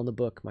 This is all in the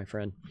book, my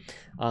friend.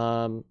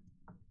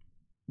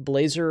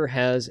 Blazor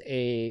has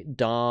a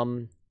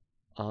DOM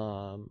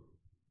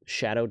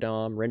shadow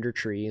DOM,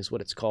 RenderTree is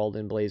what it's called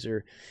in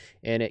Blazor,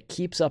 and it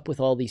keeps up with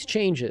all these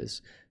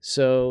changes.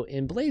 So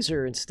in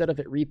Blazor, instead of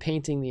it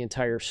repainting the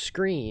entire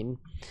screen,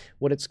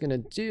 what it's going to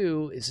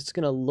do is it's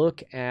going to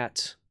look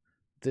at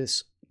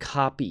this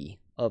copy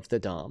of the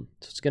DOM.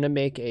 So it's going to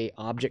make a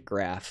object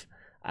graph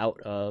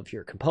out of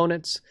your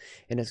components,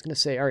 and it's going to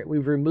say, all right,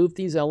 we've removed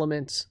these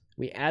elements,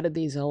 we added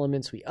these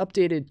elements, we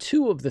updated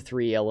 2 of the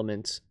 3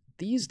 elements.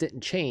 These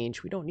didn't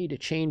change. We don't need to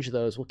change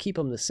those. We'll keep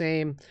them the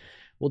same.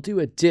 We'll do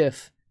a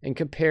diff and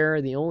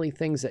compare the only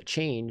things that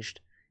changed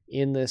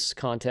in this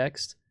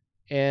context,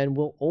 and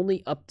we'll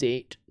only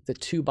update the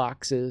 2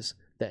 boxes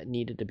that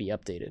needed to be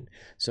updated.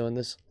 So in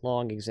this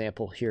long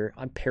example here,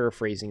 I'm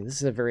paraphrasing. This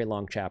is a very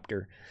long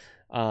chapter.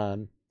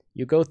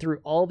 You go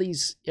through all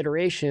these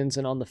iterations,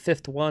 and on the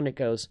 5th one, it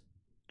goes,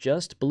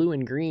 just blue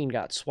and green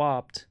got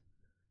swapped.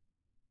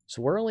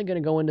 So we're only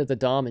going to go into the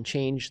DOM and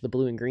change the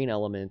blue and green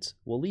elements.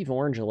 We'll leave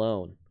orange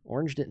alone.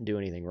 Orange didn't do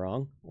anything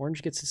wrong.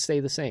 Orange gets to stay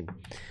the same.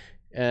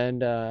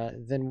 And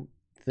then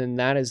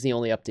that is the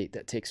only update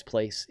that takes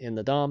place in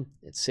the DOM.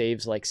 It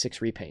saves like 6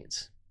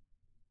 repaints.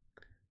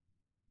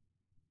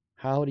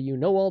 How do you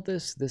know all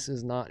this? This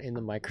is not in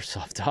the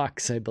Microsoft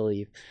docs, I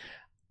believe.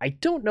 I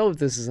don't know if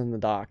this is in the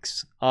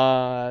docs.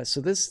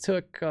 So this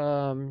took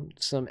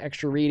some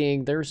extra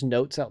reading. There's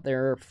notes out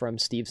there from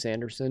Steve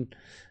Sanderson,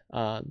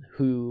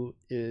 who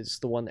is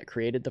the one that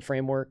created the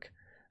framework.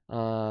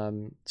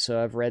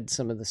 So I've read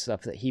some of the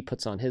stuff that he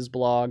puts on his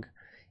blog,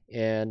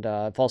 and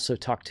I've also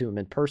talked to him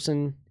in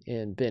person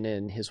and been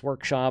in his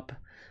workshop.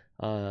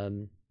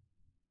 And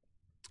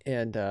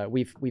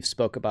we've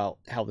spoke about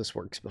how this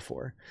works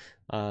before.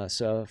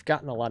 So I've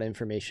gotten a lot of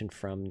information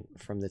from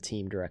the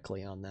team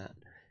directly on that.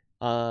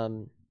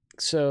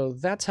 So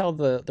that's how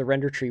the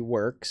render tree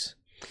works,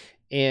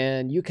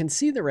 and you can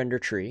see the render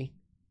tree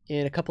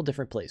in a couple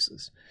different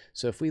places.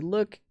 So if we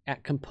look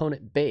at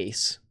component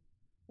base,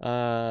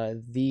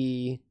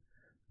 the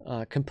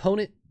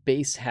component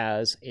base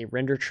has a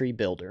render tree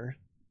builder.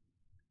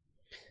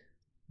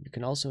 You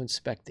can also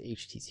inspect the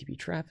HTTP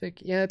traffic.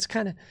 Yeah, it's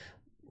kind of,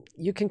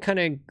 you can kind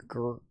of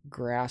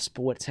grasp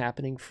what's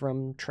happening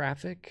from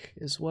traffic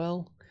as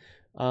well.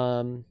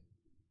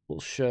 We'll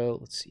show,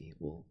 let's see,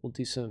 we'll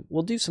do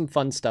some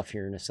fun stuff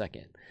here in a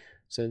second.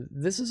 So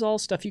this is all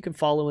stuff you can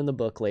follow in the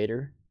book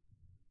later.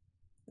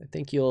 I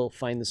think you'll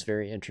find this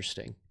very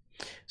interesting.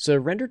 So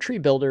render tree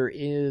builder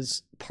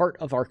is part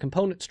of our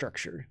component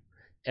structure.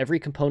 Every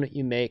component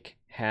you make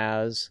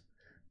has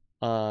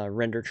a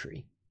render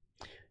tree.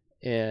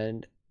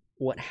 And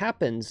what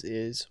happens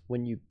is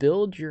when you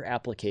build your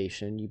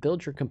application, you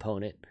build your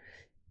component,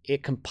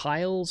 it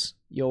compiles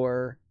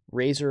your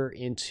Razor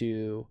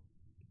into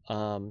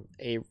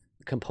a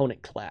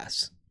component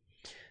class,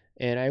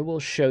 and I will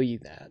show you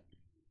that.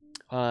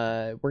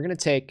 We're going to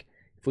take,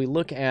 if we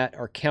look at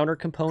our counter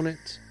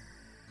component,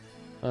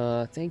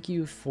 thank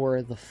you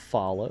for the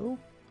follow,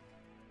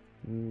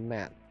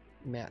 Matt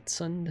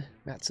Sund.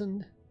 I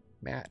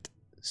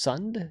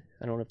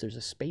don't know if there's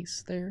a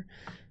space there.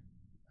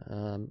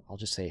 I'll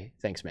just say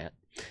thanks, Matt.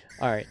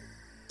 All right.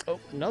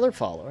 Oh, another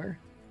follower.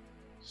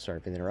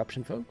 Sorry for the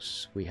interruption,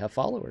 folks. We have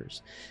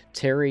followers.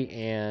 Terry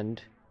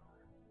Andrew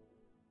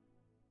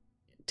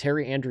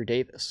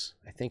Davis.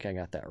 I think I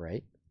got that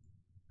right.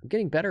 I'm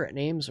getting better at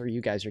names, or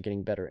you guys are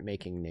getting better at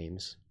making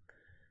names.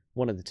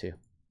 One of the two.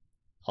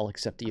 I'll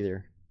accept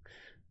either.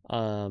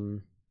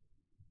 So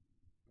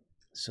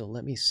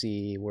let me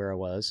see where I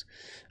was.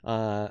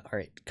 All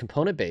right,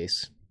 component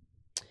base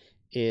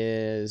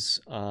is,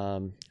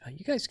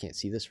 you guys can't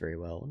see this very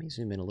well. Let me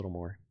zoom in a little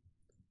more.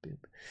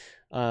 Boop.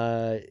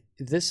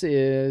 This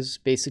is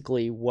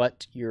basically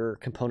what your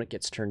component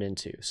gets turned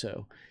into.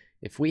 So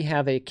if we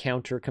have a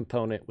counter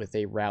component with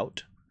a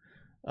route,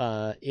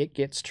 it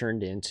gets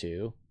turned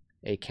into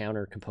a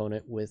counter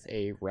component with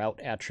a route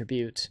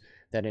attribute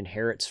that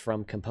inherits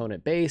from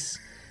component base.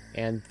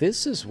 And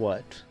this is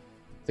what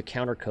the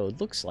counter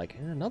code looks like.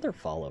 And another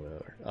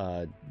follower,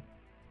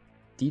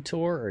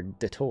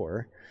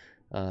 Detour.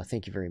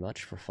 Thank you very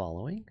much for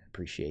following.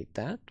 Appreciate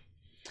that.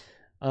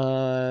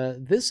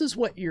 This is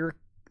what your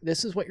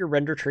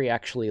render tree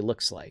actually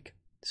looks like.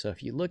 So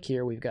if you look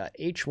here, we've got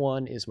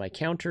H1 is my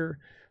counter.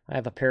 I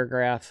have a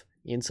paragraph.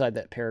 Inside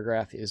that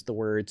paragraph is the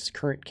words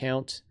current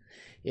count.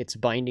 It's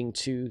binding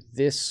to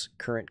this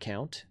current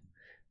count.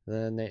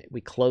 Then we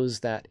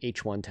close that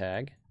H1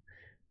 tag.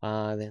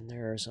 Then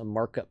there's a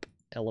markup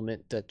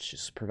element that's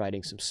just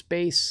providing some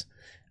space,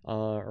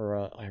 or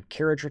a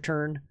carriage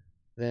return.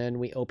 Then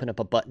we open up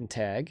a button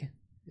tag.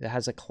 It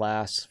has a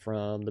class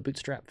from the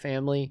Bootstrap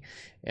family,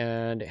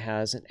 and it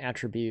has an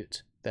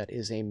attribute that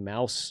is a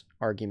mouse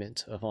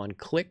argument of on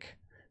click.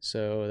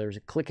 So there's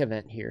a click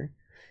event here,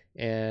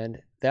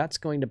 and that's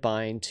going to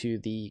bind to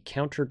the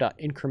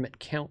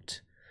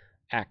counter.incrementCount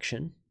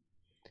action.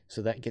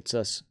 So that gets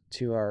us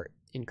to our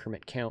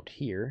increment count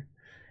here.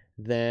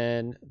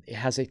 Then it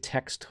has a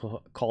text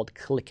called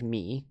click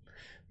me,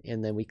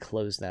 and then we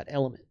close that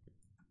element.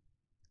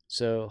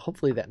 So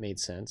hopefully that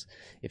made sense.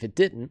 If it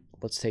didn't,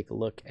 let's take a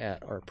look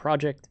at our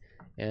project,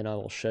 and I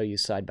will show you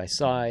side by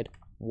side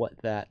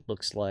what that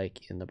looks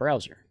like in the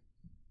browser.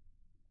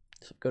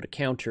 So go to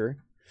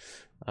counter.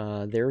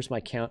 There's my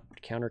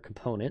counter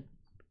component.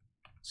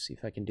 Let's see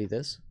if I can do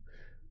this.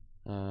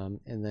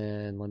 And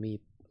then let me,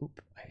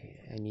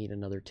 I need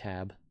another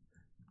tab.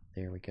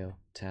 There we go.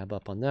 Tab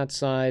up on that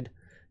side,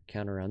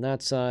 counter on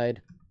that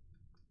side,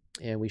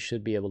 and we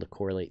should be able to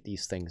correlate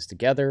these things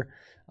together.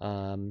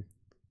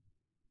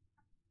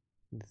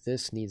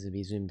 This needs to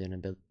be zoomed in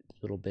a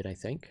little bit, I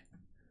think.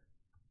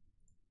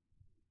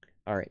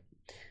 All right.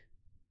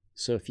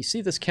 So if you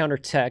see this counter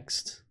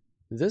text,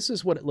 this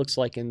is what it looks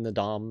like in the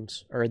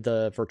DOMs, or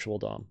the virtual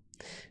DOM.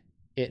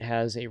 It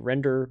has a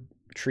render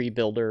tree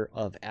builder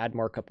of add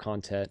markup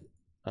content.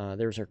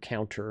 There's our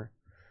counter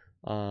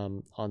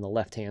on the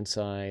left-hand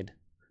side,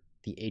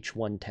 the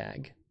H1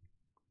 tag.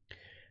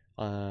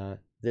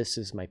 This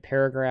is my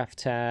paragraph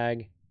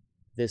tag.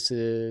 This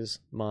is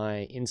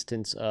my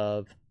instance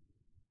of,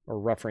 or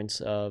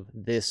reference of,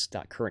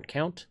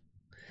 this.currentCount.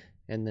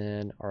 And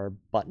then our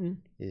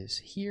button is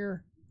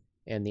here,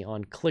 and the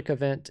onClick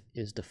event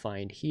is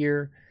defined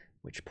here,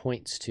 which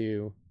points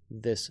to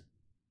this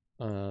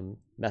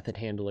method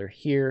handler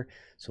here.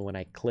 So when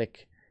I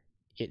click,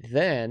 it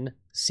then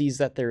sees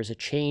that there's a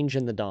change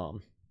in the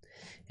DOM.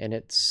 And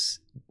it's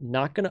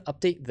not going to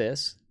update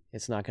this.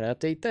 It's not going to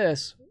update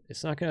this.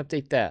 It's not going to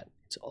update that.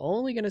 It's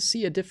only going to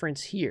see a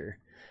difference here,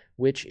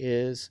 which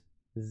is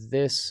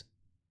this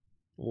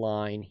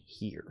line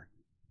here.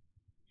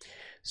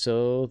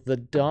 So the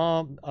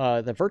DOM,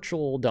 the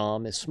virtual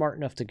DOM is smart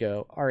enough to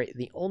go, all right,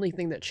 the only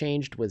thing that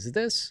changed was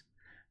this.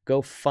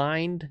 Go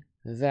find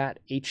that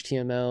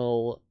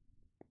HTML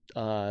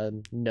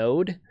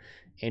node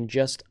and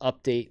just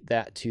update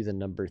that to the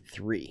number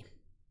 3,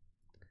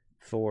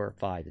 4,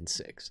 5, and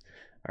 6.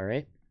 All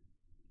right.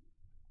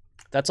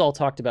 That's all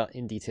talked about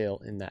in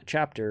detail in that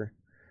chapter.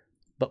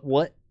 But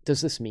what does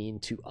this mean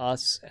to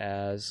us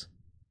as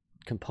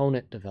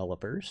component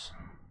developers?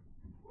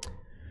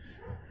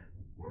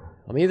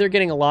 I'm either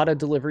getting a lot of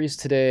deliveries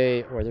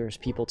today, or there's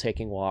people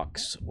taking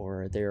walks,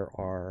 or there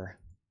are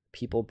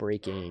people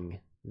breaking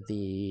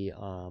the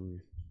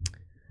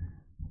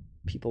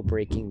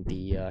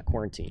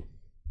quarantine.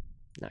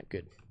 Not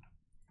good.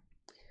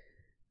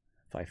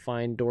 If I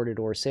find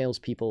door-to-door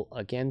salespeople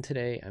again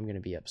today, I'm going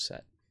to be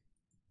upset.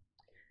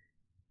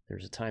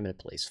 There's a time and a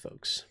place,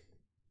 folks.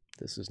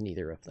 This is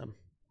neither of them.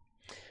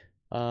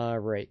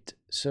 Right.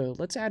 So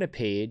let's add a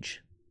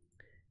page,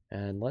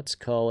 and let's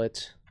call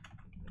it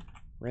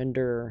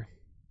RenderTree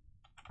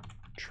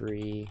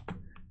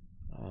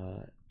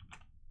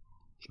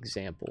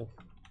example.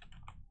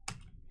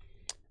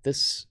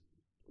 This,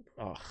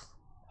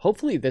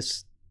 hopefully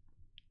this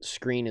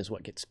screen is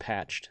what gets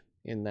patched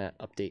in that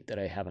update that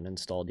I haven't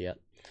installed yet.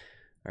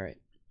 All right,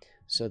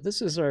 so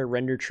this is our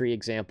RenderTree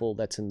example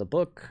that's in the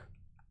book.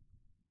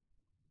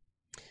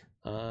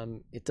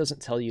 It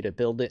doesn't tell you to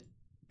build it,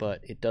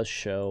 but it does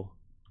show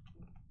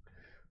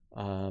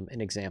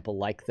an example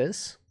like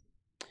this.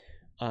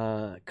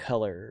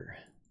 Color.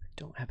 I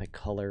don't have a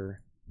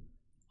color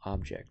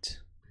object.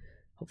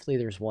 Hopefully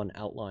there's one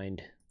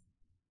outlined.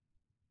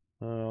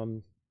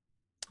 Oh,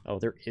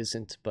 there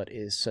isn't, but it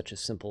is such a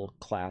simple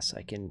class.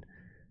 I can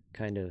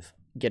kind of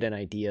get an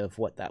idea of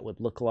what that would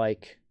look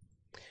like.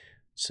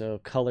 So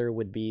color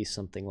would be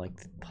something like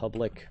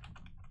public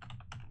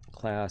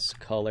class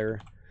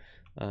color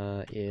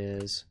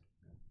is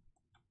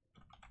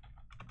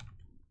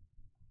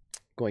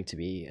going to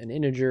be an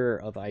integer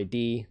of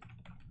ID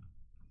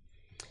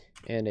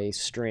and a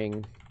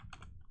string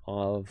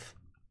of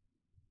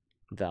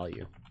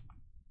value.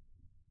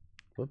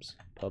 Whoops,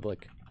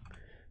 public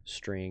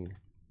string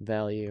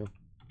value.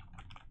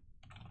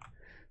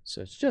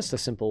 So it's just a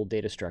simple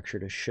data structure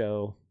to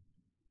show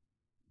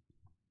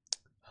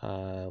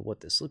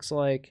what this looks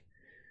like.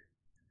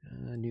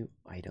 New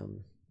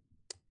item,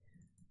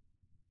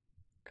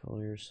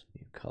 colors,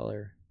 new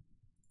color.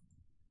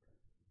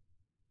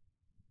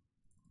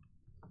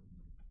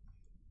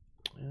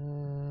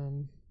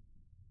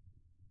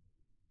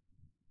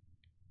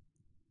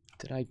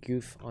 Did I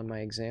goof on my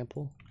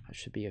example? That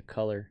should be a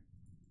color,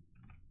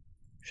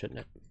 shouldn't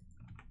it?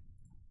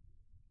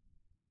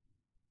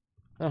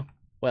 Oh,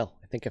 well,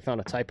 I think I found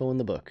a typo in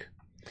the book.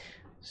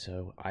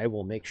 So I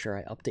will make sure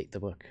I update the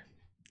book.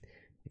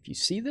 If you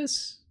see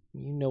this,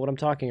 you know what I'm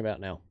talking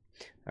about now.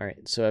 All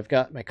right, so I've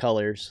got my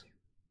colors.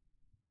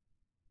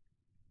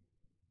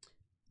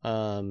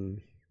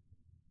 When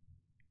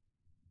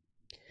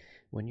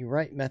you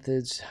write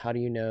methods, how do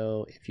you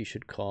know if you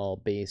should call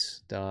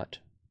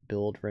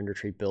base.build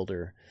RenderTree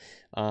builder?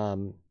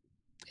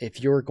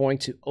 If you're going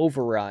to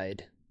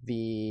override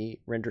the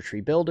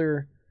RenderTree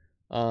builder,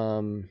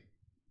 I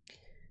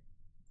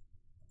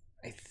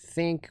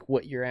think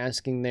what you're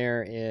asking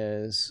there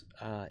is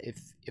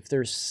if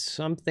there's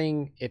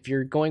something, if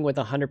you're going with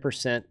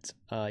 100%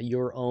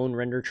 your own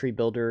RenderTree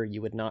builder,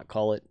 you would not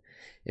call it.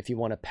 If you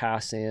want to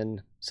pass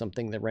in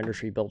something the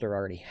RenderTree builder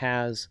already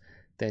has,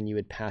 then you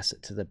would pass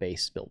it to the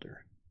base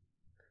builder.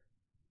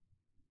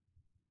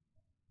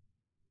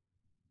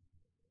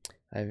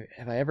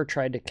 Have I ever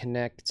tried to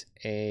connect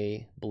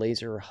a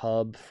Blazor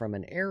hub from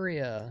an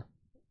area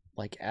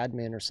like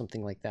admin or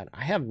something like that?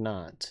 I have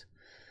not.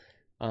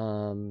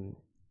 Don't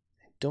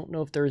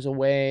know if there's a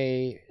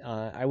way.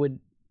 I would,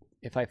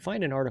 if I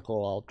find an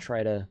article, I'll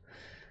try to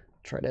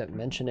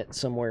mention it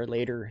somewhere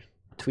later,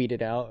 tweet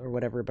it out or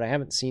whatever, but I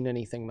haven't seen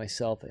anything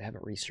myself. I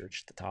haven't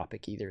researched the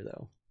topic either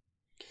though.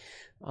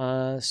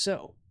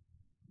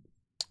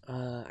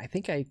 I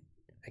think I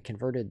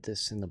converted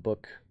this in the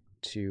book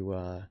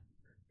to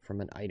from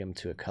an item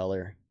to a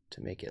color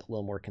to make it a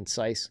little more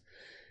concise,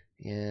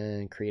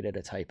 and created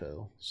a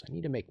typo. So I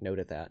need to make note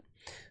of that.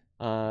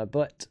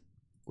 But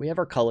we have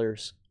our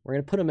colors. We're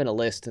going to put them in a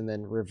list and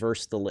then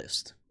reverse the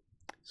list.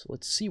 So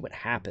let's see what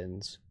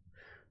happens.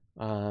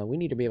 We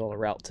need to be able to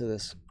route to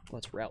this.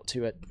 Let's route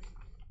to it.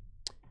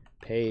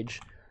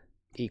 Page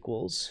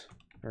equals,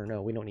 or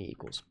no, we don't need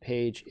equals.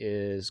 Page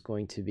is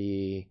going to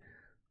be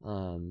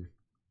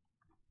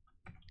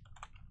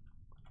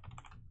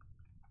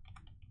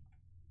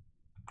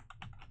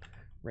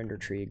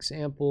RenderTree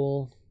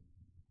example.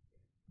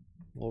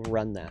 We'll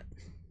run that.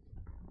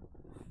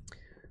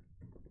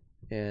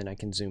 And I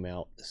can zoom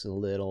out. This is a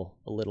little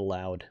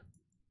loud.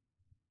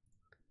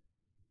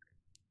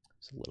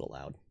 It's a little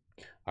loud.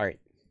 All right.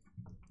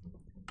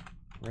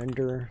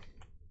 RenderTree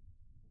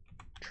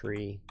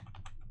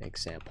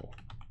example.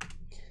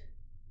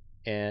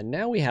 And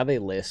now we have a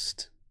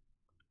list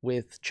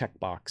with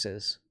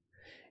checkboxes.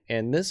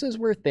 And this is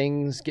where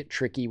things get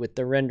tricky with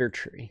the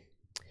RenderTree.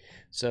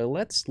 So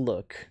let's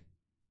look.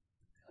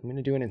 I'm going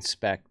to do an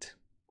inspect.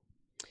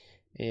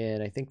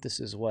 And I think this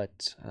is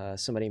what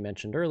somebody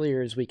mentioned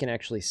earlier, is we can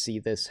actually see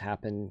this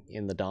happen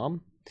in the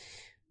DOM.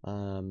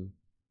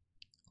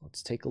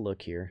 Let's take a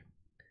look here.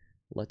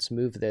 Let's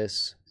move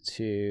this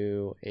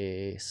to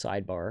a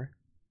sidebar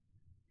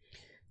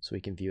so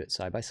we can view it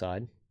side by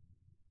side.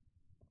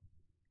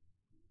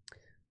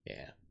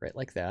 Yeah, right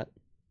like that.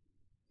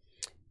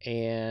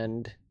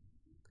 And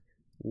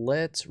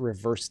let's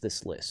reverse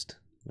this list.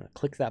 I'm going to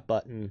click that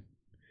button,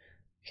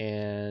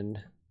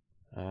 and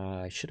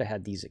I should have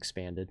had these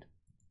expanded.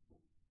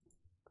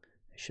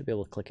 I should be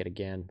able to click it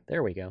again.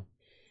 There we go.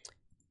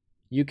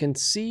 You can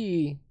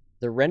see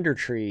the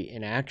RenderTree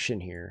in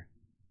action here,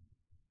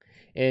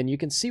 and you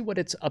can see what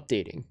it's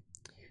updating.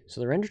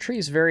 So the RenderTree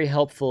is very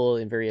helpful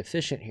and very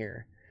efficient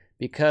here,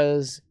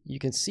 because you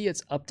can see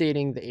it's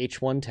updating the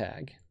H1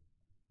 tag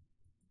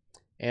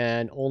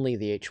and only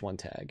the H1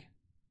 tag.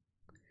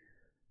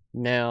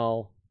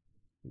 Now,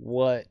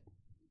 what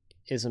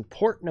is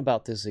important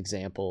about this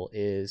example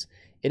is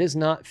it is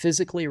not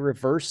physically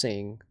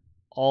reversing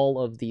all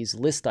of these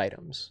list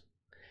items.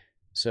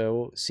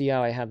 So see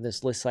how I have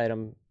this list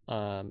item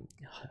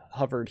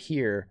hovered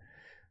here,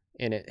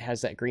 and it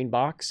has that green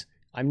box?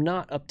 I'm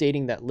not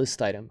updating that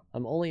list item.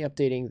 I'm only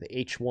updating the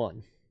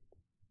H1.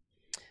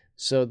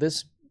 So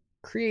this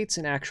creates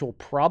an actual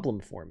problem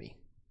for me.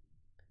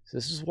 So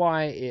this is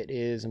why it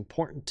is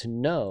important to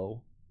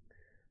know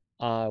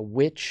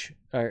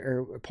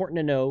important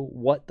to know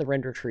what the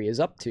RenderTree is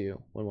up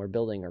to when we're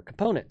building our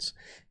components.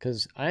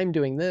 Because I'm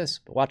doing this,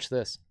 but watch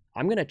this.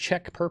 I'm going to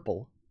check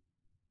purple.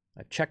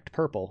 I've checked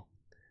purple.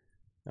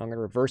 Now I'm going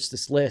to reverse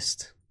this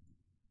list,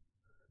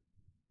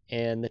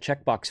 and the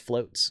checkbox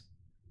floats.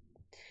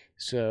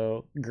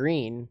 So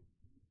green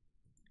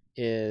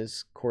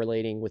is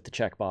correlating with the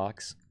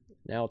checkbox.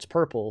 Now it's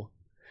purple.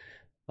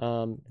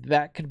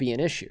 That could be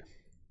an issue.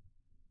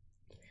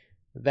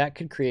 That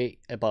could create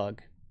a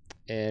bug,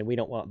 and we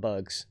don't want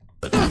bugs.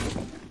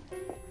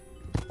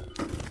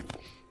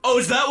 Oh,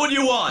 is that what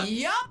you want?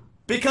 Yup.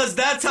 Because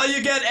that's how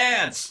you get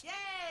ants.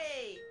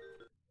 Yay.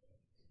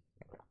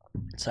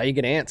 That's how you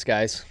get ants,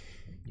 guys.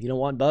 You don't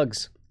want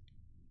bugs.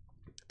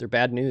 They're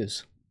bad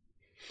news.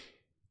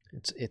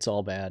 It's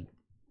all bad.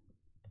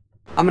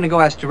 I'm gonna go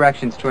ask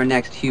directions to our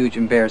next huge,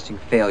 embarrassing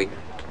failure.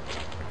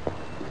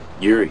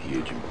 You're a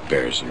huge,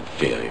 embarrassing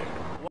failure.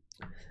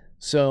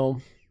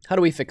 So, how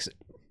do we fix it?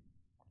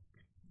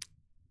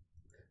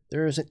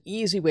 There's an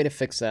easy way to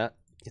fix that.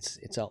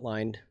 It's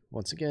outlined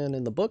once again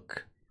in the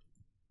book.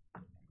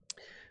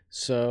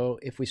 So,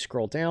 if we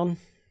scroll down,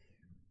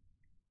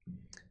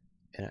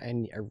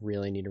 and I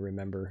really need to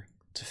remember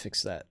to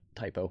fix that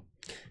typo.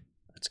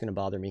 It's going to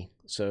bother me.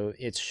 So,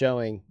 it's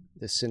showing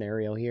this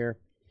scenario here.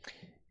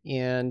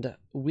 And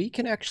we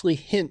can actually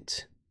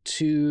hint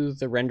to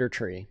the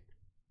RenderTree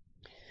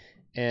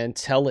and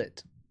tell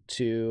it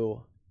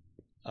to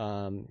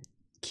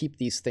keep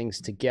these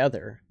things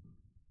together.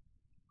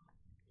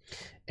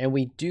 And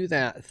we do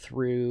that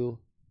through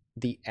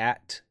the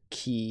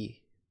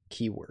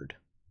keyword.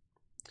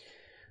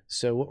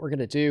 So what we're going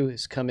to do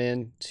is come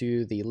in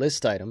to the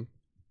list item,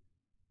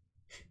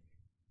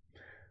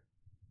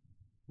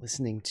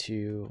 listening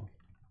to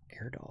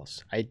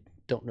AirDOS. I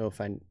don't know if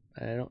I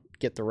don't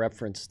get the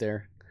reference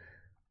there.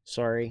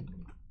 Sorry.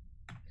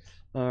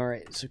 All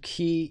right, so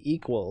key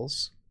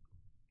equals,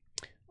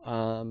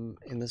 and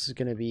this is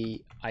going to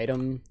be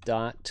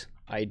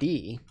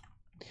item.id.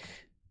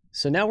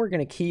 So now we're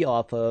going to key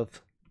off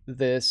of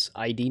this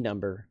ID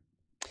number.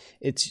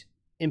 It's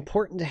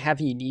important to have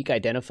a unique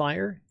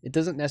identifier. It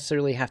doesn't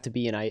necessarily have to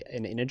be an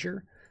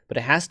integer, but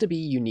it has to be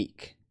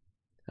unique.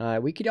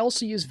 We could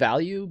also use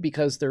value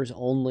because there's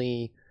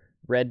only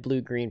red,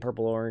 blue, green,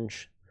 purple,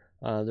 orange.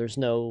 There's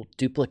no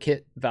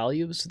duplicate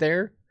values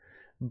there,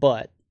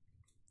 but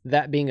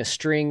that being a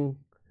string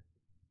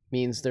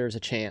means there's a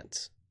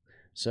chance.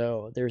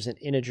 So there's an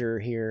integer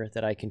here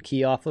that I can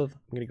key off of.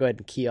 I'm going to go ahead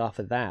and key off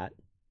of that.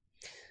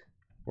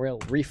 We'll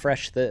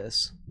refresh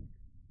this.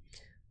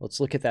 Let's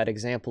look at that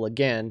example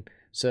again.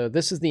 So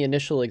this is the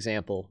initial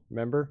example.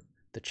 Remember,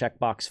 the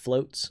checkbox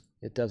floats.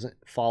 It doesn't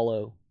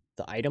follow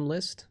the item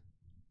list.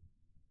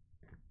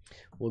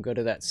 We'll go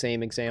to that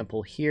same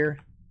example here.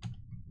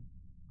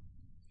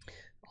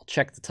 I'll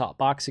check the top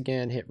box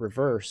again, hit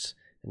reverse,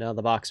 and now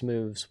the box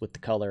moves with the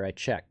color I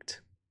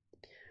checked.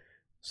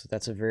 So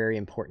that's a very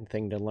important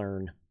thing to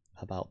learn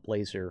about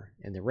Blazor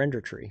and the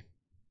render tree.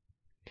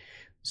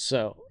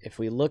 So if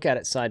we look at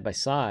it side by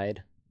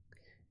side,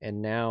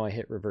 and now I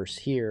hit reverse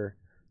here,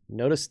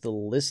 notice the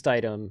list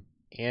item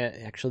and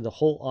actually the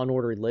whole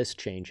unordered list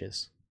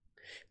changes.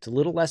 It's a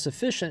little less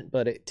efficient,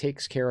 but it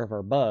takes care of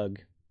our bug.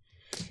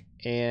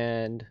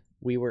 And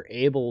we were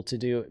able to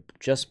do it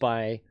just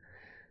by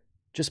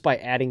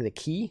adding the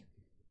key,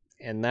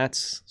 and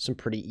that's some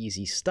pretty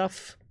easy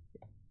stuff.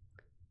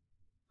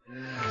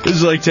 This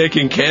is like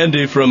taking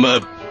candy from a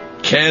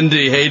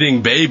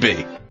candy-hating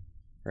baby.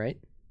 Right?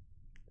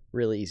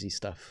 Really easy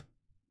stuff.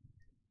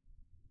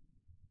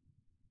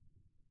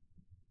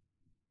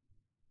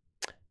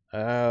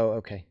 Oh,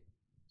 okay.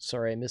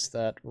 Sorry, I missed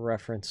that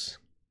reference.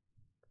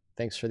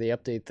 Thanks for the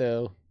update,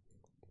 though.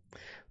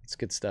 That's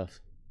good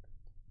stuff.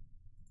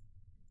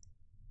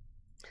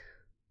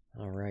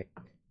 All right.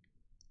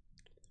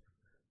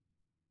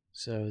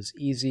 So as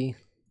easy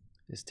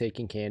as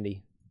taking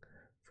candy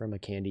from a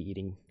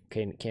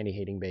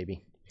candy-hating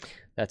baby.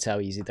 That's how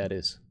easy that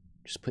is.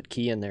 Just put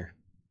key in there.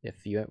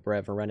 If you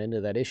ever run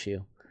into that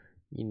issue,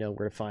 you know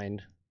where to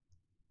find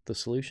the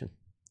solution.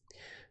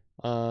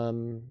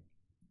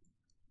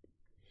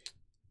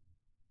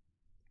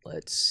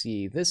 Let's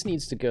see. This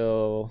needs to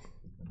go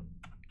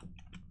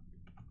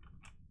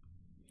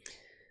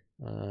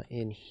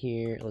in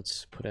here.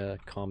 Let's put a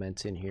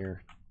comment in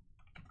here.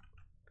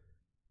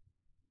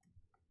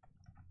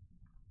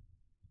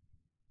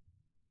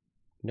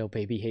 No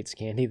baby hates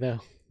candy, though.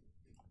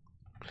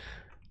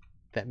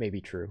 That may be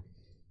true.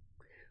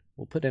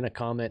 We'll put in a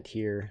comment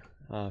here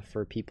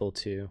for people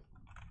to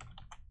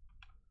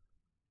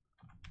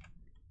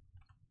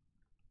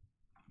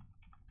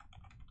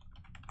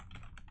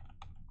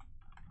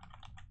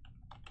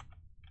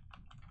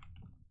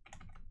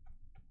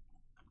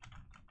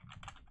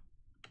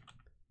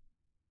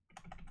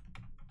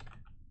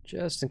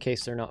just in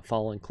case they're not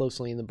following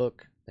closely in the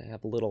book. They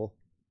have a little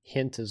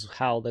hint as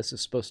how this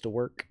is supposed to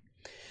work.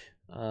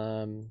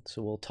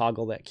 So we'll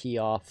toggle that key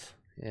off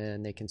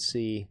and they can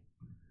see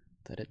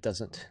that it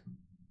doesn't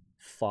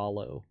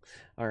follow.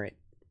 All right,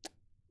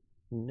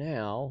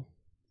 now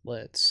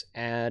let's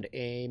add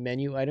a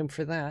menu item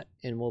for that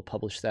and we'll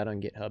publish that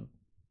on GitHub.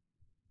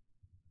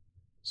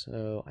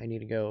 So I need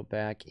to go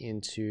back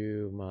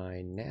into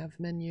my nav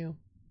menu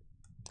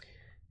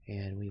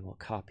and we will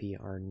copy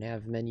our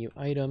nav menu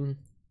item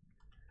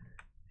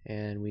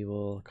and we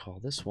will call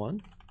this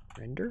one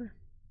RenderTree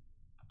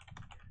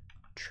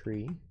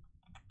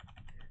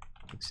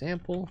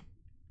example.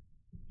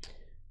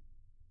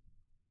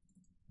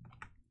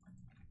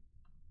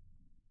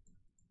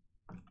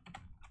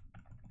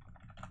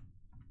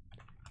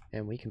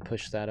 And we can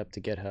push that up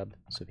to GitHub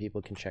so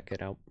people can check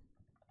it out.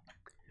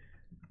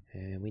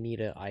 And we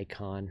need an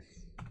icon.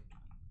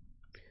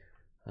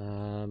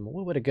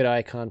 What would a good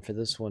icon for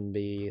this one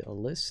be? A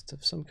list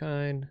of some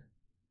kind?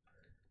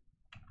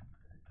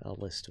 A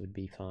list would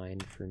be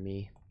fine for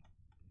me.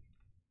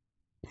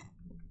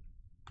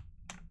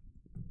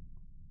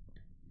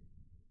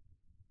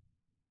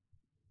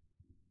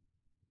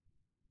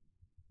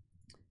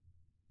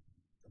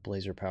 The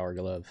Blazor Power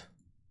Glove.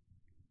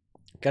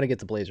 Got to get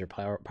the Blazor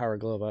Power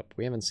Glove up.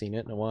 We haven't seen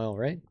it in a while,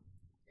 right?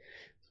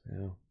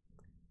 So,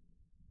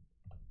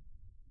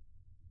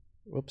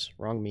 whoops,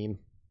 wrong meme.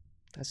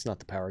 That's not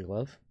the Power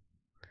Glove.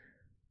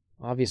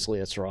 Obviously,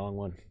 that's the wrong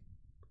one.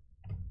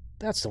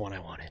 That's the one I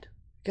wanted.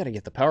 Got to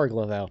get the Power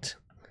Glove out.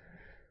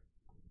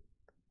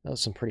 That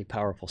was some pretty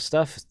powerful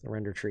stuff, the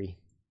render tree.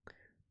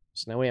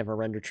 So now we have a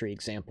render tree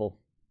example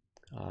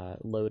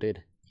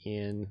loaded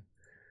in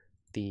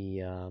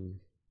the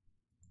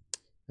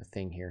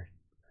thing here.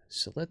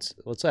 So let's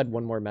add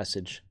one more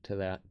message to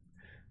that.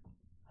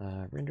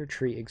 Render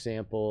tree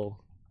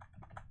example.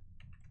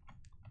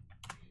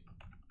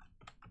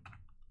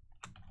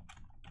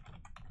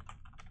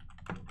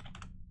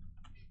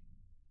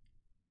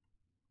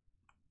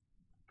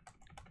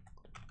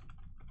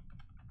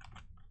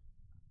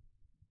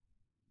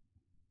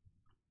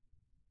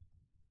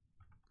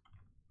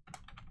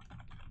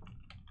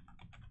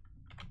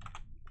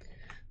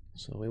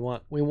 So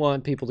we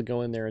want people to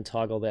go in there and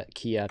toggle that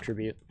key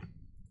attribute.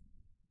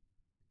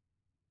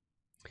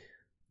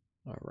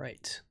 All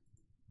right,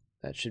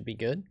 that should be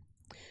good.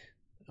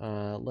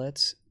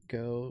 Let's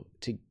go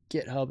to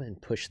GitHub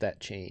and push that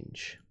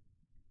change.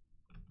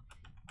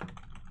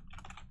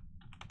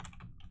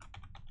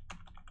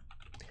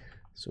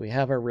 So we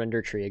have our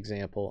RenderTree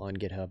example on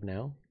GitHub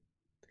now.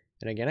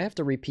 And again, I have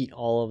to repeat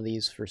all of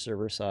these for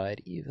server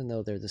side, even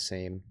though they're the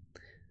same.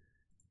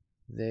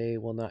 They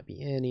will not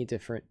be any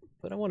different,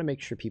 but I want to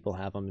make sure people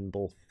have them in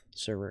both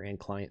server and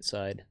client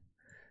side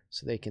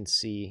so they can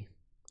see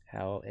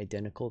how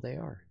identical they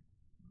are.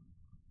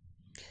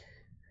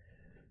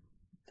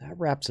 That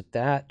wraps up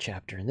that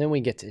chapter, and then we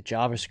get to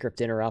JavaScript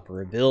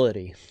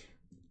interoperability.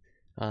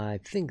 I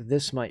think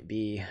this might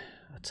be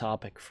a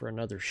topic for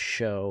another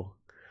show.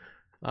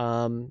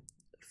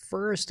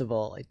 First of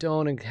all, I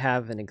don't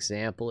have an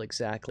example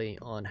exactly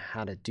on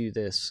how to do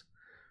this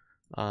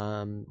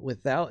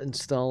without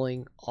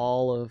installing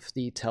all of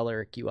the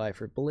Telerik UI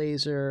for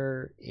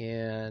Blazor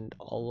and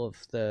all of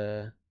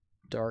the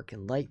dark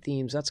and light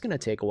themes. That's going to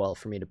take a while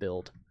for me to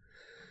build.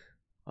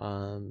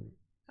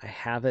 I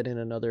have it in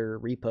another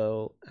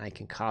repo. I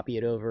can copy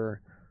it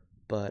over,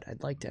 but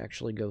I'd like to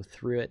actually go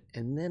through it.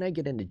 And then I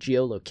get into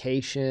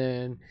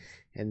geolocation,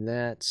 and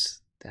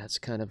that's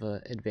kind of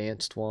an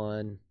advanced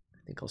one.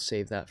 I think I'll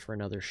save that for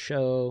another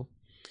show.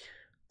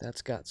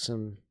 That's got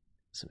some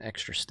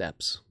extra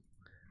steps.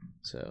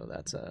 So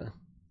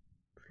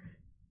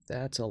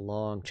that's a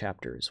long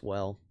chapter as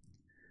well.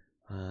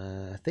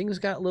 Things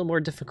got a little more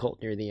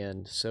difficult near the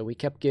end, so we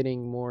kept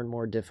getting more and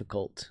more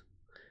difficult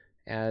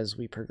as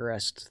we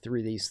progressed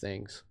through these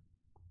things.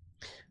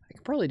 I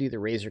could probably do the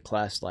Razor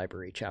class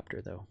library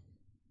chapter though.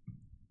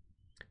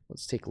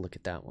 Let's take a look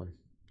at that one.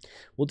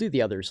 We'll do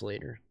the others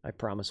later. I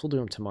promise. We'll do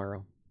them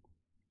tomorrow.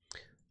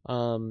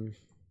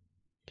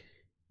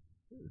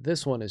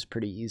 This one is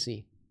pretty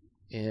easy,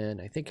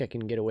 and I think I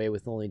can get away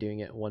with only doing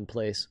it in one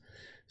place.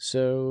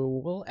 So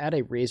we'll add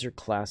a Razor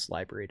class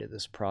library to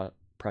this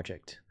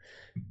project.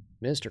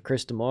 Mr.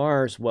 Chris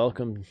DeMars,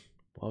 welcome,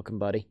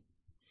 buddy.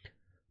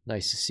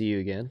 Nice to see you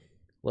again.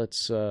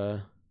 Let's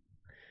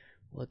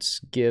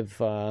give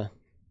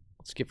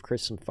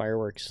Chris some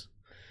fireworks.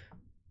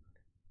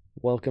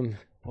 Welcome,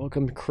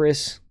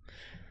 Chris.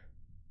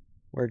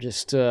 We're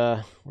just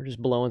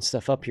blowing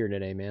stuff up here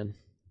today, man.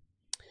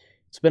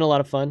 It's been a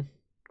lot of fun.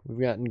 We've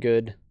gotten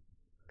good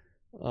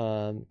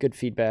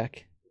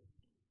feedback.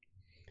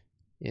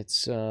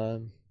 It's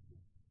been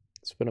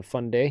a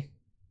fun day.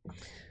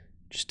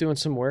 Just doing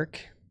some work,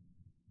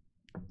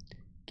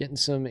 getting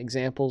some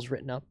examples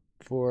written up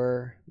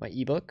for my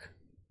ebook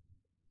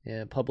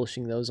and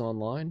publishing those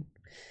online.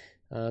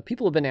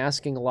 People have been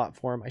asking a lot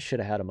for them. I should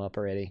have had them up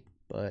already,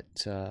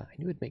 but I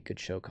knew it'd make good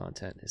show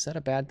content. Is that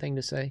a bad thing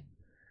to say?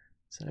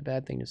 Is that a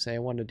bad thing to say? I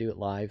wanted to do it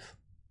live.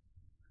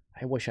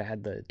 I wish I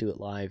had the do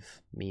it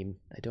live meme.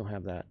 I don't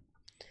have that.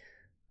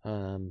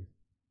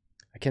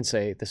 I can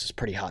say this is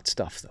pretty hot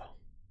stuff though.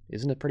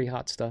 Isn't it pretty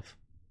hot stuff?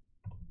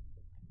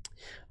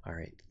 All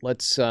right,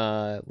 let's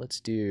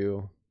do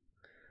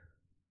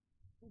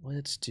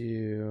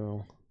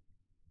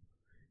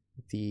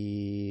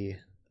the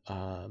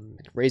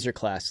Razor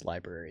class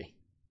library.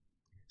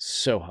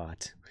 So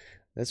hot.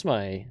 That's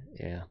my,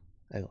 yeah,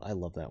 I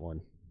love that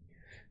one.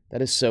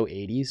 That is so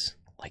 80s.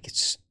 Like,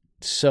 it's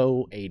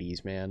so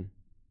 80s, man.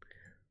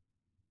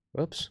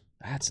 Whoops,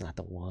 that's not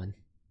the one.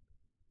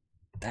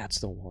 That's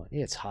the one.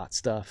 It's hot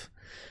stuff.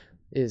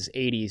 It is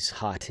 80s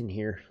hot in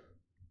here.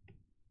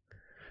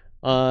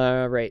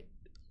 Right.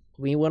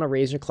 We want a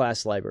Razor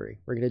class library.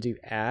 We're going to do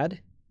add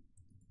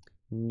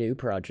new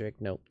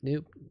project. Nope.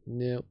 New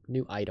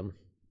item.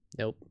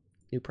 Nope.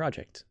 New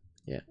project.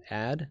 Yeah.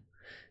 Add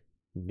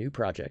new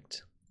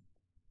project.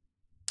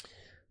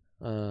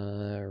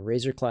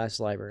 Razor class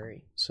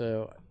library.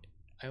 So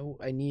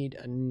I need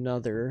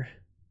another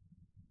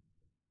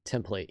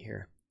template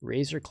here.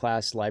 Razor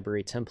class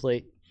library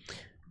template.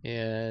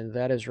 And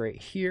that is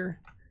right here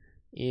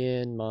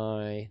in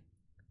my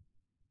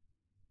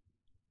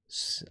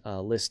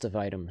list of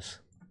items.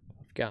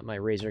 I've got my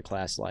Razor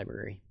class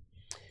library.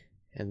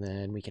 And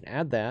then we can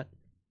add that.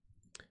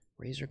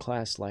 Razor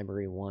class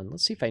library 1.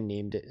 Let's see if I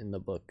named it in the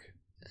book.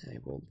 I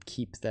will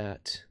keep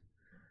that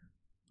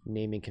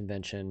naming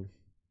convention.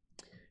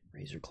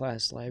 Razor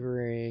class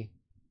library.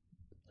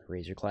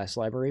 Razor class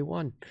library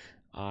 1.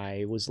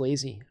 I was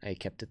lazy. I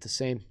kept it the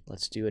same.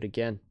 Let's do it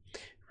again.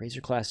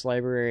 Razor class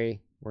library.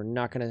 We're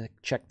not going to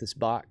check this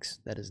box.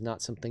 That is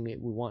not something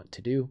that we want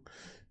to do.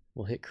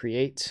 We'll hit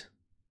create.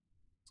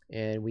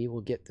 And we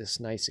will get this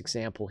nice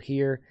example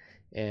here.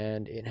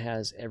 And it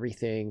has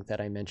everything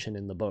that I mentioned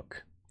in the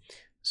book.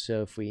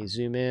 So if we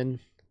zoom in,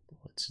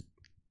 let's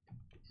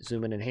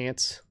zoom and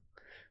enhance.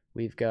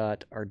 We've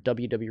got our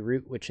www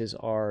root, which is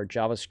our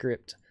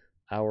JavaScript,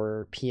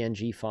 our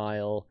PNG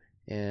file,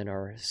 and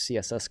our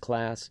CSS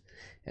class.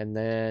 And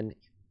then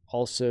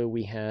also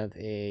we have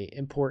a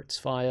imports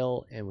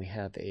file, and we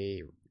have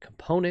a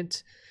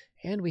component,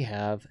 and we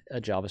have a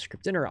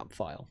JavaScript interop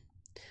file.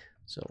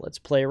 So let's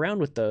play around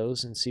with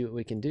those and see what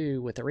we can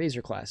do with a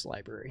Razor class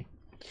library.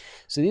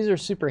 So these are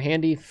super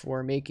handy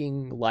for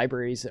making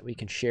libraries that we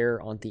can share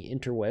on the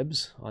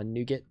interwebs on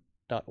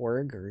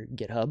NuGet.org or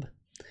GitHub.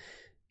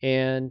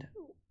 And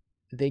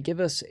they give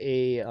us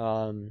a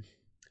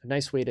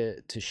nice way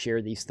to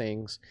share these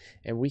things,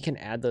 and we can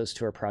add those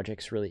to our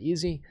projects really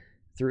easy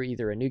through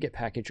either a NuGet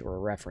package or a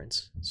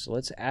reference. So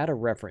let's add a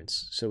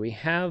reference. So we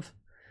have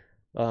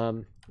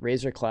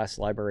Razor class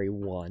library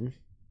 1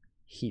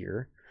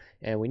 here,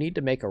 and we need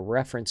to make a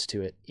reference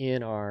to it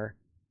in our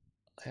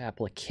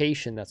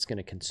application that's going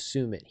to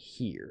consume it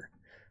here.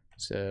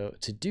 So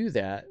to do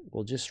that,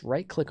 we'll just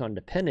right click on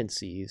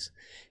dependencies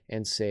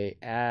and say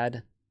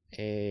add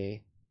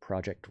a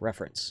project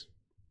reference.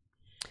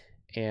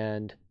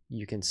 And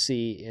you can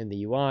see in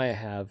the UI I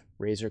have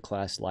Razor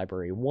class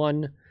library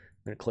 1. I'm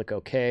going to click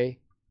OK.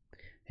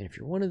 And if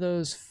you're one of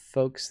those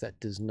folks that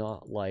does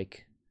not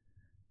like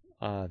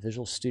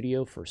Visual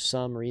Studio for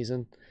some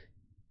reason,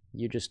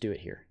 you just do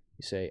it here.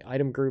 You say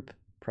item group,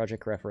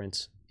 project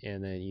reference,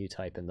 and then you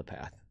type in the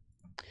path.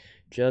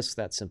 Just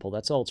that simple.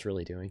 That's all it's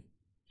really doing.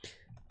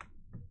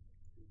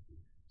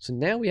 So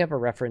now we have a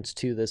reference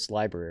to this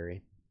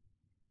library,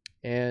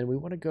 and we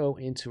want to go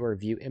into our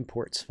view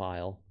imports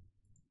file.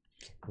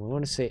 We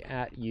want to say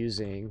at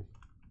using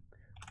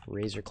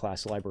Razor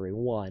class library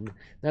 1.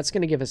 That's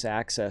going to give us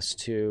access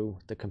to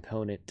the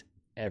component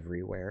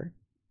everywhere.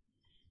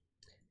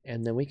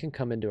 And then we can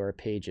come into our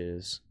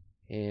pages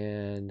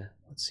and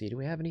let's see, do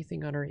we have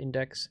anything on our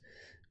index?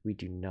 We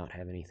do not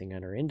have anything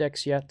on our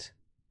index yet.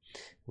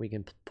 We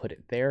can put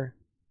it there.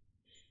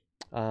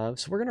 So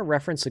we're going to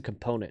reference a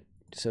component.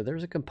 So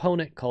there's a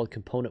component called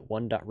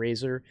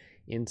component1.razor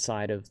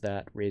inside of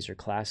that Razor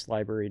class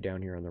library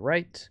down here on the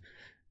right.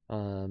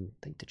 I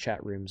think the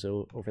chat room's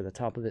over the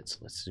top of it, so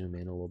let's zoom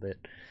in a little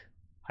bit.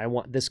 I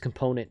want this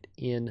component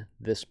in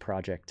this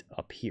project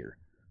up here.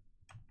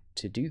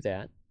 To do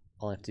that,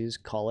 all I have to do is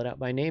call it out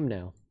by name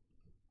now.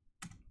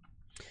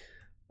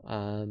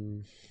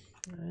 Do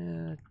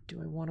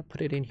I want to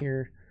put it in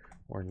here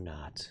or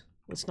not?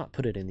 Let's not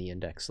put it in the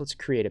index. Let's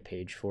create a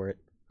page for it.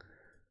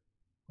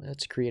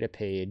 Let's create a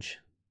page,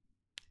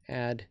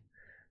 add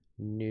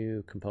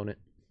new component.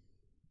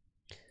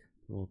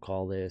 We'll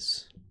call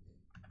this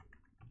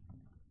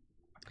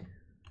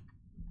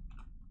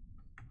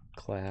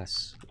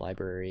class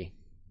library.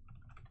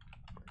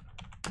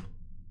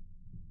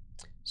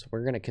 So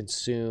we're going to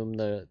consume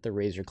the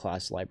Razor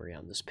class library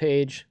on this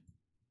page.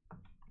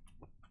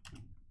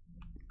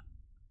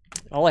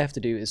 All I have to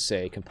do is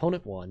say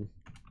component1,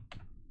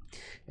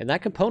 and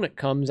that component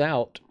comes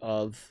out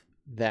of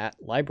that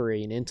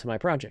library and into my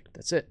project.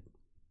 That's it.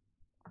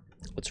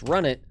 Let's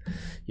run it.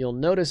 You'll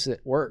notice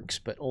it works,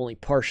 but only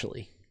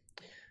partially.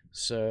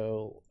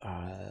 So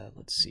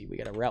let's see, we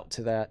got a route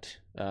to that.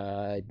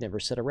 I never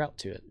set a route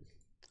to it.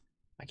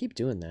 I keep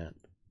doing that.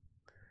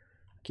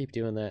 I keep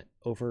doing that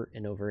over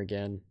and over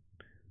again,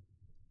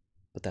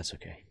 but that's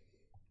okay.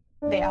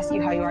 They ask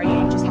you how you are,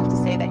 you just have to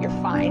say that you're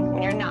fine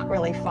when you're not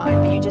really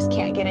fine, but you just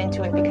can't get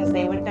into it because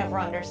they would never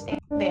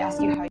understand. They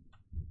ask you how.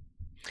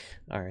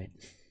 All right,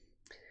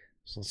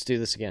 so let's do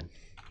this again.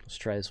 Let's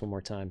try this one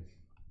more time.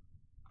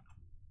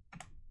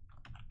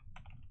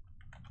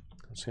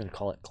 I'm just going to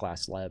call it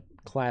class lib.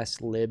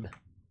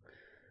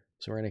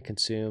 So we're going to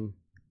consume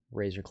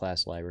Razor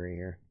class library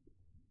here.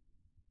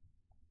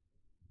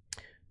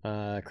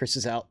 Chris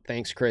is out.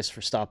 Thanks, Chris,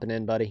 for stopping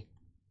in, buddy.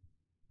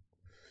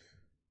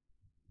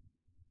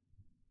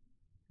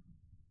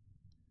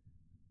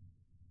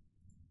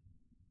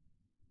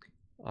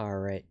 All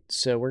right,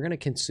 so we're going to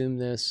consume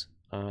this.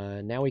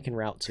 Now we can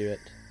route to it.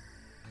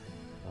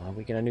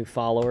 We get a new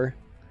follower.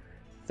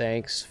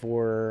 Thanks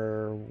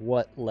for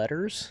what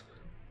letters?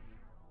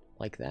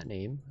 Like that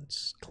name.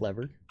 That's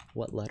clever.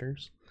 What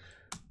letters?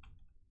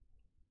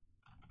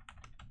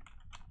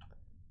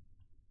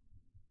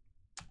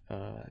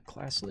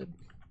 Class lib.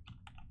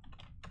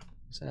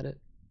 Is that it?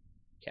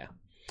 Yeah.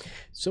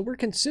 So we're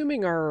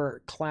consuming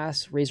our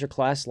Razor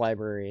class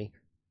library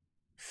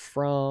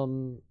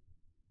from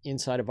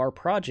inside of our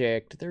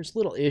project. There's a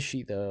little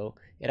issue though.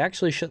 It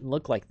actually shouldn't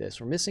look like this.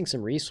 We're missing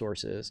some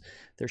resources.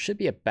 There should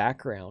be a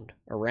background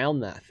around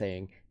that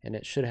thing, and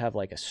it should have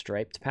like a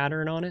striped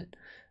pattern on it,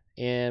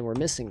 and we're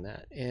missing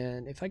that.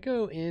 And if I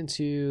go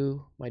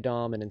into my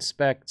DOM and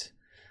inspect,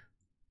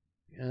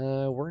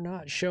 we're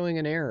not showing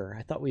an error.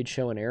 I thought we'd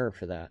show an error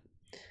for that.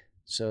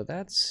 So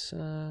that's,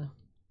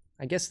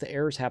 I guess the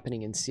error's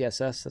happening in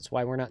CSS. That's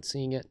why we're not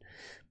seeing it.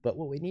 But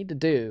what we need to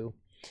do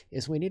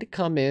is we need to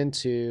come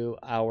into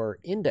our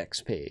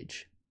index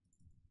page,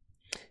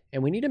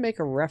 and we need to make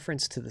a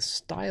reference to the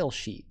style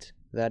sheet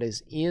that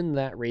is in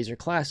that Razor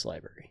class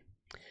library.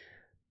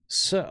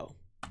 So,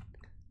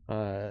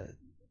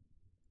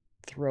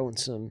 throwing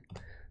some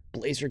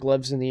Blazor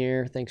gloves in the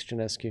air. Thanks,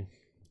 Janescu.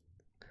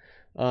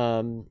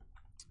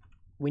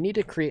 We need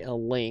to create a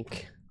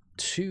link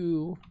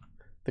to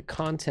the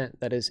content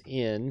that is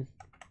in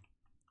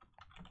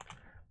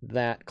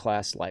that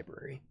class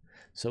library.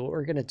 So what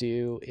we're going to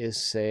do is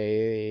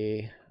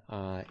say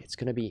it's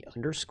going to be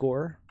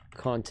underscore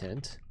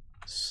content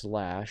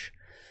slash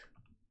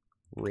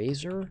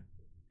Razor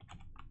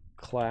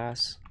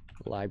class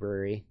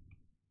library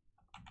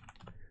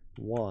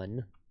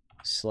 1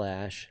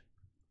 slash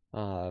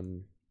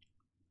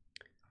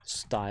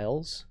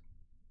styles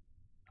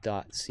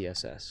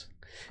styles.css.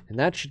 And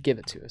that should give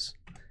it to us.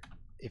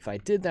 If I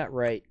did that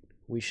right,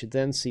 we should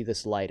then see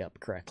this light up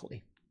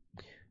correctly.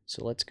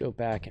 So let's go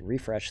back and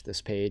refresh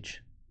this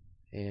page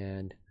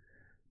and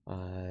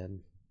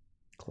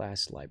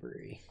class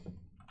library.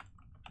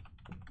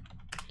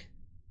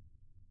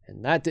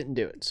 And that didn't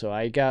do it. So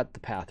I got the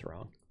path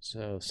wrong.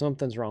 So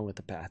something's wrong with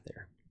the path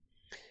there.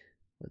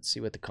 Let's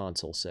see what the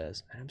console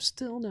says. I'm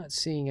still not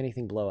seeing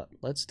anything blow up.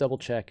 Let's double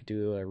check,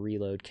 do a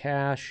reload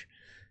cache.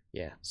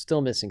 Yeah,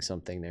 still missing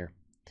something there.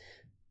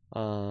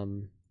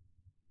 Blazor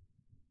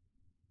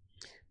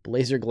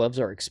gloves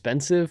are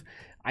expensive.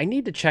 I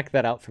need to check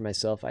that out for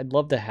myself. I'd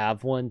love to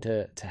have one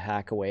to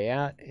hack away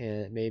at,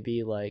 and it may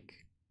be like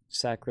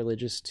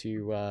sacrilegious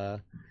to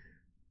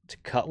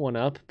cut one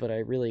up, but I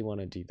really want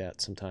to do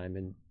that sometime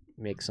and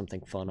make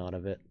something fun out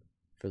of it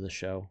for the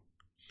show.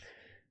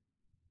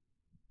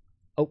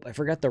 Oh, I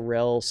forgot the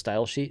rel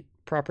style sheet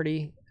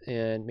property,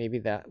 and maybe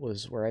that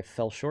was where I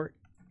fell short,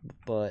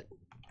 but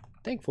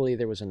thankfully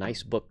there was a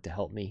nice book to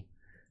help me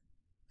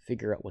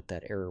figure out what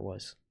that error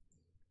was.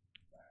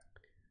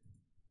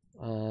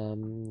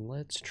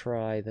 Let's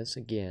try this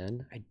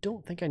again. I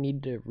don't think I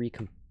need to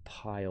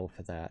recompile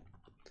for that.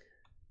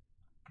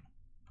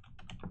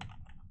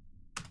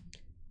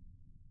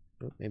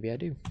 Oh, maybe I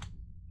do.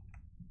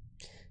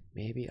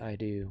 Maybe I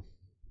do.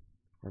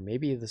 Or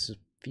maybe this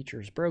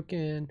feature is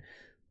broken.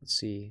 Let's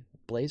see.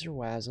 Blazor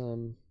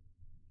WASM.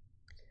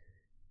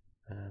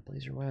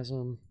 Blazor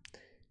WASM.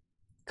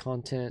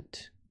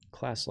 Content.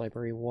 Class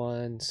library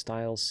 1.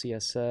 Styles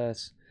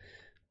CSS.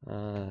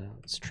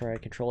 Let's try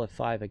Control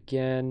F5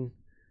 again.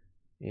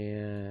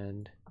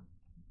 And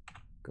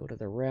go to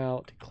the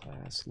route.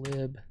 Class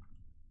lib.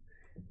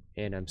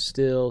 And I'm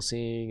still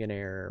seeing an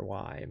error.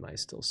 Why am I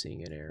still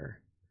seeing an error?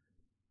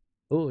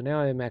 Oh, now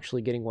I'm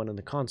actually getting one in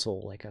the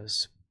console like I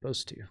was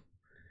supposed to.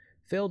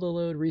 Failed to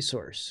load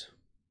resource.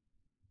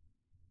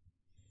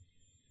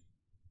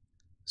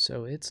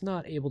 So it's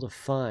not able to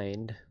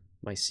find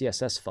my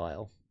CSS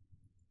file.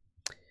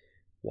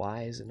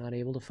 Why is it not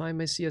able to find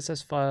my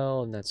CSS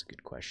file? And that's a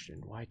good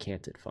question. Why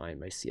can't it find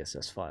my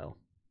CSS file?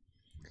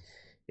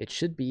 It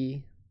should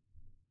be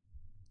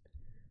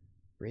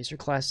Blazor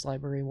class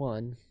library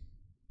 1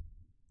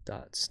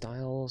 dot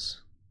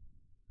styles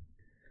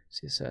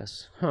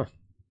CSS. Huh.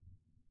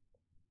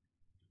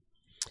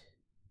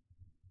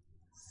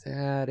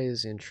 That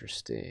is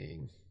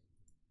interesting.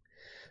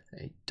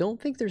 I don't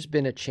think there's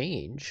been a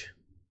change.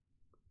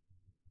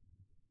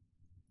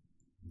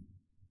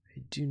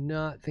 I do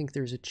not think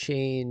there's a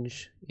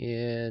change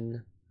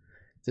in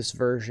this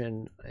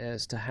version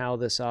as to how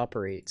this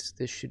operates.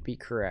 This should be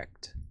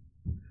correct.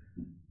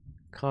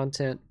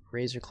 Content,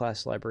 Blazor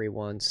class library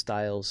 1,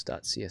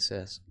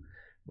 styles.css,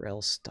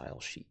 rel style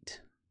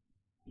sheet.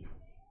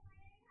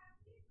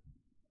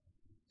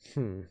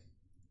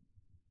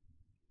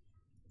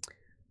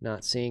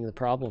 Not seeing the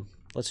problem.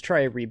 Let's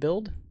try a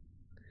rebuild.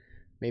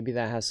 Maybe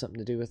that has something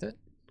to do with it.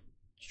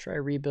 Let's try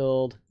a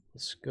rebuild.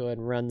 Let's go ahead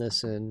and run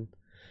this in.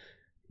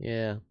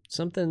 Yeah,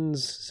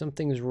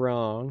 something's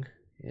wrong,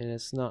 and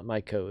it's not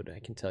my code, I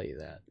can tell you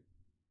that.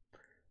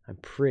 I'm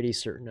pretty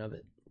certain of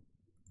it.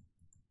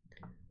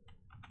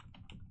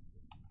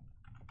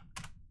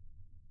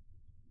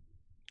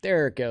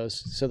 There it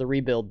goes. So the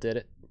rebuild did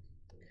it.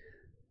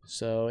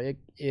 So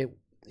it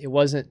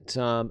wasn't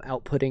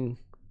outputting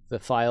the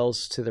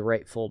files to the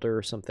right folder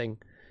or something.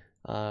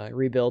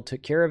 Rebuild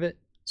took care of it.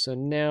 So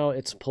now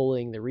it's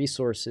pulling the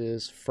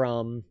resources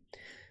from,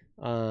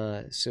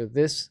 so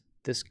this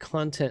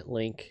content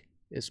link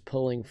is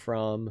pulling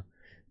from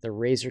the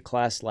Blazor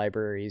class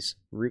library's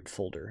root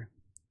folder.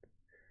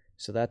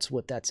 So that's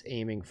what that's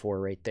aiming for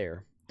right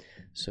there.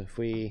 So if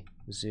we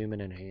zoom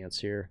and enhance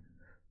here,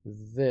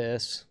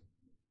 this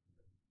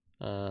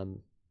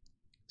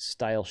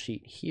style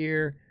sheet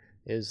here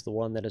is the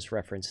one that is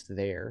referenced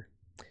there.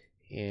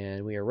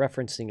 And we are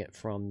referencing it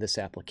from this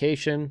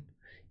application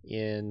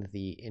in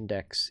the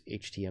index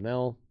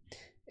HTML.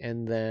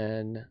 And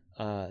then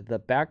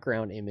the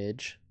background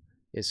image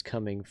is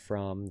coming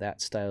from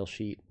that style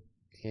sheet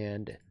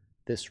and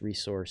this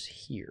resource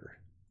here.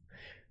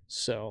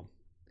 So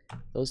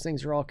those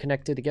things are all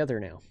connected together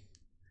now.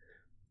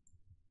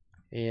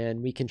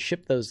 And we can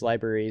ship those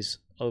libraries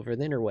over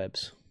the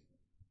interwebs.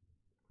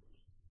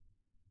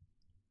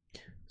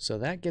 So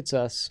that gets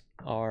us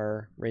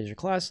our Blazor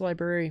class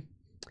library.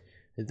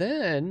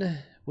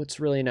 Then what's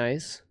really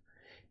nice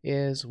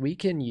is we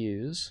can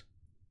use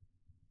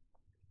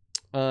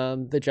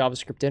the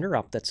JavaScript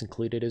interop that's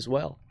included as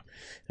well.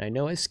 And I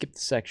know I skipped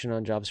the section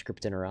on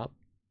JavaScript interop,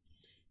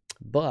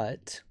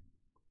 but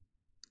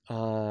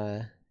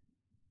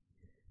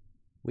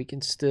we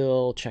can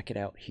still check it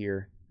out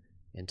here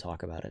and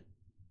talk about it.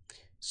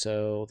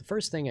 So the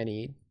first thing I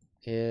need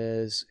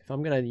is, if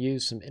I'm going to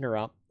use some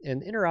interop,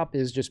 and interop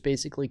is just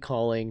basically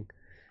calling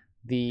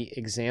the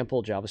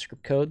example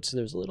JavaScript code. So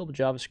there's a little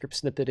JavaScript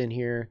snippet in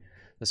here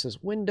that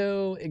says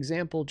window,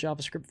 example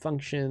JavaScript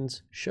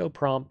functions, show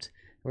prompt.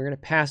 We're going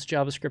to pass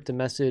JavaScript a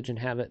message and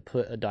have it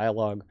put a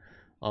dialog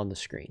on the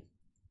screen.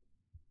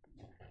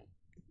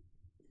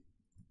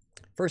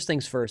 First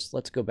things first,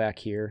 let's go back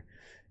here,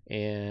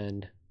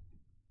 and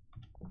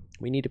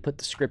we need to put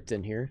the script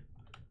in here.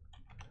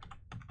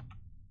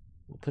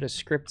 We'll put a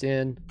script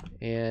in,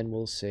 and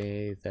we'll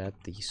say that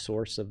the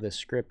source of this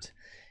script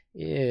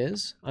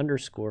is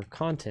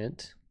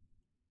 _content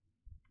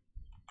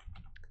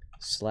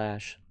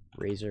 /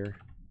 razor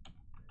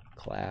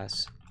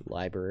class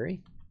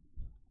library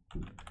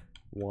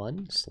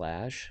 1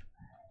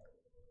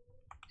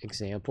 /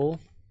 example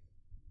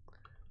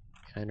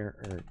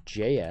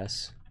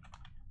JS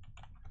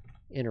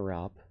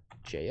interop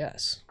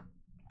JS.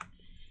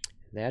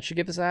 That should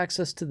give us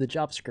access to the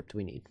JavaScript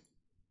we need.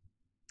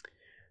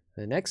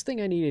 The next thing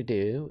I need to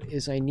do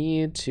is I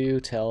need to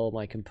tell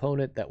my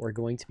component that we're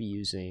going to be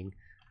using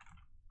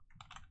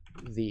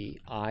the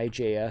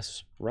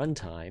IJS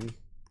runtime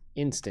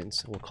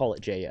instance. We'll call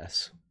it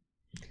JS.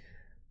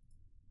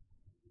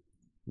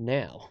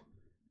 Now,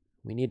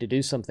 we need to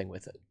do something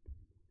with it.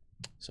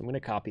 So I'm going to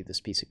copy this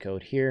piece of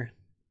code here.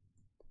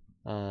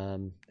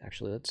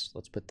 Actually,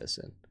 let's put this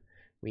in.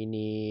 We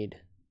need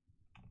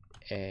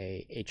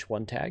a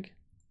h1 tag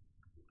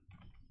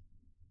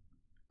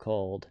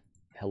called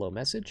hello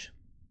message,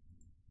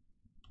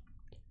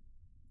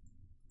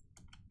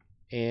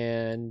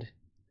 and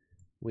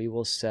we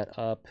will set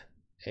up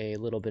a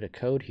little bit of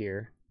code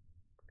here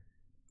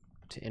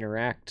to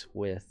interact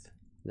with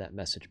that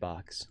message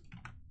box.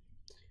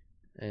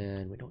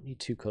 And we don't need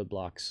 2 code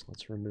blocks.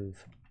 Let's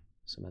remove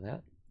some of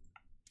that.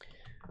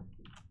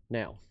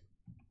 Now,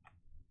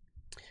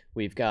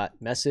 we've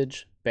got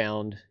message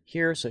bound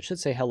here, so it should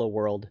say hello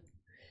world.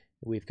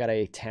 We've got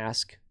a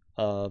task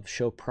of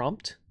show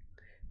prompt,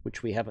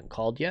 which we haven't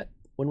called yet.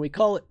 When we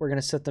call it, we're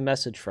going to set the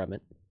message from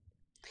it.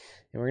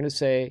 And we're going to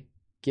say,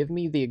 give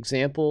me the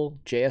example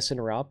JS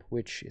interop,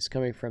 which is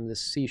coming from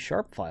this C#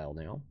 file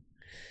now.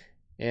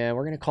 And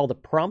we're going to call the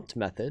prompt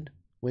method,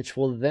 which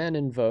will then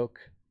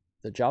invoke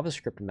the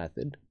JavaScript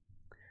method,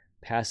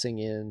 passing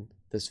in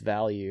this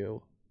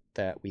value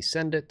that we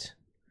send it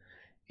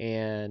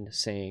and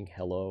saying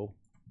hello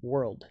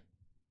world.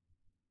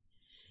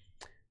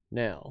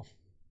 Now,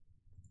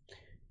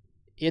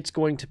 it's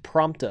going to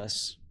prompt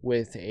us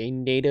with a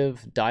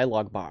native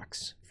dialog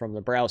box from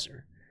the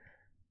browser.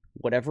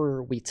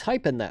 Whatever we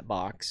type in that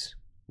box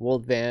will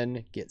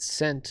then get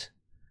sent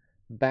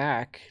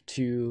back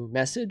to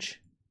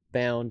message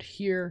bound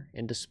here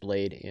and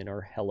displayed in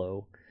our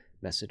hello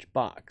message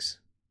box.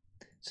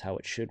 That's how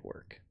it should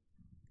work.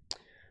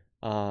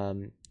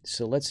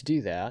 So let's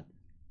do that.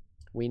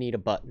 We need a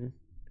button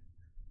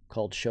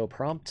called show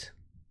prompt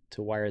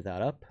to wire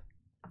that up.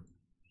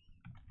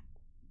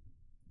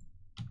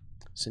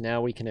 So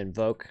now we can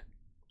invoke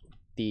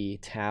the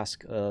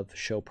task of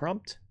show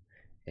prompt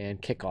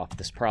and kick off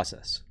this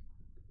process.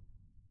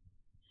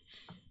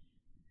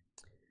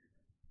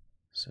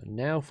 So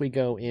now if we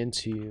go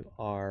into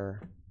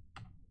our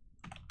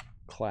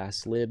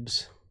class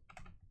libs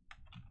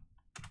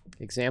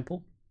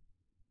example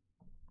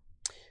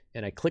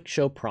and I click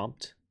show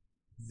prompt,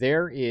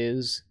 there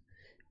is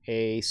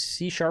a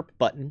C#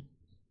 button,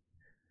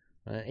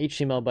 an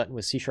HTML button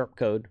with C#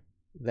 code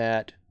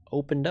that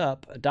opened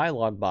up a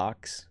dialog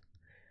box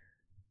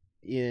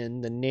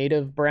in the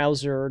native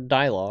browser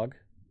dialog,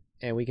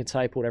 and we can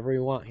type whatever we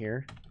want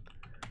here.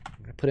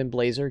 I'm going to put in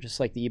Blazor just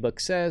like the ebook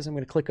says. I'm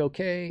going to click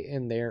OK,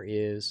 and there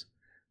is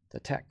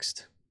the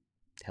text.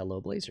 Hello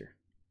Blazor.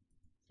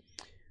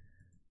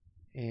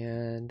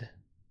 And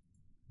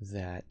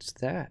that's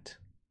that.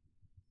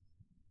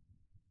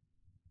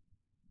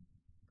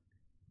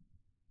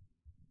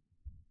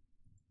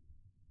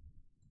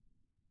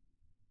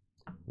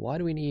 Why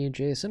do we need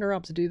JS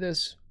interop to do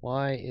this?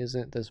 Why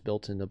isn't this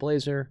built into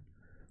Blazor?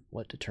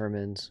 What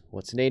determines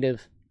what's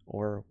native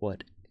or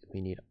what we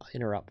need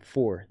interop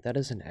for? That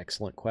is an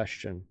excellent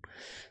question.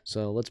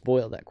 So let's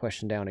boil that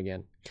question down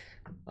again.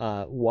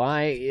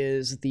 Why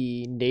is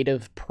the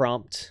native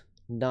prompt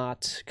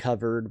not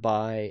covered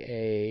by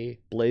a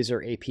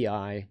Blazor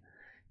API?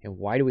 And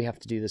why do we have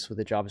to do this with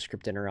a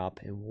JavaScript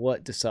interop? And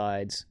what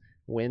decides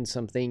when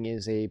something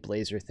is a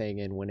Blazor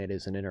thing and when it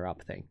is an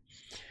interop thing?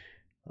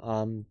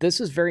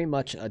 This is very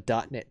much a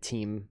 .NET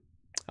team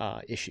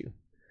issue.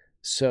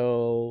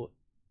 So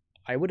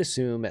I would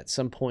assume at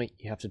some point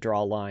you have to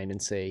draw a line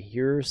and say,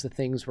 here's the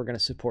things we're going to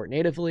support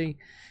natively.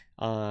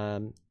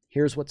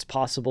 Here's what's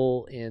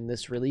possible in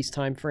this release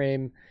time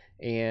frame,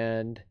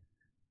 and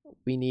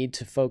we need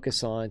to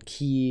focus on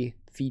key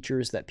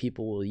features that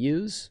people will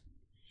use.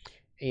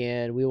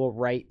 And we will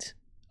write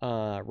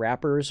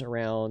wrappers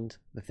around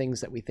the things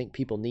that we think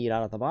people need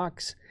out of the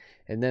box.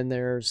 And then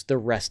there's the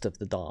rest of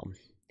the DOM.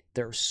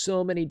 There are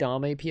so many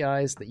DOM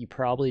APIs that you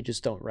probably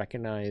just don't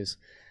recognize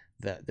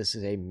that this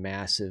is a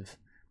massive,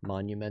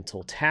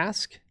 monumental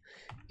task.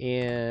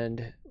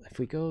 And if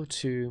we go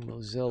to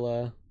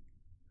Mozilla,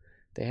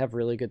 they have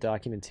really good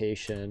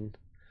documentation.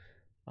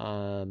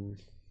 Let's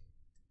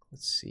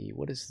see,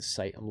 what is the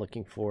site I'm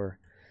looking for?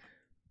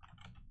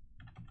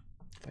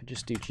 If I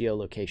just do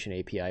geolocation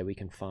API, we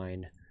can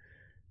find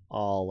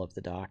all of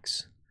the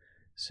docs.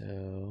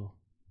 So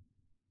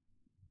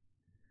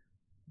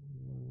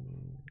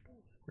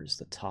where's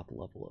the top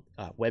level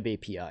of web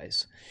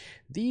APIs?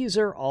 These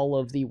are all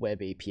of the web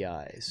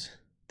APIs.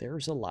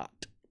 There's a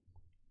lot.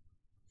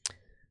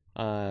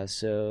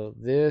 So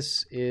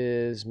this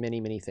is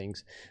many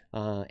things.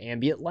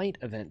 Ambient light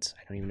events.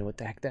 I don't even know what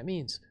the heck that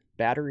means.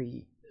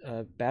 Battery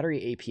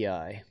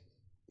API.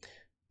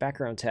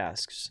 Background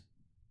tasks.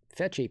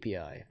 Fetch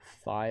API.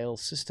 File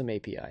system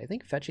API. I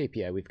think Fetch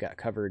API we've got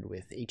covered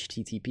with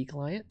HTTP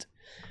client.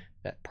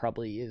 That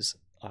probably is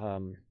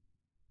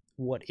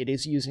what it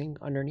is using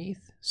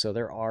underneath. So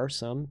there are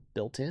some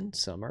built in,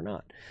 some are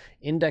not.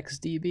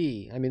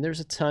 IndexedDB. I mean, there's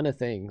a ton of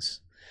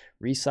things.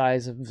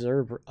 Resize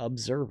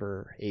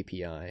observer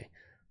API.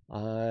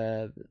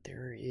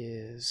 There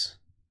is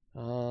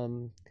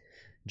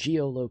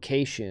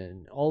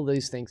geolocation, all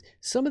these things.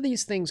 Some of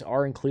these things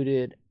are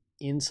included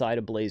inside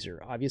of Blazor.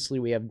 Obviously,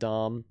 we have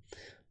DOM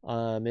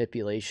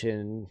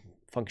manipulation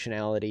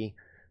functionality,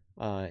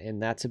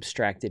 and that's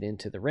abstracted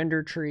into the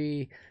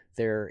RenderTree.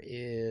 There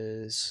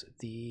is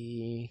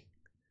the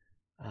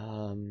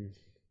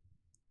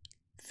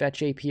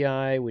Fetch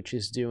API, which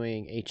is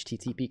doing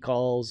HTTP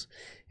calls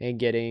and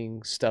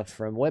getting stuff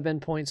from web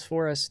endpoints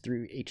for us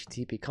through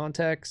HTTP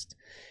context.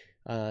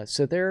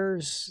 So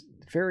there's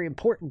very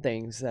important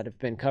things that have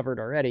been covered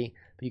already,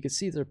 but you can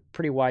see the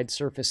pretty wide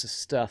surface of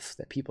stuff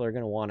that people are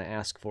going to want to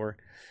ask for.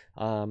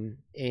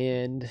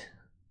 And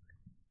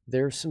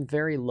there's some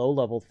very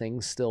low-level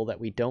things still that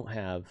we don't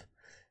have.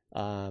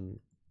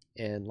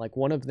 And like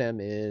one of them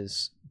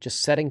is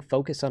just setting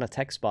focus on a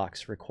text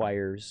box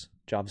requires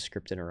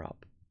JavaScript interop.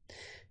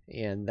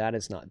 And that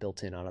is not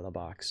built in out of the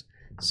box.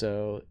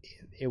 So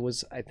it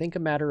was, I think, a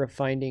matter of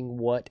finding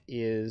what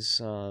is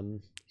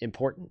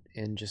important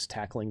and just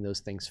tackling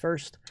those things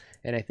first.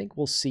 And I think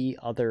we'll see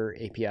other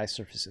API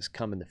surfaces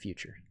come in the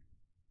future.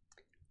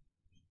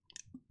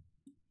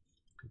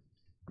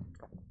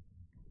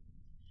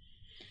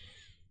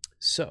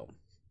 So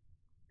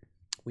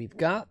we've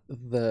got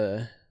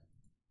the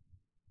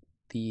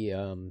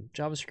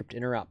JavaScript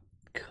interop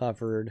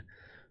covered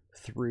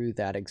through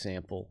that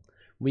example.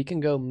 We can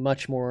go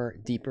much more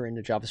deeper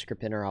into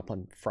JavaScript interop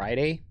on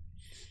Friday.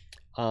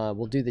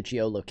 We'll do the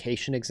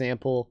geolocation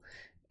example.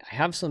 I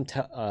have some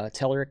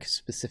Telerik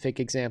specific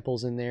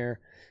examples in there.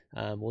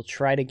 We'll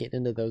try to get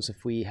into those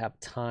if we have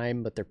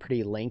time, but they're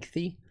pretty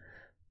lengthy.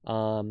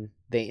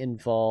 They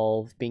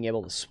involve being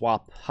able to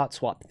hot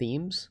swap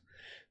themes.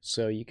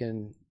 So you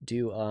can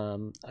do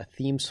a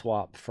theme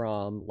swap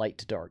from light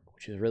to dark,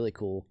 which is really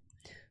cool.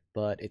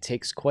 But it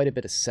takes quite a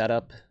bit of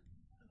setup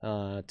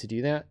to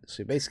do that.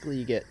 So basically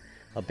you get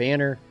a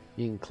banner,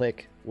 you can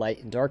click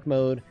light and dark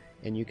mode,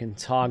 and you can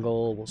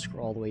toggle, we'll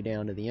scroll all the way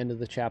down to the end of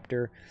the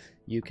chapter,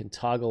 you can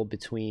toggle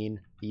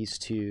between these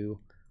two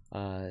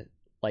light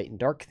and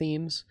dark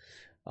themes.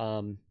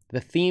 The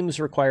themes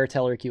require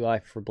Telerik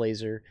UI for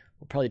Blazor.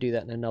 We'll probably do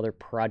that in another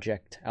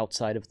project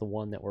outside of the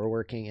one that we're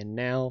working in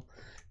now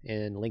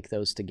and link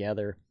those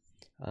together.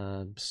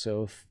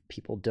 So if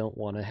people don't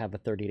want to have a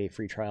 30-day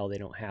free trial, they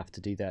don't have to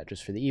do that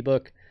just for the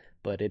ebook,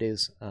 but it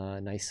is a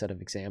nice set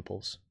of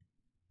examples.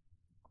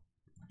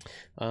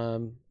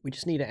 We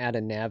just need to add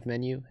a nav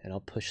menu, and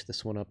I'll push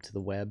this one up to the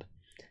web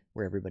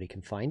where everybody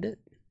can find it.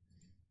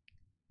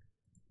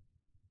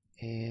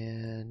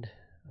 And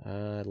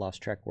I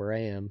lost track where I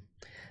am.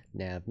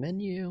 Nav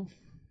menu.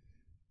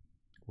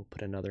 We'll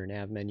put another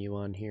nav menu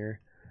on here,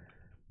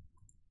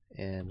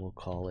 and we'll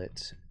call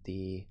it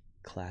the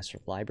class or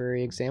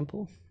library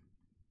example.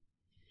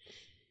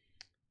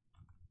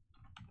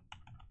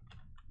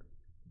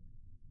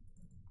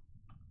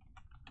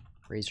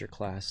 Razor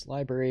class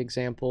library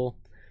example.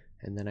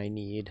 And then I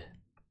need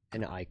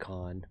an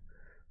icon.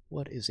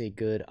 What is a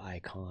good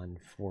icon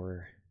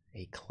for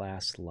a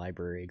class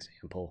library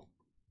example?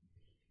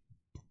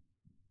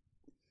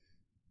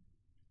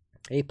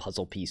 A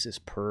puzzle piece is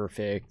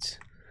perfect.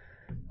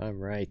 All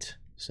right.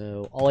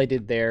 So all I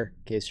did there,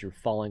 in case you're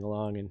following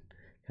along and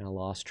kind of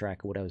lost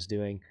track of what I was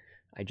doing,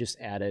 I just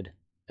added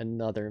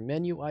another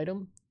menu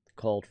item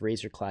called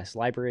Razor class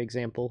library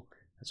example.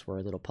 That's where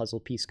our little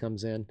puzzle piece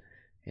comes in.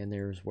 And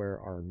there's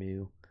where our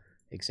new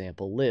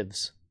example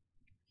lives.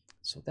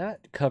 So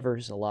that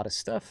covers a lot of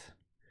stuff.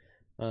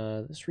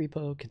 This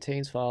repo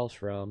contains files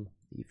from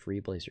the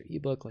free Blazor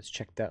ebook. Let's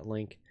check that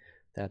link.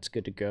 That's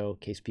good to go in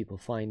case people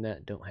find that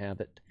and don't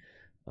have it.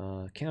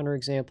 Counter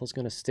example is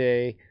going to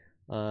stay.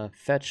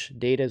 Fetch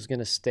data is going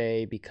to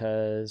stay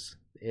because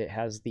it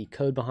has the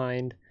code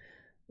behind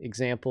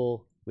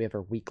example. We have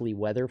our weekly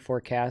weather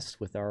forecast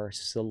with our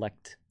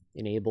select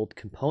enabled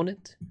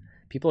component.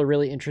 People are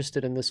really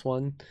interested in this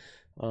one.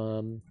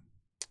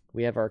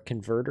 We have our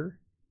converter.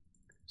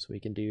 So we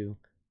can do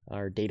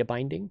our data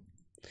binding,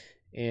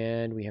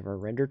 and we have our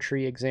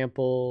RenderTree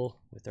example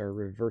with our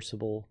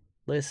reversible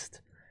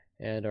list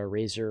and our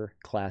Razor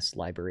class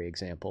library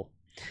example.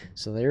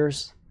 So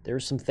there's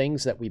some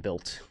things that we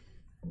built.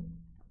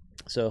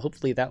 So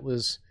hopefully that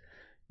was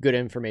good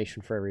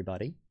information for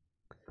everybody.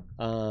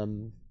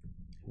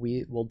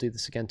 We will do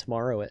this again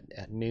tomorrow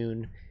at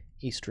noon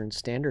Eastern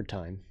Standard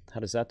Time. How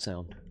does that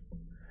sound?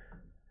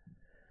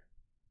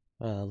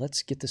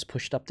 Let's get this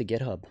pushed up to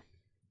GitHub.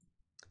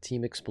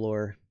 Team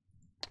Explorer,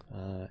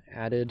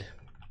 added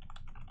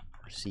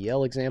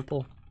CL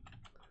example.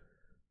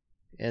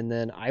 And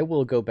then I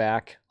will go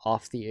back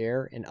off the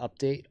air and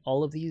update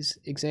all of these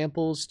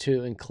examples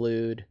to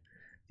include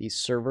the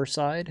server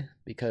side,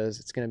 because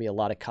it's going to be a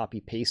lot of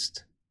copy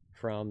paste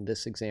from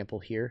this example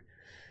here.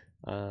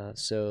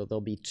 So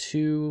there'll be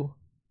two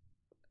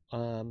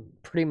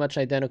pretty much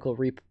identical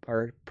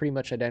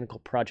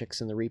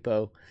projects in the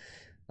repo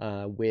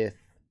with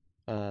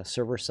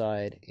server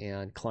side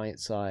and client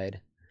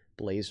side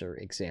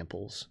Blazor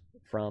examples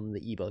from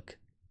the ebook,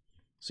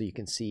 so you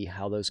can see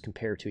how those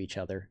compare to each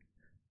other.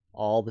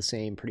 All the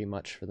same pretty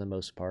much for the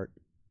most part,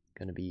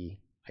 going to be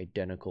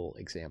identical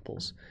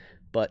examples,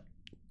 but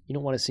you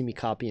don't want to see me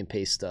copy and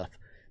paste stuff,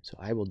 so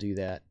I will do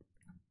that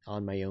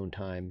on my own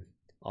time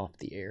off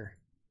the air.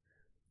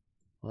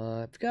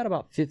 I've got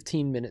about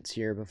 15 minutes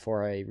here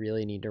before I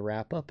really need to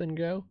wrap up and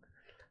go,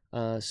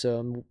 so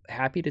I'm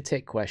happy to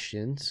take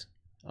questions.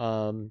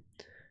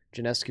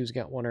 Janescu's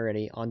got one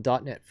already. On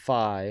 .NET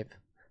 5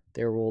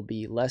 there will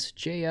be less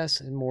JS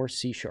and more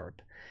C#.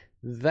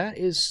 That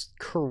is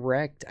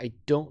correct. I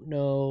don't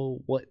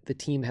know what the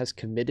team has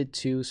committed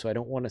to, so I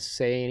don't want to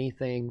say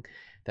anything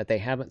that they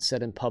haven't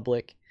said in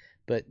public.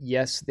 But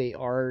yes, they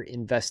are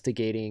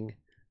investigating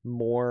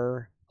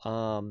more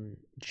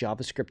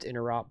JavaScript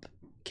interop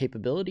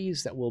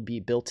capabilities that will be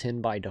built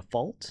in by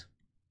default.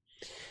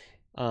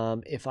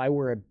 If I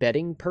were a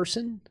betting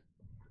person,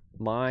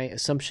 my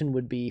assumption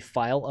would be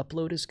file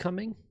upload is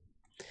coming,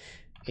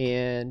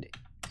 and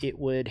it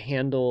would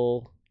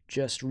handle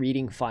just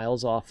reading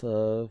files off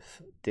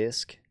of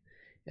disk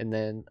and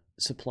then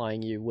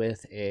supplying you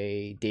with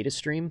a data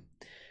stream.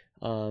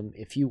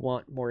 If you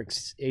want more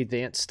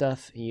advanced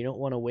stuff and you don't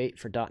want to wait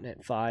for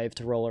 .NET 5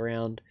 to roll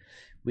around,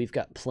 we've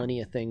got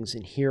plenty of things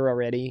in here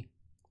already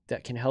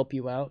that can help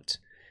you out.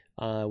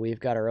 We've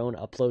got our own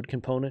upload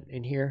component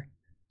in here,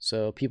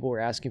 so people were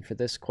asking for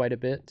this quite a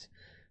bit.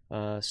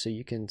 So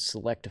you can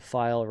select a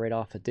file right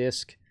off a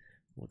disk.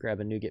 We'll grab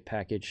a NuGet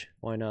package.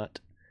 Why not?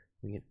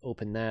 We can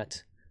open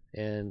that,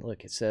 and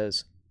look, it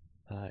says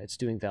it's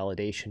doing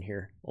validation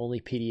here. Only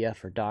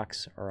PDF or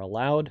docs are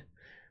allowed.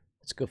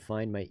 Let's go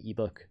find my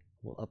ebook.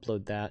 We'll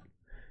upload that.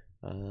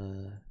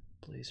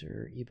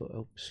 Blazor ebook.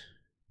 Oops.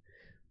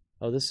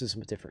 Oh, this is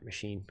a different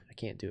machine. I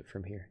can't do it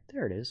from here.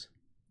 There it is.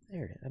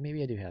 There it is.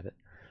 Maybe I do have it.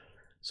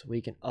 So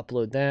we can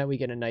upload that. We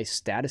get a nice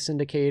status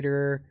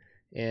indicator,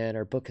 and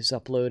our book is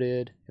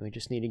uploaded, and we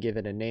just need to give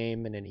it a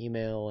name and an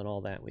email and all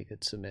that we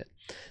could submit.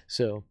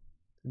 So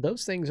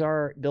those things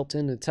are built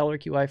into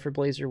Telerik UI for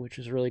Blazor, which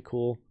is really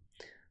cool.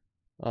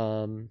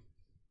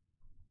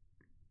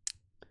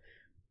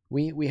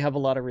 We have a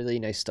lot of really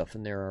nice stuff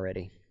in there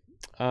already.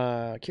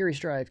 Curious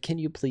Drive, can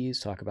you please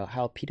talk about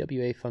how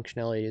PWA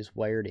functionality is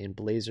wired in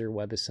Blazor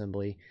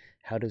WebAssembly?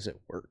 How does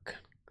it work?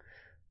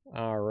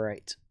 All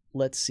right,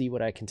 let's see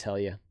what I can tell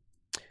you.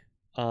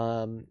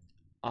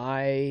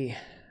 I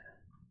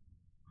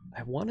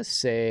want to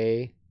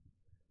say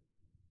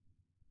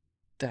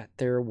that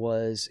there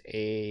was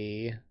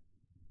a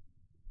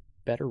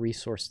better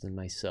resource than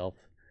myself.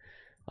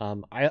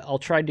 I'll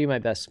try to do my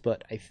best,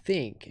 but I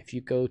think if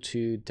you go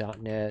to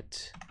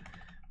 .NET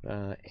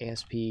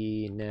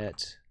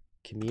ASP.NET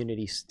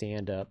Community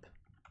Stand-Up,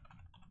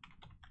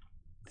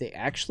 they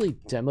actually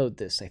demoed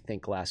this, I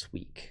think, last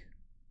week.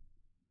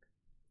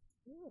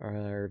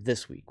 Or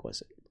this week,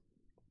 was it?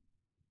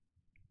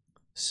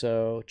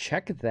 So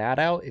check that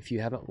out if you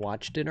haven't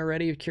watched it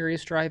already of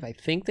Curious Drive. I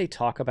think they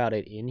talk about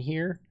it in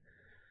here.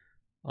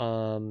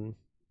 Is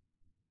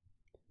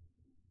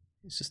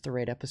this the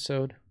right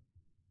episode?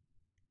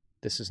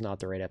 This is not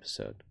the right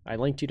episode. I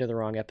linked you to the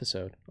wrong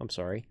episode. I'm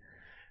sorry.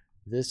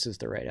 This is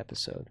the right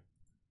episode.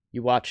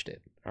 You watched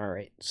it. All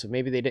right. So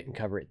maybe they didn't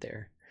cover it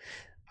there.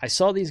 I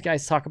saw these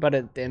guys talk about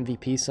it at the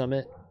MVP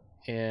Summit,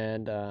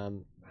 and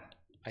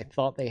I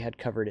thought they had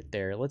covered it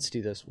there. Let's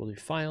do this. We'll do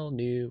File,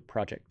 New,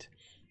 Project.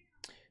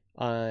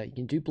 You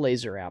can do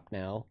Blazor app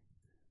now.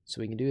 So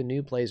we can do a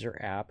new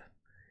Blazor app.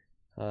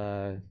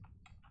 So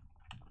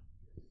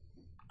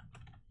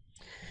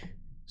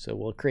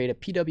we'll create a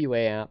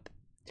PWA app.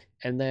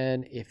 And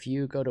then if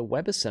you go to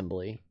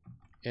WebAssembly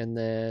and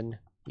then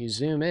you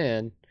zoom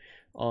in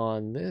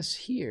on this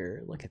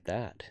here, look at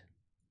that.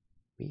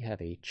 We have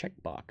a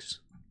checkbox.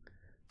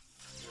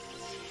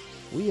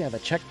 We have a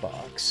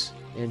checkbox.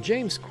 And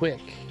James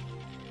Quick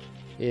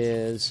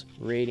is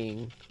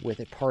rating with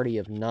a party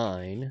of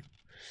 9.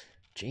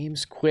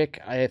 James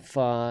Quick, if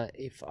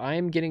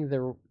I'm getting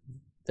the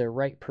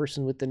right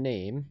person with the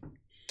name,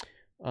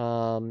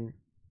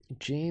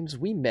 James,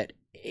 we met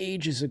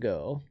ages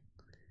ago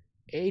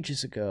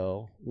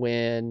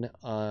when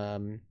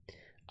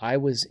I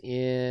was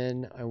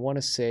in, I want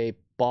to say,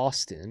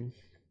 Boston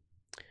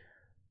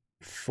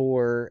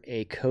for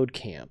a code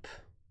camp,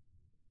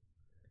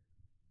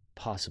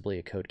 possibly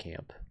a code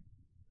camp.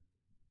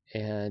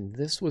 And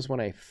this was when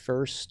I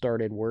first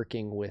started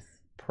working with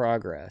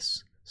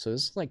Progress. So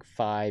this is like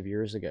 5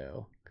 years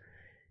ago.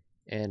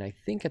 And I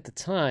think at the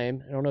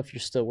time, I don't know if you're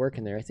still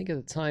working there, I think at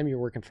the time you're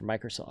working for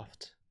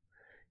Microsoft,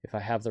 if I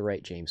have the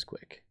right James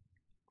Quick.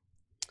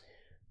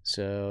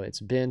 So it's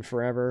been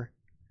forever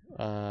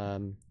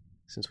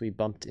since we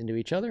bumped into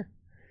each other.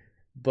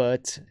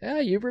 But yeah,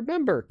 you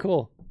remember,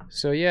 cool.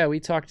 So yeah, we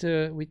talked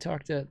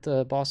at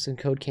the Boston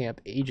Code Camp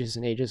ages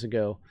and ages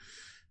ago,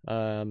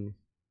 and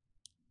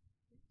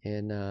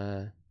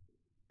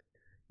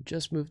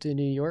just moved to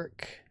New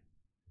York.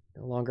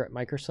 No longer at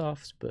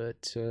Microsoft,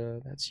 but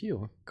that's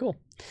you. Cool.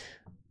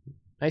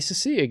 Nice to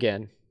see you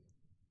again.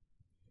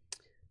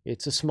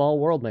 It's a small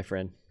world, my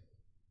friend.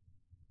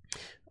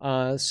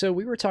 So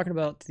we were talking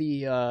about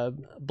the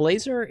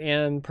Blazor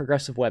and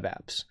progressive web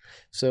apps.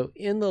 So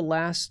in the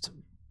last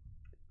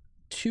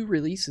 2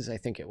 releases, I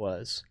think it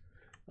was,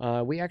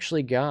 we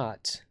actually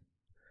got,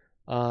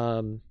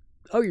 oh,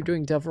 you're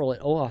doing DevRel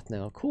at OAuth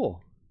now.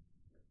 Cool.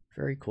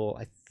 Very cool.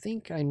 I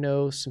think I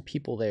know some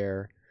people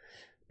there.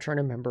 I'm trying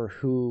to remember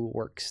who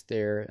works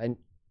there. I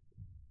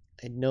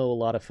know a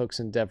lot of folks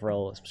in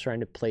DevRel. I'm trying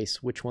to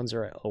place which ones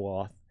are at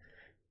OAuth,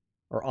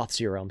 or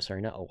Auth0. I'm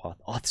sorry, not OAuth,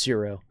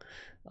 Auth0.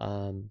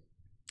 I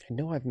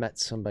know I've met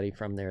somebody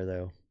from there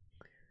though.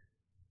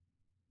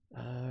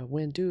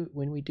 When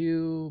we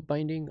do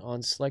binding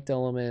on select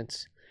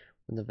element,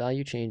 when the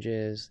value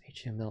changes,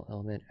 HTML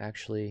element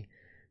actually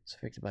is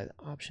affected by the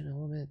option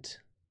element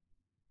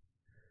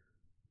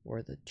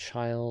or the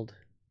child.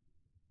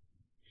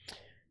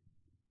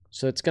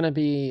 So it's going to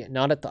be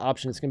not at the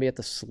option, it's going to be at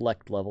the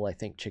select level, I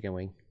think, Chicken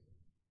Wing.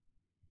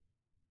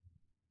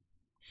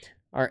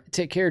 All right,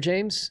 take care,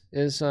 James.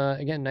 Is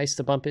again, nice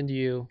to bump into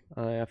you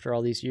after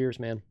all these years,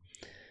 man.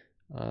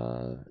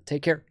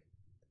 Take care.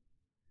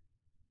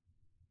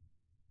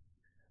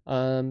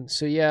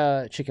 So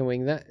yeah, Chicken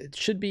Wing, that it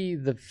should be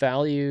the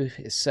value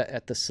is set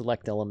at the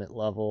select element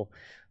level.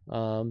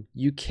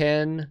 You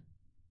can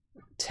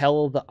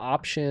tell the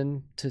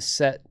option to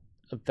set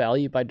a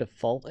value by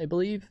default, I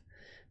believe,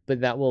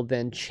 but that will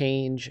then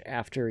change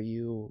after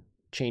you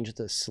change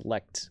the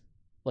select,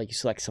 like you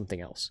select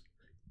something else.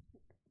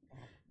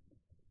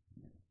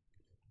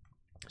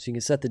 So you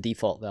can set the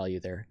default value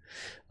there.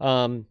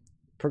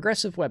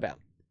 Progressive web app.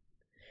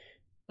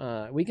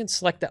 We can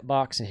select that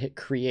box and hit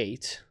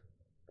create.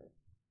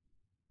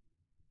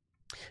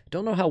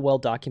 Don't know how well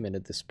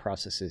documented this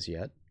process is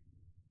yet.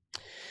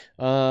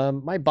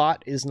 My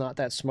bot is not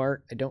that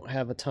smart. I don't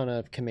have a ton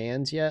of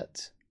commands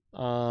yet.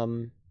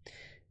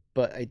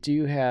 But I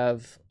do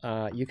have,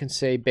 you can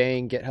say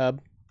bang GitHub,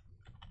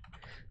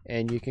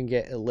 and you can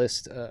get a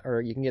list, or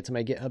you can get to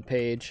my GitHub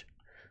page,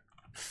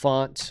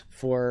 font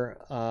for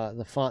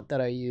the font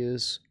that I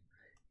use,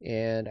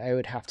 and I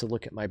would have to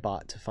look at my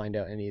bot to find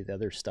out any of the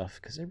other stuff,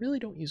 because I really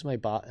don't use my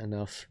bot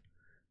enough,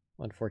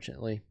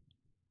 unfortunately.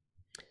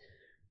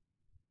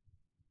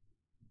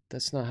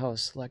 That's not how a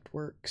select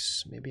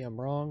works. Maybe I'm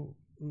wrong.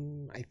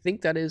 I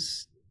think that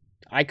is,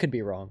 I could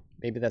be wrong.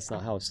 Maybe that's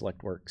not how a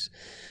select works.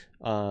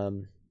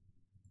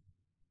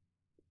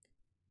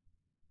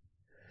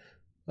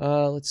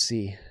 Let's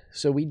see.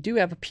 So we do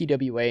have a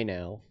PWA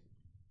now,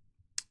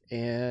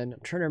 and I'm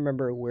trying to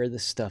remember where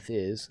this stuff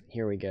is.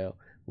 Here we go.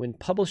 When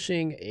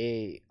publishing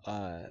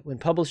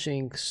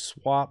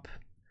swap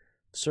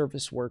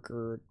service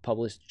worker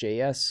published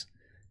JS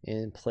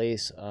in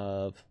place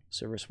of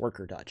service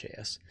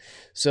worker.js.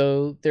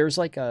 So there's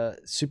like a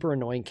super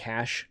annoying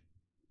cache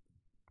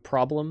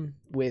problem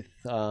with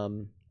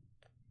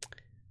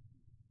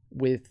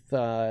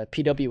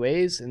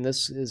PWAs, and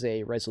this is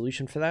a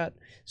resolution for that.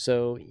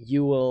 So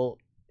you will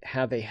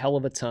have a hell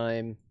of a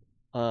time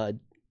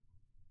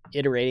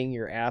iterating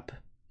your app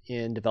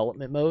in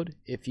development mode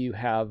if you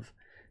have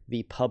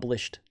the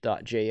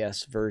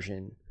published.js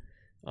version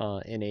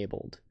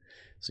enabled.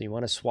 So you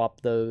want to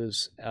swap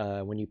those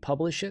when you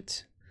publish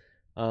it.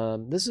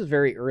 This is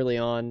very early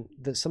on.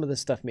 Some of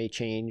this stuff may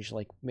change,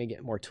 like may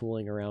get more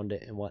tooling around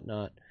it and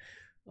whatnot.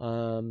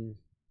 And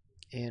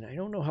I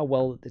don't know how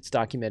well it's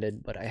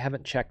documented, but I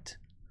haven't checked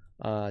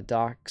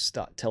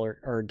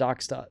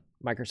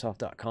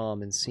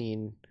docs.microsoft.com and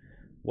seen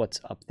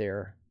what's up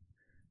there.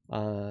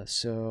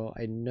 So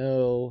I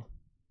know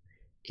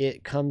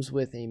it comes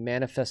with a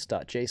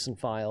manifest.json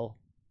file,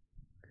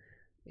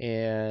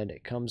 and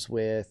it comes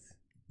with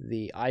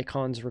the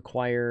icons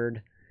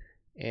required,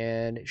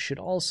 and it should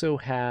also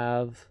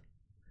have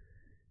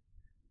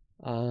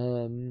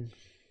so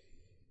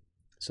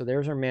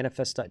there's our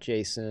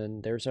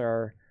manifest.json, there's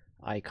our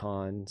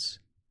icons.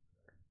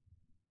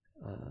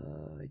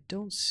 I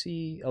don't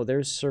see, oh,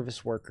 there's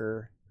service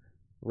worker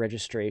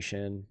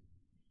registration.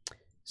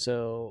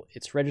 So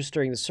it's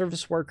registering the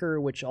service worker,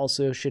 which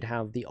also should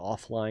have the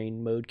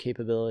offline mode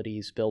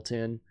capabilities built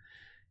in.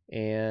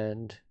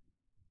 And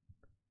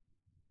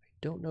I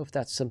don't know if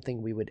that's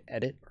something we would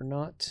edit or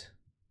not.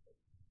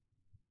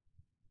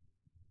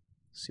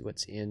 Let's see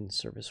what's in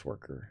service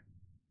worker.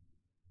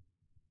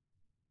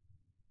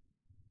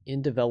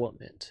 In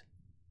development.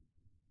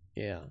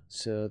 Yeah,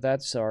 so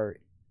that's our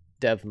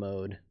dev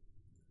mode.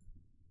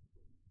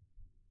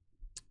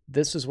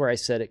 This is where I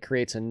said it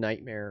creates a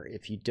nightmare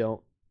if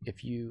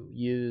you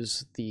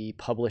use the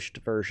published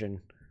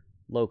version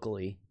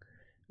locally,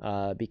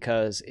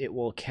 because it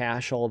will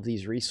cache all of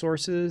these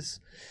resources,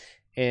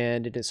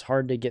 and it is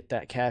hard to get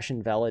that cache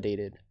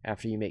invalidated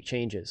after you make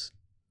changes.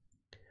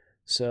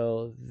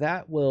 So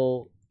that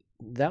will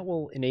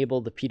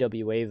enable the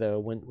PWA though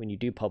when you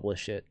do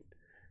publish it.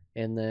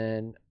 And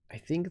then I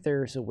think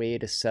there's a way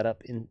to set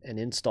up an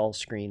install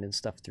screen and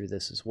stuff through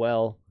this as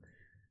well.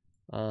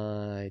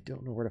 I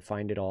don't know where to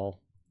find it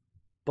all,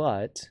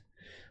 but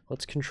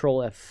let's control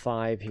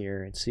F5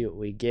 here and see what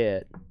we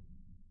get.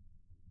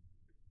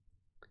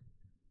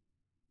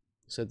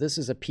 So this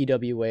is a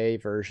PWA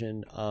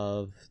version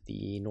of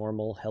the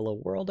normal Hello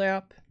World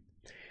app.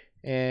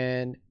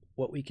 And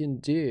what we can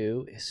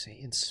do is say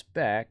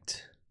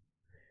inspect.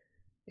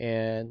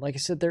 And like I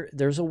said,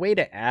 there's a way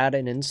to add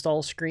an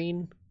install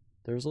screen.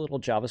 There's a little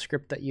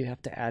JavaScript that you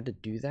have to add to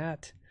do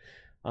that.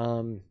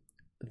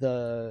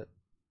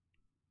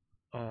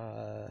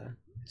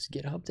 Is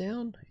GitHub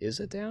down? Is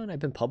it down? I've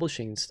been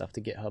publishing stuff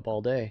to GitHub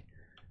all day.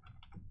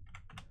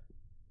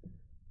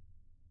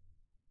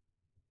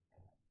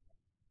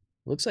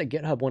 Looks like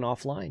GitHub went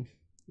offline.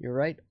 You're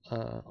right,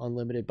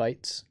 unlimited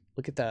bytes.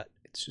 Look at that.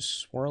 It's just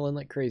swirling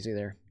like crazy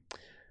there.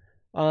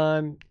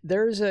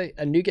 There's a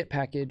NuGet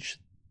package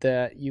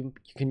that you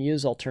can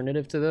use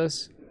alternative to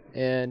this,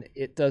 and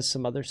it does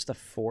some other stuff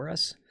for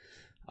us,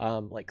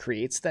 like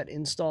creates that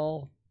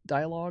install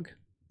dialog,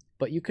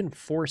 but you can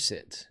force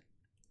it.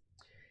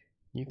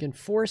 You can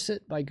force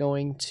it by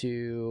going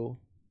to,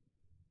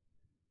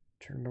 I'm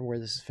trying to remember where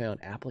this is found,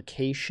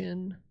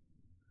 application,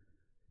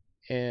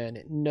 and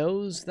it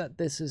knows that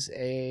this is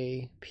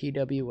a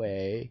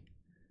PWA.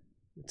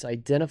 It's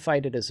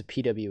identified it as a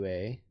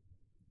PWA,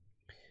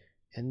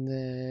 and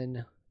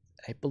then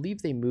I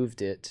believe they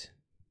moved it,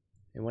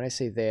 and when I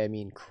say they, I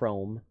mean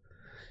Chrome.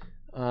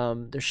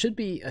 There should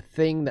be a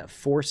thing that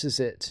forces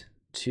it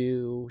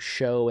to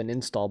show an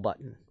install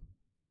button.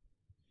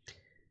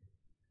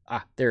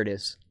 Ah, there it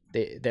is.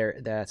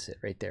 That's it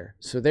right there.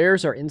 So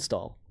there's our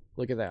install.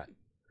 Look at that.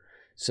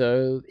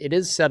 So it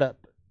is set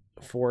up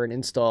for an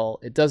install.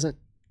 It doesn't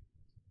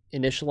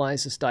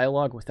initialize this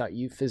dialog without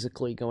you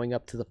physically going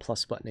up to the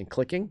plus button and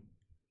clicking.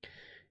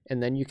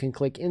 And then you can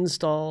click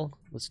install.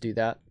 Let's do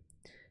that.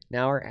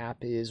 Now our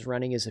app is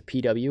running as a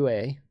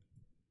PWA,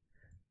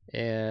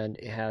 and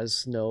it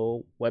has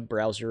no web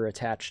browser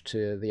attached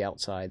to the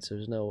outside, so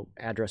there's no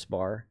address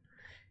bar.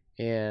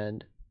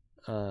 And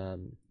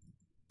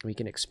we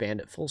can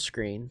expand it full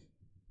screen,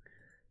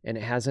 and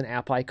it has an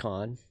app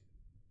icon,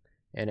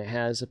 and it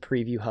has a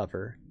preview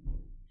hover,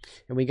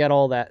 and we got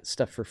all that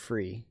stuff for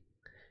free.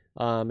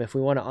 If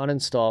we want to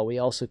uninstall, we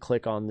also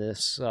click on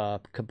this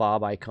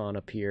kebab icon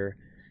up here,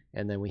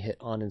 and then we hit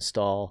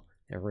uninstall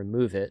and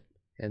remove it,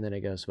 and then it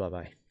goes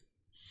bye-bye.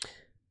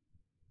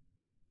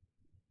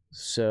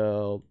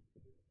 So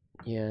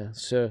yeah,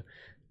 so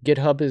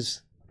GitHub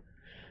is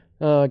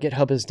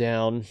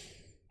down.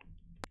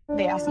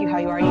 They ask you how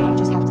you are, you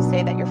just have to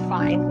say that you're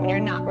fine when you're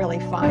not really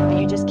fine,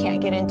 but you just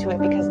can't get into it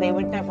because they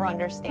would never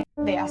understand.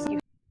 They ask you.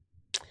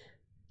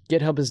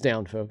 GitHub is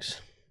down,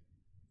 folks.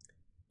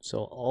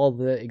 So all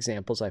the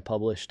examples I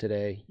published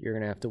today, you're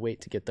going to have to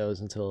wait to get those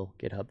until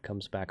GitHub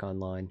comes back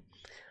online.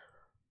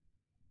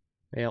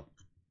 Yep.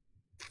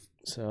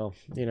 So,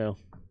 you know,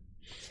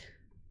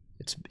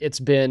 it's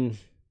been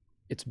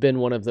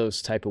one of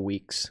those type of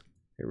weeks.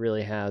 It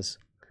really has.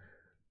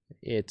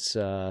 It's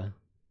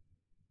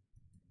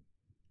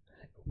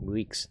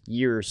weeks,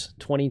 years,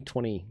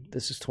 2020.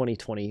 This is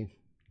 2020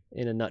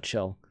 in a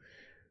nutshell.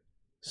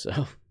 So,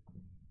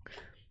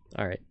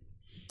 all right.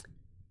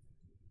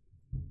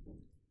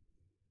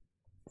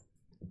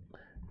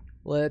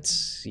 Let's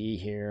see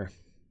here.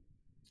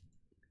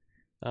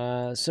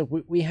 So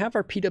we have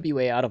our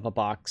PWA out of the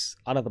box.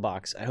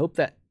 I hope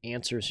that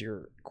answers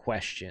your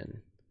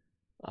question.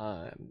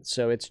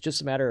 So it's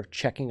just a matter of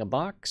checking a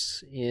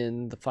box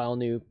in the File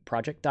New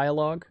Project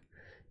dialog.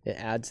 It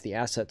adds the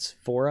assets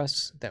for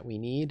us that we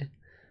need.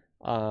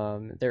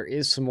 There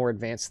is some more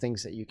advanced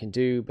things that you can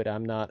do, but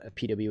I'm not a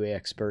PWA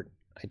expert.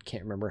 I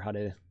can't remember how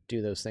to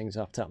do those things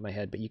off the top of my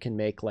head, but you can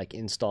make like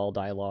install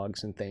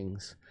dialogues and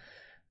things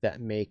that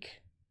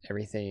make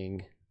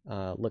everything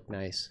look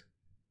nice.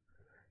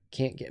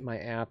 Can't get my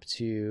app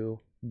to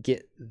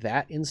get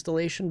that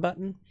installation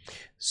button.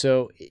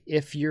 So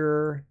if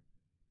you're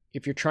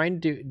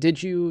trying to do,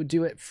 did you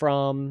do it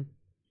from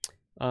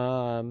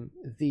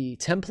the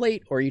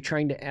template, or are you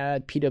trying to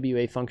add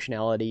PWA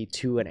functionality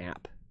to an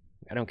app?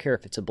 I don't care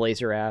if it's a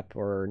Blazor app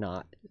or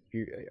not.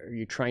 Are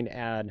you trying to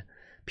add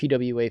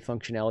PWA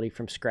functionality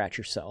from scratch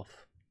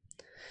yourself?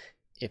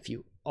 If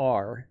you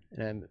are,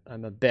 and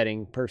I'm a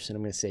betting person,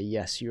 I'm going to say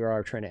yes, you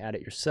are trying to add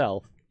it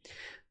yourself.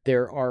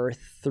 There are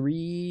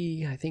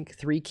three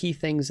key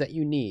things that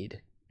you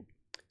need.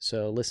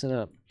 So listen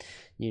up.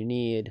 You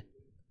need,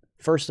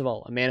 first of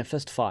all, a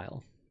manifest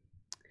file.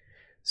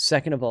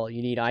 Second of all,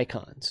 you need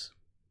icons.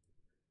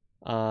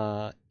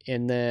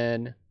 And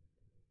then,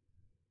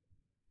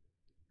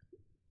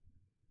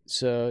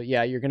 so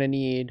yeah, you're going to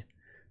need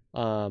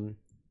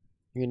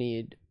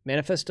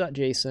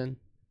manifest.json,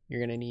 you're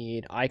going to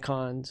need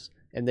icons,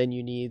 and then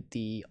you need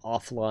the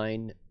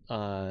offline,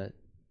 or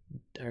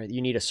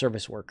you need a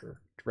service worker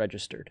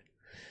registered.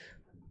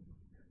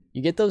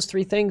 you get those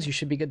 3 things, you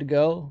should be good to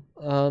go.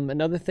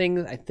 Another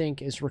thing I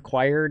think is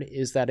required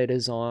is that it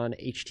is on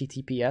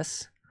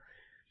HTTPS.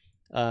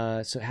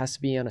 So it has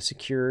to be on a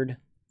secured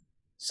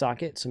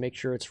socket. So make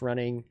sure it's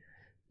running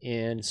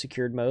in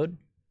secured mode.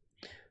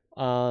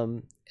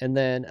 And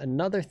then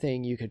another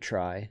thing you could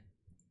try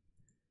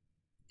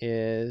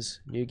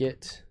is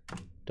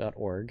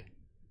NuGet.org.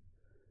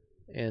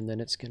 And then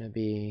it's going to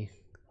be,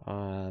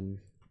 let's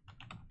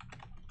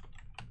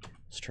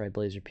try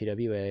Blazor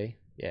PWA.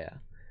 Yeah.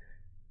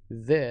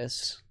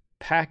 This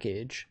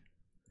package,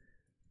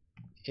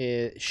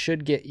 it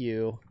should get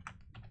you,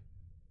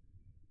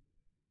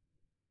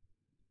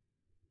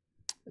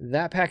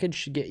 that package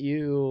should get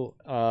you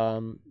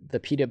the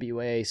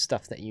PWA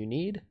stuff that you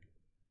need.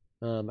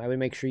 I would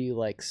make sure you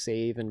like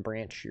save and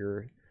branch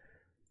your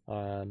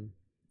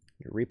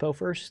repo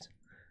first,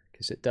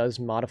 because it does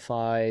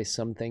modify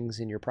some things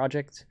in your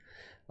project.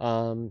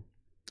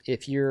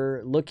 If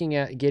you're looking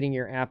at getting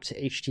your app to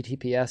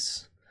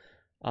HTTPS,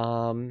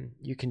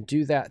 you can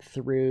do that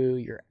through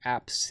your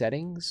app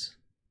settings.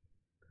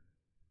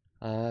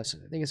 So I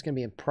think it's going to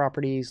be in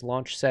properties,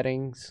 launch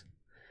settings.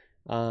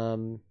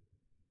 And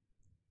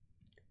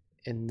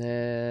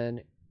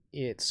then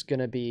it's going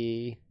to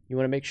be, you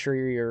want to make sure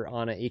you're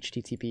on a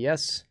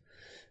HTTPS.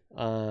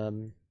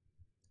 And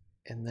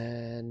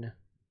then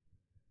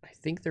I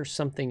think there's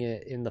something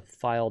in the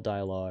file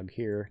dialog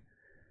here,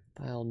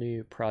 file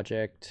new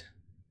project,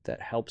 that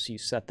helps you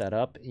set that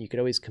up. You could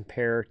always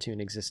compare to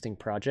an existing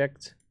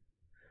project.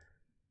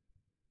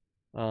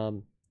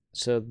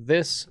 So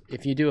this,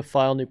 if you do a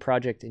file new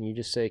project and you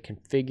just say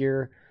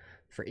configure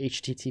for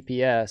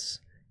HTTPS,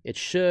 it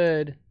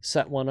should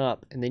set one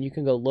up, and then you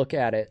can go look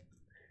at it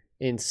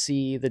and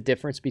see the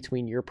difference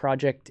between your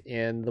project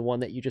and the one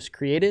that you just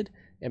created,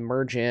 and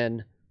merge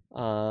in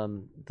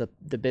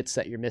the bits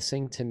that you're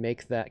missing to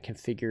make that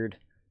configured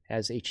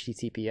as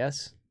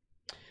HTTPS.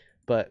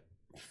 But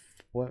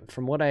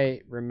from what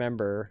I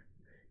remember,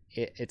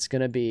 it's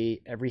going to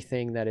be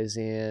everything that is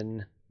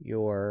in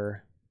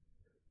your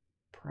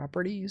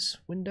properties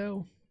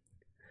window.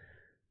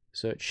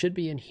 So it should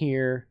be in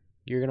here.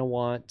 You're going to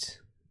want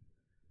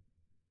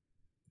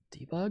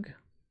debug.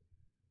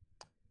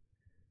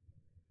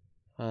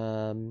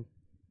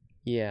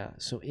 Yeah,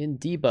 so in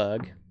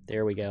debug,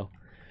 there we go.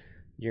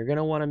 You're going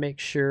to want to make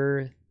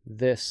sure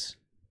this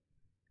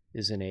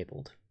is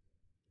enabled.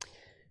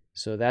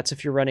 So that's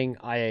if you're running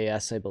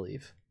IIS, I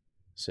believe.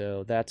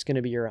 So that's going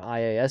to be your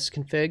IIS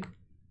config.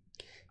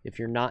 If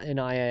you're not in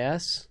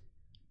IIS,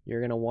 you're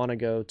going to want to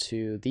go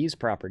to these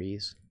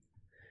properties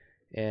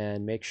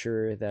and make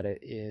sure that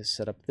it is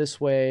set up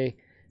this way.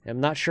 I'm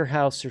not sure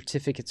how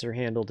certificates are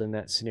handled in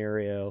that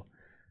scenario.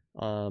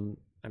 I'm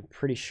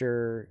pretty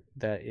sure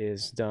that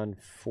is done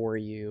for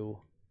you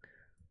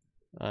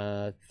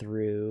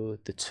through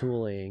the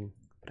tooling,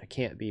 but I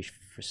can't be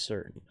for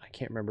certain. I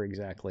can't remember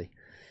exactly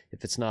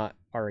if it's not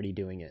already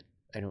doing it.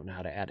 I don't know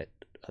how to add it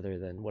other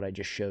than what I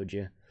just showed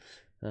you.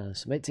 So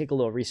it might take a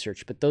little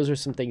research, but those are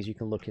some things you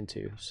can look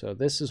into. So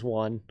this is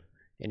one,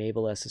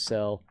 enable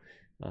SSL.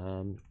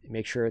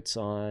 Make sure it's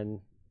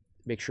on,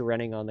 make sure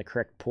running on the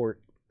correct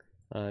port,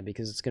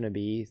 because it's going to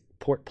be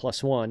port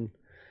 +1.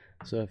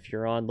 So if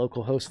you're on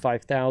localhost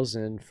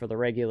 5000 for the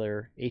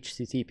regular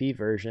HTTP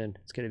version,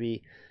 it's going to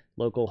be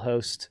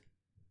localhost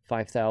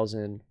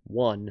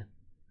 5001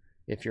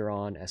 if you're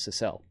on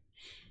SSL.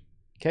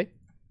 Okay,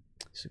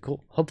 so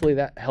cool. Hopefully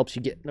that helps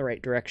you get in the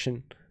right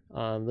direction.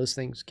 Those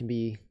things can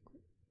be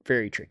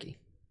very tricky.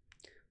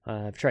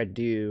 I've tried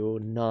to do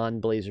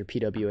non-Blazor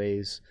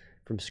PWAs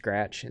from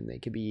scratch, and they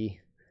can be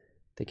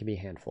a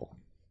handful.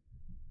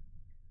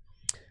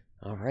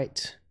 All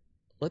right,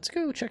 let's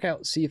go check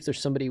out, see if there's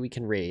somebody we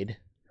can raid.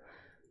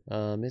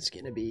 It's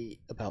gonna be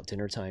about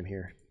dinner time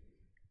here.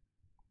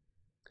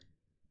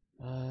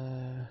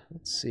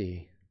 Let's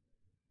see.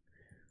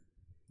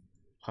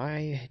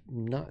 I'm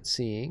not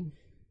seeing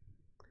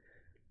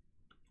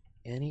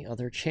any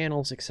other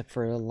channels except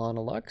for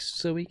Lana Lux,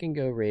 so we can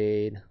go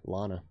raid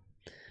Lana.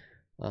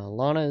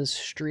 Lana is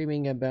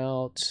streaming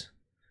about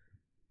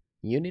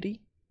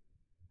Unity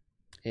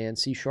and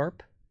C#.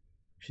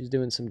 She's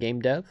doing some game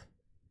dev.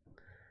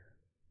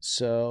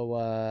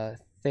 So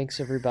thanks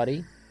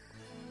everybody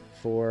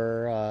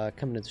for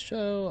coming to the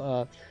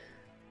show.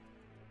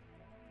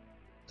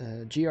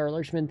 GR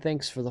Lurchman,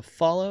 thanks for the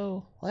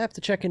follow. I'll have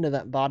to check into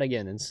that bot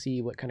again and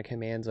see what kind of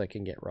commands I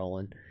can get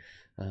rolling.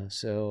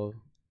 So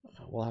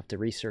we'll have to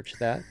research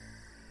that.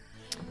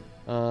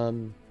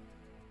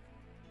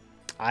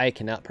 I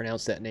cannot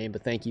pronounce that name,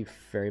 but thank you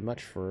very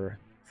much for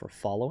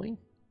following.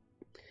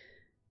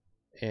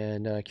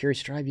 And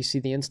Curious Drive, you see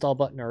the install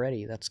button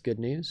already. That's good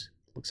news.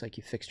 Looks like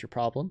you fixed your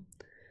problem.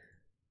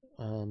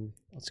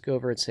 Let's go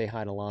over and say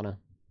hi to Lana.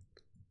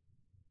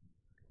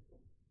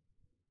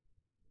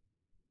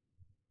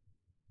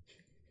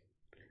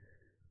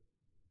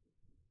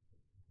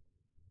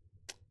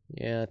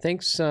 Yeah,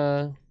 thanks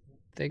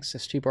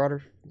S2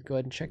 Broader. Go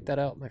ahead and check that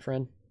out, my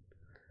friend.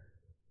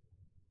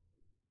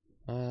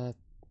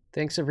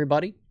 Thanks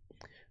everybody.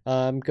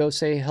 Go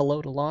say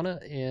hello to Lana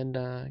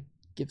and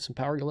Give some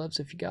power gloves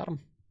if you got them.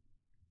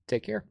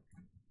 Take care.